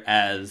better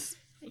as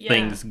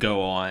things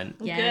go on.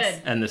 Yes.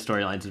 Good. And the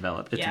storylines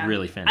develop. It's Yeah.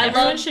 really fantastic.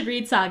 Everyone should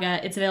read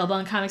Saga. It's available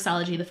on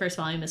Comixology. The first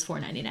volume is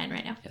 $4.99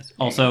 right now. Yes.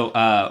 Also,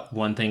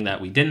 one thing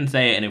that we didn't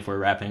say, and if we're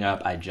wrapping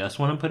up, I just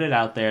want to put it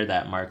out there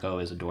that Marco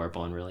is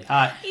adorable and really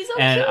hot. He's so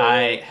and cute.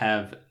 I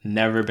have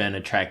never been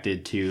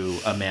attracted to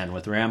a man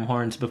with ram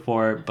horns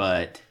before,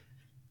 but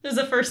There's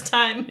a first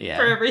time for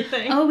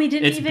everything. Oh, we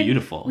didn't it's even.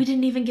 beautiful. We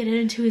didn't even get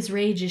into his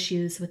rage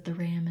issues with the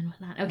ram and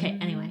whatnot. Okay,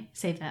 anyway,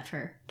 save that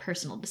for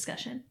personal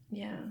discussion.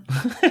 Yeah.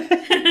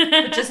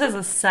 But just as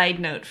a side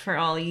note for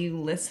all you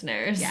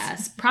listeners.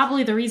 Yes,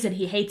 probably the reason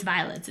he hates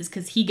violence is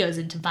because he goes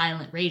into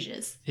violent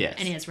rages. Yes.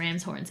 And he has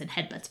ram's horns and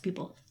headbutts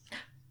people.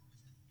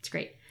 It's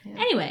great. Yeah.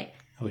 Anyway.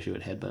 I wish you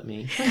would headbutt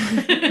me.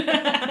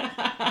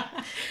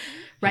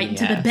 Right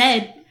into the Yes.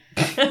 bed.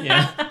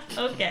 Yeah.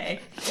 Okay.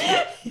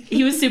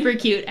 He was super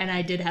cute, and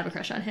I did have a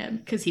crush on him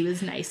because he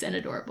was nice and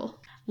adorable.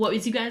 What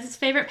was you guys'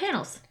 favorite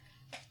panels?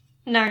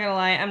 Not gonna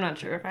lie, I'm not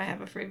sure if I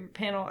have a favorite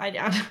panel.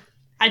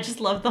 I just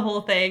love the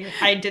whole thing.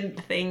 I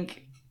didn't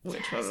think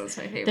which one was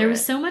my favorite. There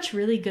was so much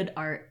really good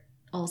art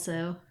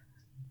also.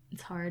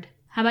 It's hard.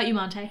 How about you,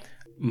 Monte?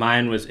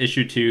 Mine was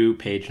issue 2,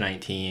 page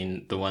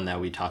 19, the one that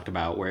we talked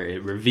about, where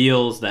it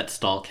reveals that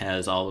Stalk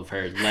has all of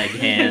her leg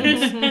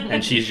hands,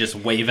 and she's just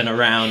waving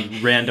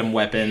around random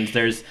weapons.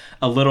 There's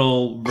a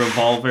little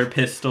revolver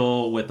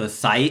pistol with a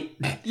sight.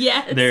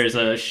 Yes. There's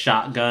a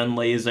shotgun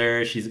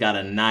laser. She's got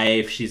a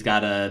knife. She's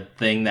got a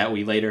thing that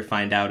we later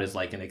find out is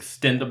like an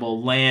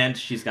extendable lance.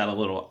 She's got a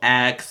little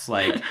axe.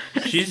 Like,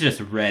 she's just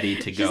ready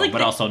to go, like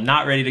but also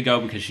not ready to go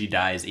because she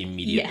dies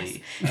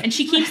immediately. Yes. And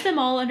she keeps them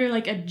all under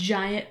like a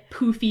giant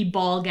poofy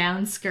ball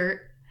gown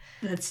skirt.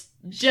 That's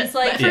just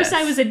like, at first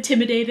I was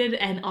intimidated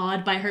and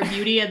awed by her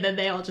beauty, and then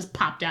they all just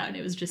popped out and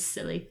it was just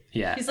silly.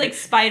 Yeah. She's like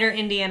Spider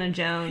Indiana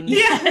Jones.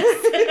 Yes.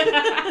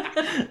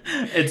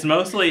 It's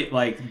mostly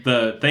like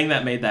the thing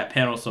that made that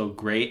panel so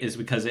great is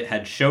because it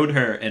had showed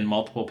her in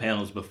multiple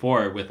panels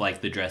before with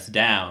like the dress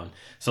down.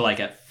 So like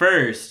at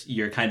first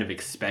you're kind of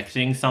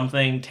expecting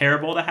something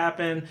terrible to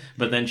happen,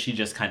 but then she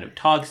just kind of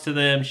talks to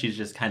them. She's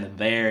just kind of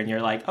there and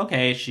you're like,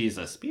 okay, she's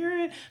a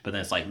spirit. But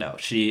then it's like, no,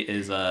 she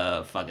is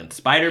a fucking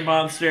spider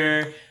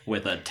monster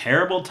with a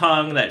terrible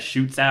tongue that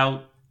shoots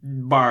out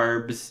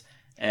barbs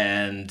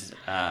and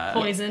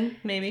Poison,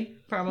 maybe,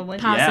 probably.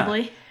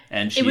 Possibly. Yeah.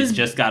 And she's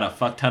just got a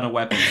fuck ton of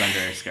weapons under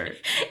her skirt.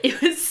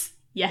 It was,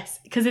 yes,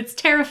 because it's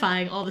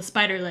terrifying, all the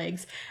spider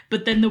legs,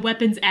 but then the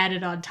weapons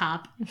added on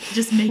top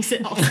just makes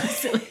it all so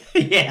silly.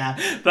 Yeah,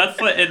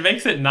 that's what it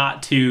makes it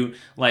not too,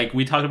 like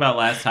we talked about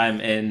last time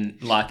in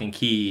Lock and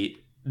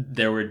Key,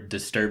 there were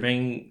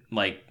disturbing,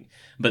 like,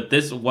 but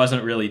this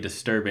wasn't really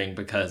disturbing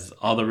because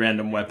all the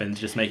random weapons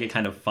just make it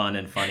kind of fun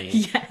and funny.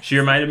 Yes. She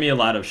reminded me a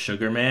lot of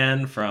Sugar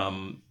Man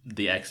from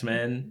the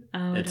X-Men.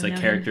 Oh, it's a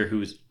character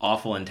who's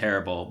awful and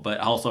terrible, but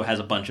also has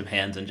a bunch of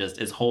hands and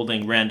just is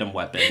holding random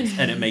weapons,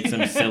 and it makes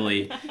him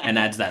silly and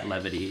adds that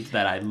levity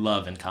that I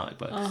love in comic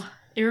books. Oh,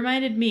 it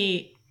reminded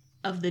me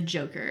of the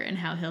Joker and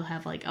how he'll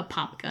have like a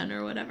pop gun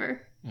or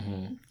whatever.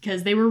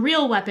 Because they were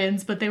real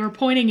weapons, but they were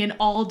pointing in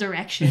all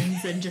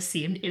directions and just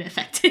seemed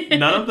ineffective.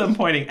 None of them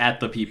pointing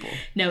at the people.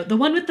 No, the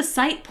one with the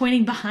sight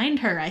pointing behind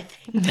her, I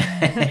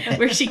think,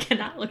 where she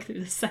cannot look through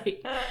the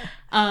sight.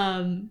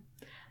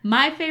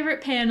 My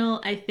favorite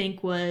panel, I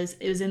think,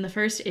 it was in the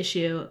first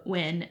issue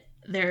when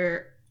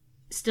they're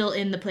still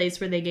in the place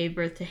where they gave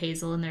birth to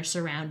Hazel and they're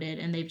surrounded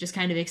and they've just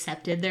kind of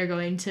accepted they're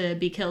going to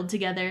be killed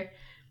together.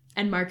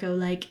 And Marco,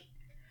 like,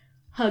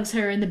 hugs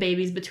her and the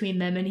babies between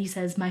them and he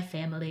says, "My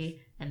family."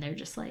 And they're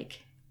just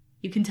like,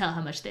 you can tell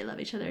how much they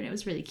love each other. And it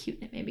was really cute.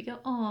 And it made me go,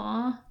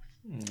 "Aw."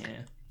 Yeah.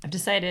 I've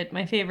decided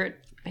my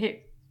favorite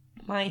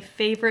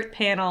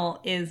panel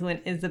is when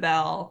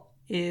Isabel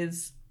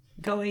is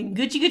going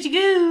Gucci Gucci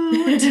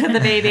Goo to the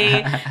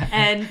baby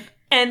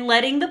and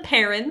letting the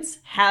parents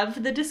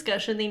have the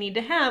discussion they need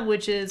to have,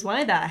 which is,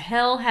 why the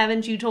hell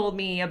haven't you told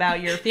me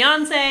about your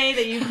fiance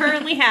that you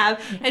currently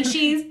have? And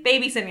she's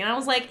babysitting. And I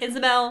was like,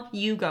 Isabel,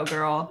 you go,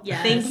 girl.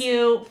 Yes. Thank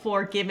you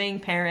for giving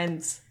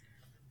parents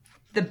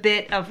the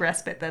bit of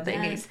respite that they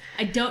need.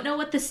 I don't know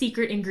what the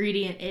secret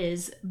ingredient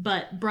is,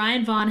 but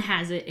Brian Vaughn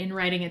has it in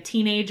writing a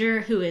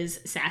teenager who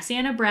is sassy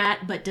and a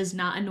brat, but does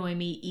not annoy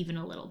me even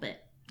a little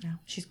bit. No,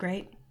 she's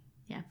great.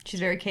 Yeah. She's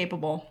very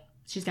capable.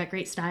 She's got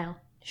great style.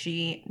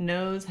 She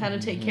knows how to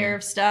take care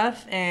of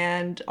stuff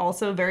and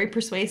also very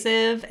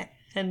persuasive.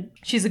 And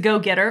she's a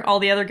go-getter. All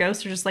the other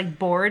ghosts are just like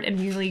bored and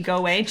usually go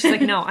away. And she's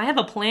like, no, I have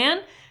a plan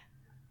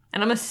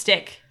and I'm going to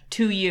stick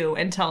to you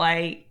until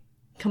I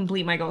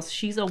complete my goals.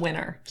 She's a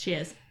winner. She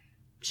is.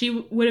 She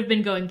would have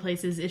been going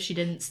places if she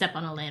didn't step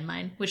on a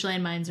landmine, which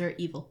landmines are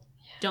evil.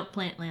 Yeah. Don't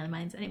plant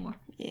landmines anymore.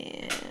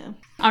 Yeah.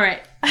 All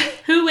right.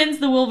 Who wins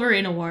the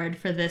Wolverine Award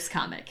for this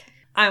comic?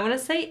 I want to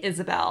say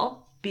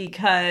Isabel,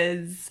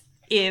 because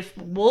if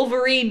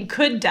Wolverine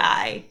could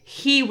die,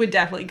 he would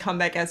definitely come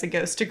back as a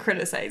ghost to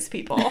criticize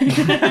people.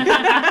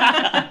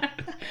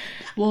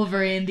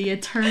 Wolverine, the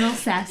eternal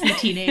sassy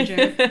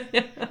teenager.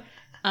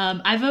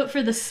 I vote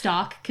for the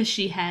Stalk because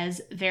she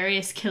has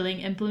various killing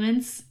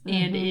implements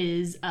and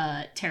is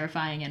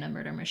terrifying and a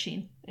murder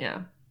machine.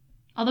 Yeah.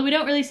 Although we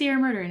don't really see her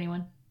murder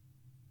anyone.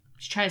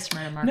 She tries to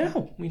murder Marco.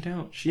 No, we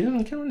don't. She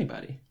doesn't kill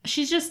anybody.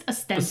 She's just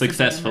ostensibly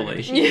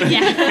Successfully.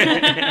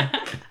 Yeah.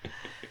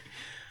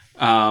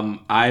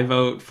 I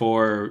vote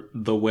for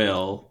the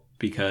Will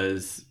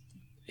because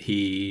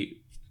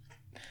he,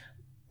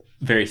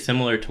 very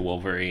similar to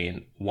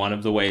Wolverine, one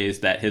of the ways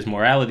that his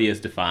morality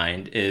is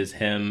defined is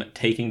him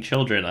taking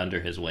children under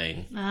his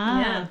wing.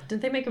 Yeah.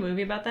 Didn't they make a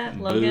movie about that?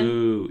 Logan?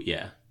 Boo.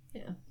 Yeah.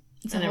 Yeah.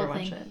 It's I a never whole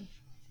watched thing.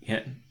 it.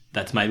 Yeah.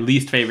 That's my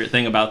least favorite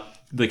thing about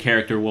the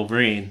character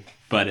Wolverine,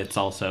 but it's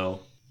also...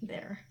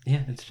 There.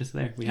 Yeah, it's just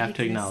there. We have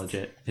to exists. acknowledge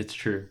it. It's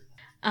true.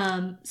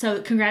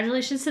 So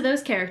congratulations to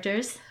those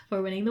characters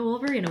for winning the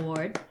Wolverine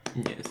Award.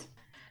 Yes.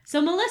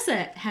 So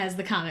Melissa has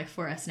the comic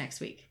for us next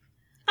week.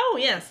 Oh,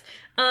 yes.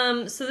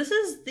 So this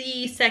is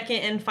the second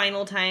and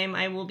final time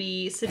I will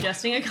be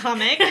suggesting a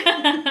comic.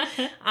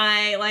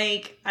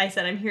 I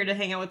said, I'm here to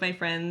hang out with my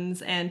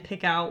friends and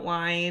pick out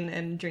wine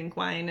and drink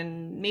wine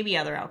and maybe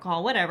other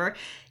alcohol, whatever,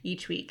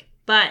 each week.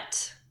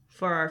 But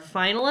for our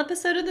final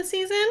episode of the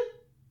season,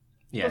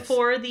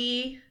 before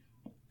the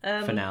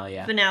finale,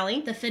 yeah.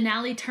 The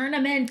finale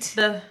tournament.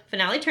 The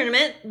finale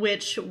tournament,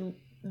 which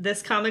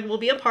this comic will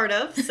be a part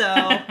of,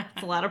 so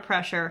it's a lot of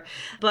pressure.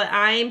 But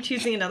I'm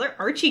choosing another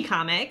Archie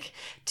comic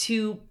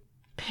to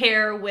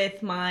pair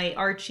with my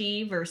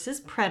Archie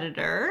versus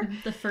Predator.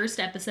 The first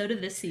episode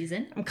of this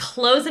season. I'm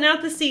closing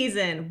out the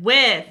season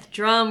with,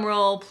 drum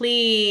roll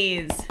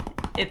please,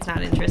 it's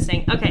not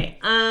interesting. Okay,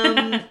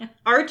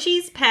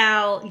 Archie's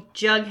Pal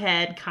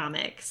Jughead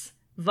Comics,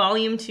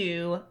 Volume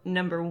 2,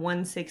 number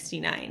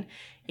 169.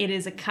 It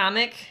is a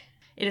comic.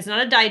 It is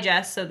not a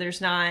digest, so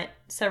there's not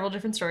several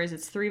different stories.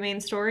 It's 3 main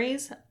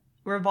stories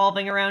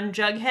revolving around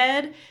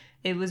Jughead.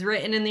 It was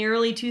written in the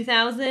early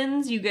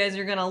 2000s. You guys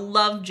are going to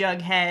love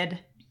Jughead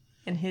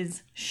and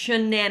his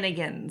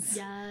shenanigans.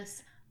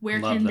 Yes. Where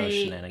Love can those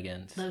they...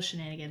 shenanigans. Those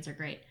shenanigans are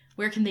great.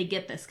 Where can they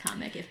get this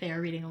comic if they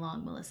are reading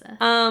along, Melissa?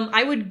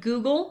 I would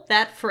Google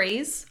that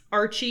phrase,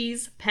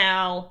 Archie's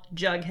Pal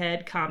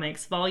Jughead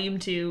Comics, Volume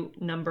 2,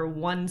 number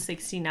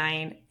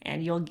 169,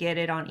 and you'll get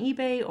it on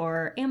eBay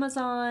or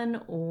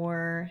Amazon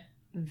or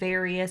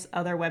various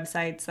other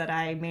websites that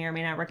I may or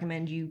may not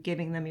recommend you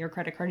giving them your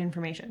credit card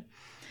information.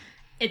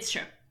 It's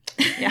true.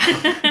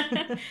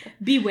 Yeah.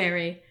 Be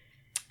wary.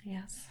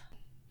 Yes.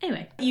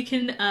 Anyway, you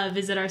can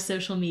visit our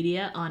social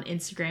media on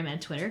Instagram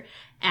and Twitter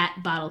at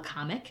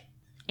BottleComic.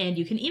 And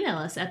you can email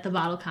us at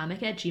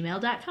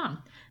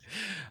thebottlecomic@gmail.com.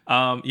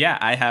 Yeah,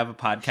 I have a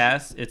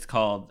podcast. It's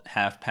called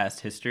Half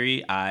Past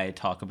History. I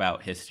talk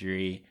about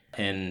history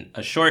in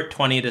a short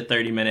 20 to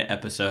 30 minute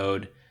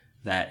episode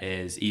that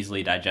is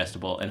easily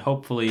digestible and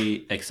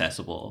hopefully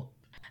accessible.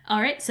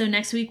 All right, so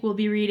next week we'll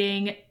be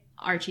reading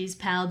Archie's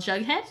Pal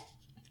Jughead,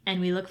 and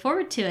we look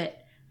forward to it.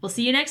 We'll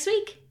see you next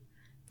week.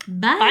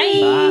 Bye.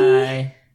 Bye. Bye.